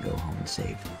then we can go home and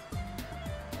save.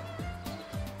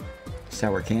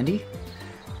 Sour candy?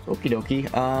 Okie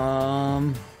dokie.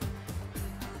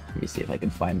 Let me see if I can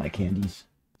find my candies.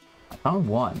 I found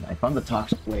one. I found the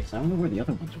toxic waste. I don't know where the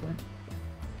other ones went.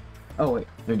 Oh wait,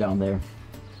 they're down there.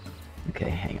 Okay,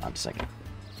 hang on a second.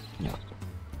 No.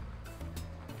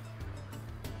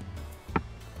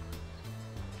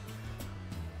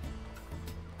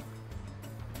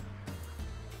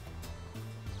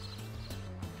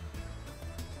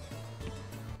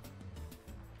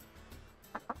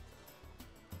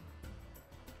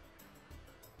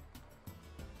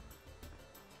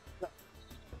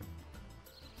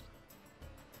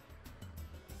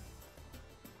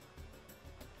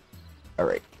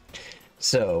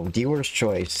 So, dealer's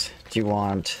choice. Do you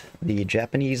want the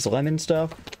Japanese lemon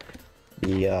stuff?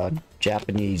 The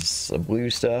Japanese blue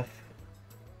stuff?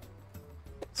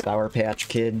 Sour Patch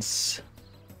Kids?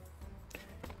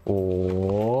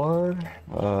 Or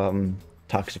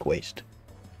toxic waste?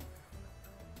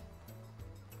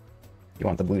 You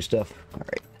want the blue stuff?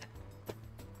 Alright.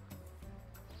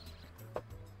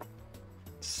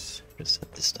 Let's just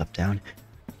set this stuff down.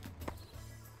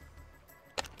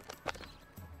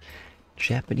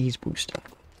 Japanese blue stuff.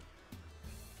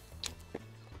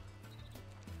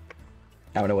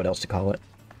 I don't know what else to call it.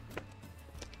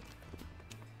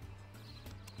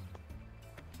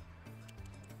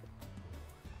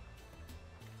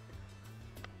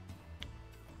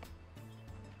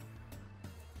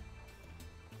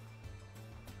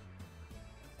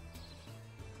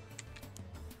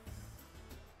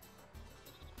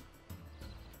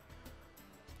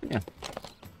 Yeah.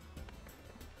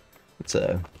 It's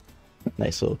a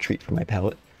nice little treat for my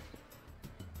palate.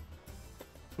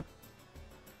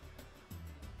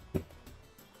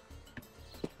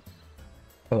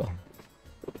 Oh.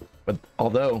 But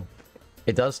although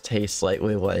it does taste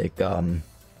slightly like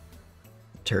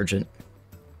detergent.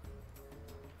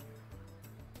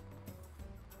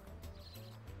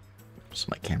 So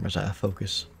my camera's out of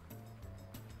focus.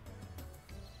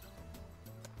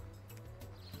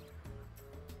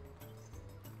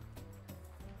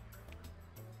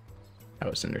 That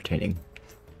was entertaining.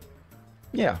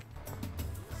 Yeah.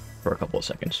 For a couple of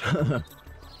seconds.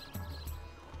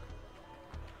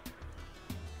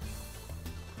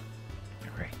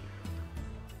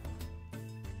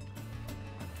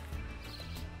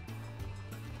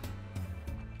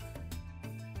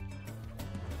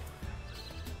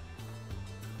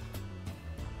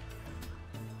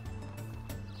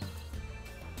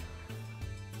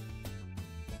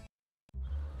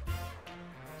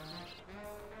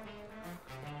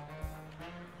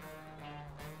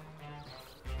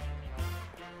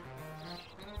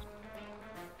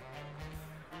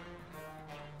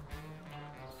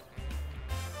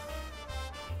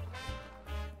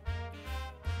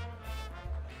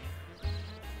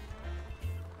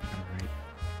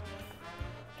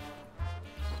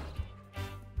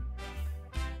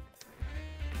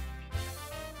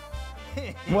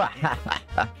 Alright.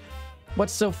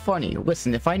 What's so funny?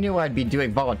 Listen, if I knew I'd be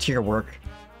doing volunteer work...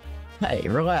 Hey,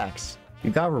 relax.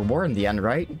 You got a reward in the end,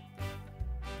 right?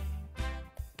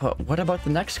 But what about the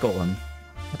next golem?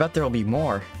 I bet there'll be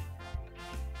more.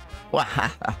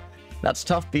 That's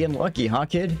tough being lucky, huh,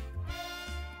 kid?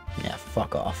 Yeah,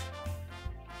 fuck off.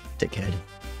 Dickhead.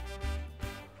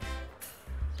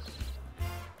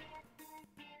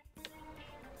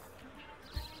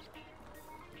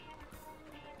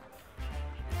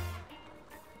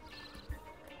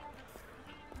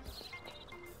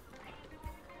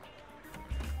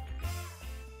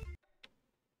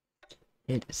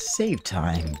 It's save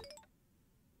time.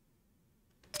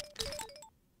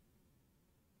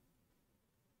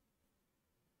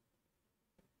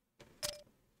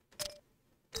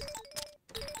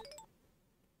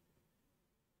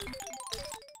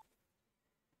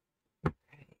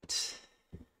 Right.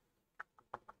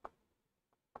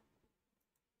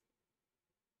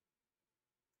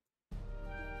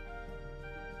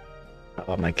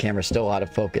 Oh, my camera's still out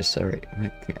of focus. Alright,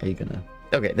 are you gonna...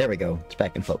 Okay, there we go. It's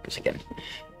back in focus again.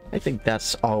 I think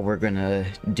that's all we're gonna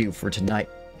do for tonight,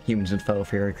 humans and fellow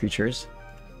fairy creatures.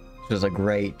 This was a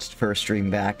great first stream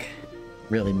back.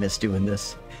 Really miss doing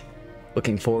this.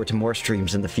 Looking forward to more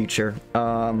streams in the future.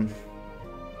 I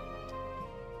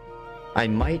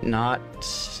might not...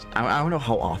 I don't know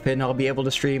how often I'll be able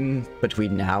to stream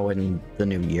between now and the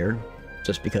new year.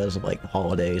 Just because of, like, the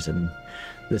holidays and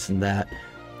this and that.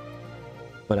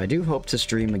 But I do hope to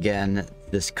stream again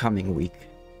this coming week.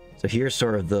 So here's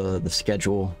sort of the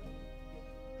schedule.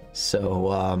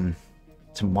 So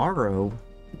tomorrow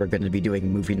we're going to be doing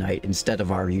movie night instead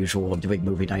of our usual doing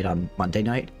movie night on Monday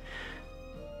night.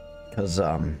 Because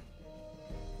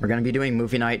we're going to be doing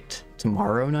movie night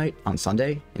tomorrow night on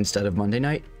Sunday instead of Monday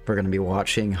night. We're going to be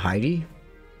watching Heidi,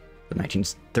 the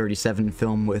 1937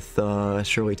 film with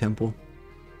Shirley Temple.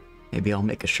 Maybe I'll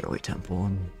make a Shirley Temple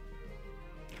and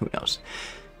who knows.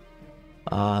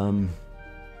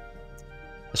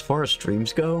 As far as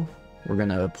streams go, we're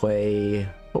gonna play,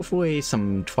 hopefully,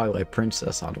 some Twilight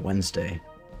Princess on Wednesday.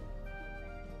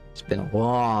 It's been a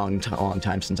long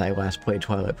time since I last played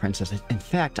Twilight Princess. In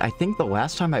fact, I think the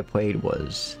last time I played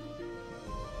was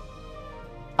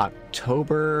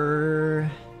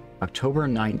October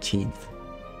 19th.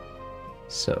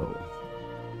 So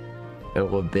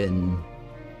it'll have been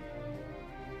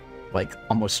like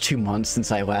almost 2 months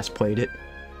since I last played it.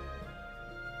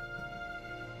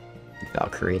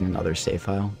 Valkyrie in another save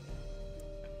file.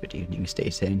 Good evening, stay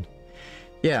sane.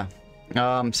 Yeah,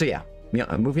 so yeah,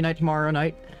 movie night tomorrow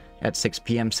night at 6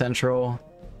 p.m. Central.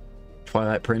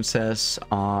 Twilight Princess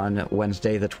on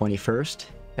Wednesday the 21st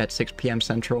at 6 p.m.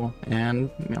 Central,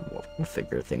 and we'll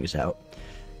figure things out.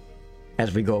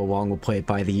 As we go along, we'll play it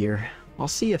by the ear. I'll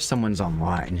see if someone's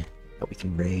online that we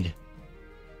can raid.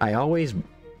 I always,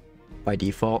 by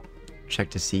default, check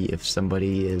to see if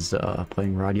somebody is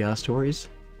playing RADIATA stories,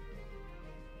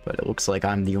 but it looks like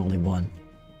I'm the only one.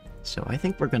 So I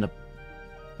think we're gonna,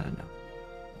 I don't know,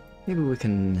 maybe we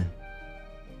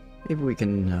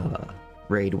can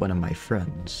raid one of my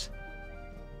friends.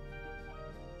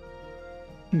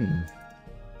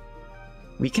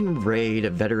 We can raid a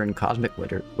veteran cosmic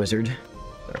wizard.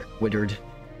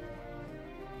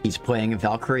 He's playing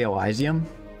Valkyrie Elysium.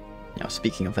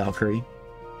 Speaking of Valkyrie.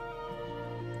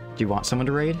 Do you want someone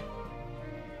to raid?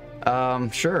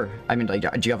 Sure. I mean, like,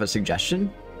 do you have a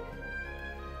suggestion?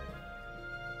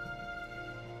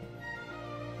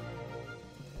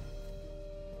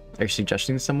 Are you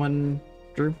suggesting someone,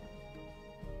 Drew?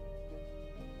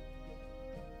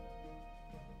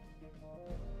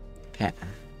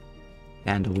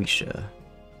 And Alicia.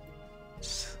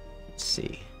 Let's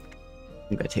see.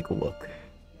 I'm gonna take a look.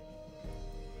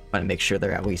 I want to make sure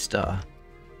they're at least, that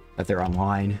they're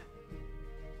online.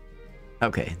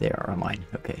 Okay, they are online.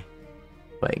 Okay.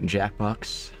 Playing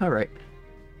Jackbox. Alright.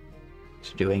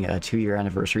 So doing a 2-year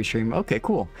anniversary stream. Okay,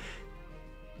 cool.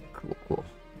 Cool.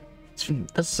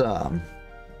 That's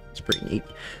pretty neat.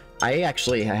 I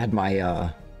actually had my,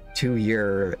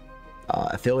 2-year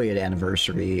affiliate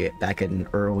anniversary back in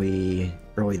early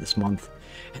this month,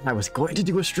 and I was going to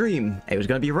do a stream. It was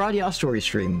going to be a RADIATA story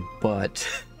stream, but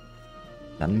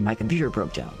then my computer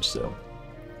broke down, so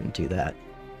I didn't do that.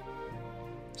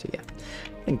 So yeah,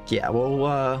 I think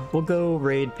we'll go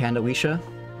raid Pandalicia.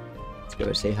 Let's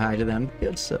go say hi to them.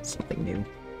 It's something new.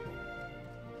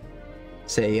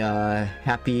 Say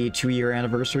happy 2-year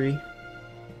anniversary.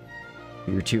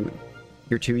 Your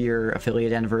 2-year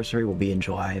affiliate anniversary will be in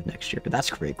July of next year. But that's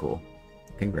pretty cool.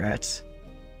 Congrats.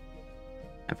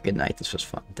 Have a good night. This was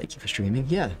fun. Thank you for streaming.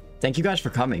 Yeah. Thank you guys for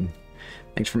coming.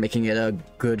 Thanks for making it a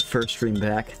good first stream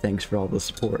back. Thanks for all the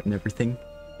support and everything.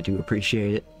 I do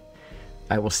appreciate it.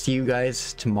 I will see you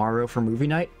guys tomorrow for movie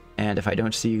night. And if I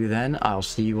don't see you then, I'll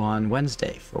see you on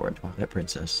Wednesday for Twilight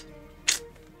Princess.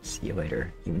 See you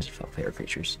later, humans and fellow favorite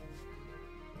creatures.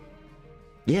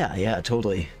 Yeah,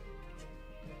 totally.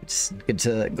 It's good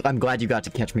to... I'm glad you got to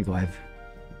catch me live.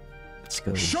 Let's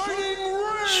go.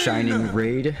 Shining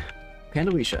Raid.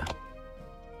 Pandalicia.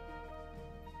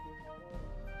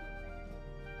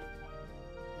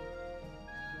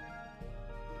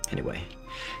 Anyway,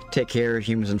 take care,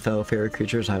 humans and fellow fairy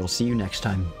creatures. I will see you next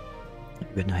time.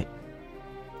 Good night.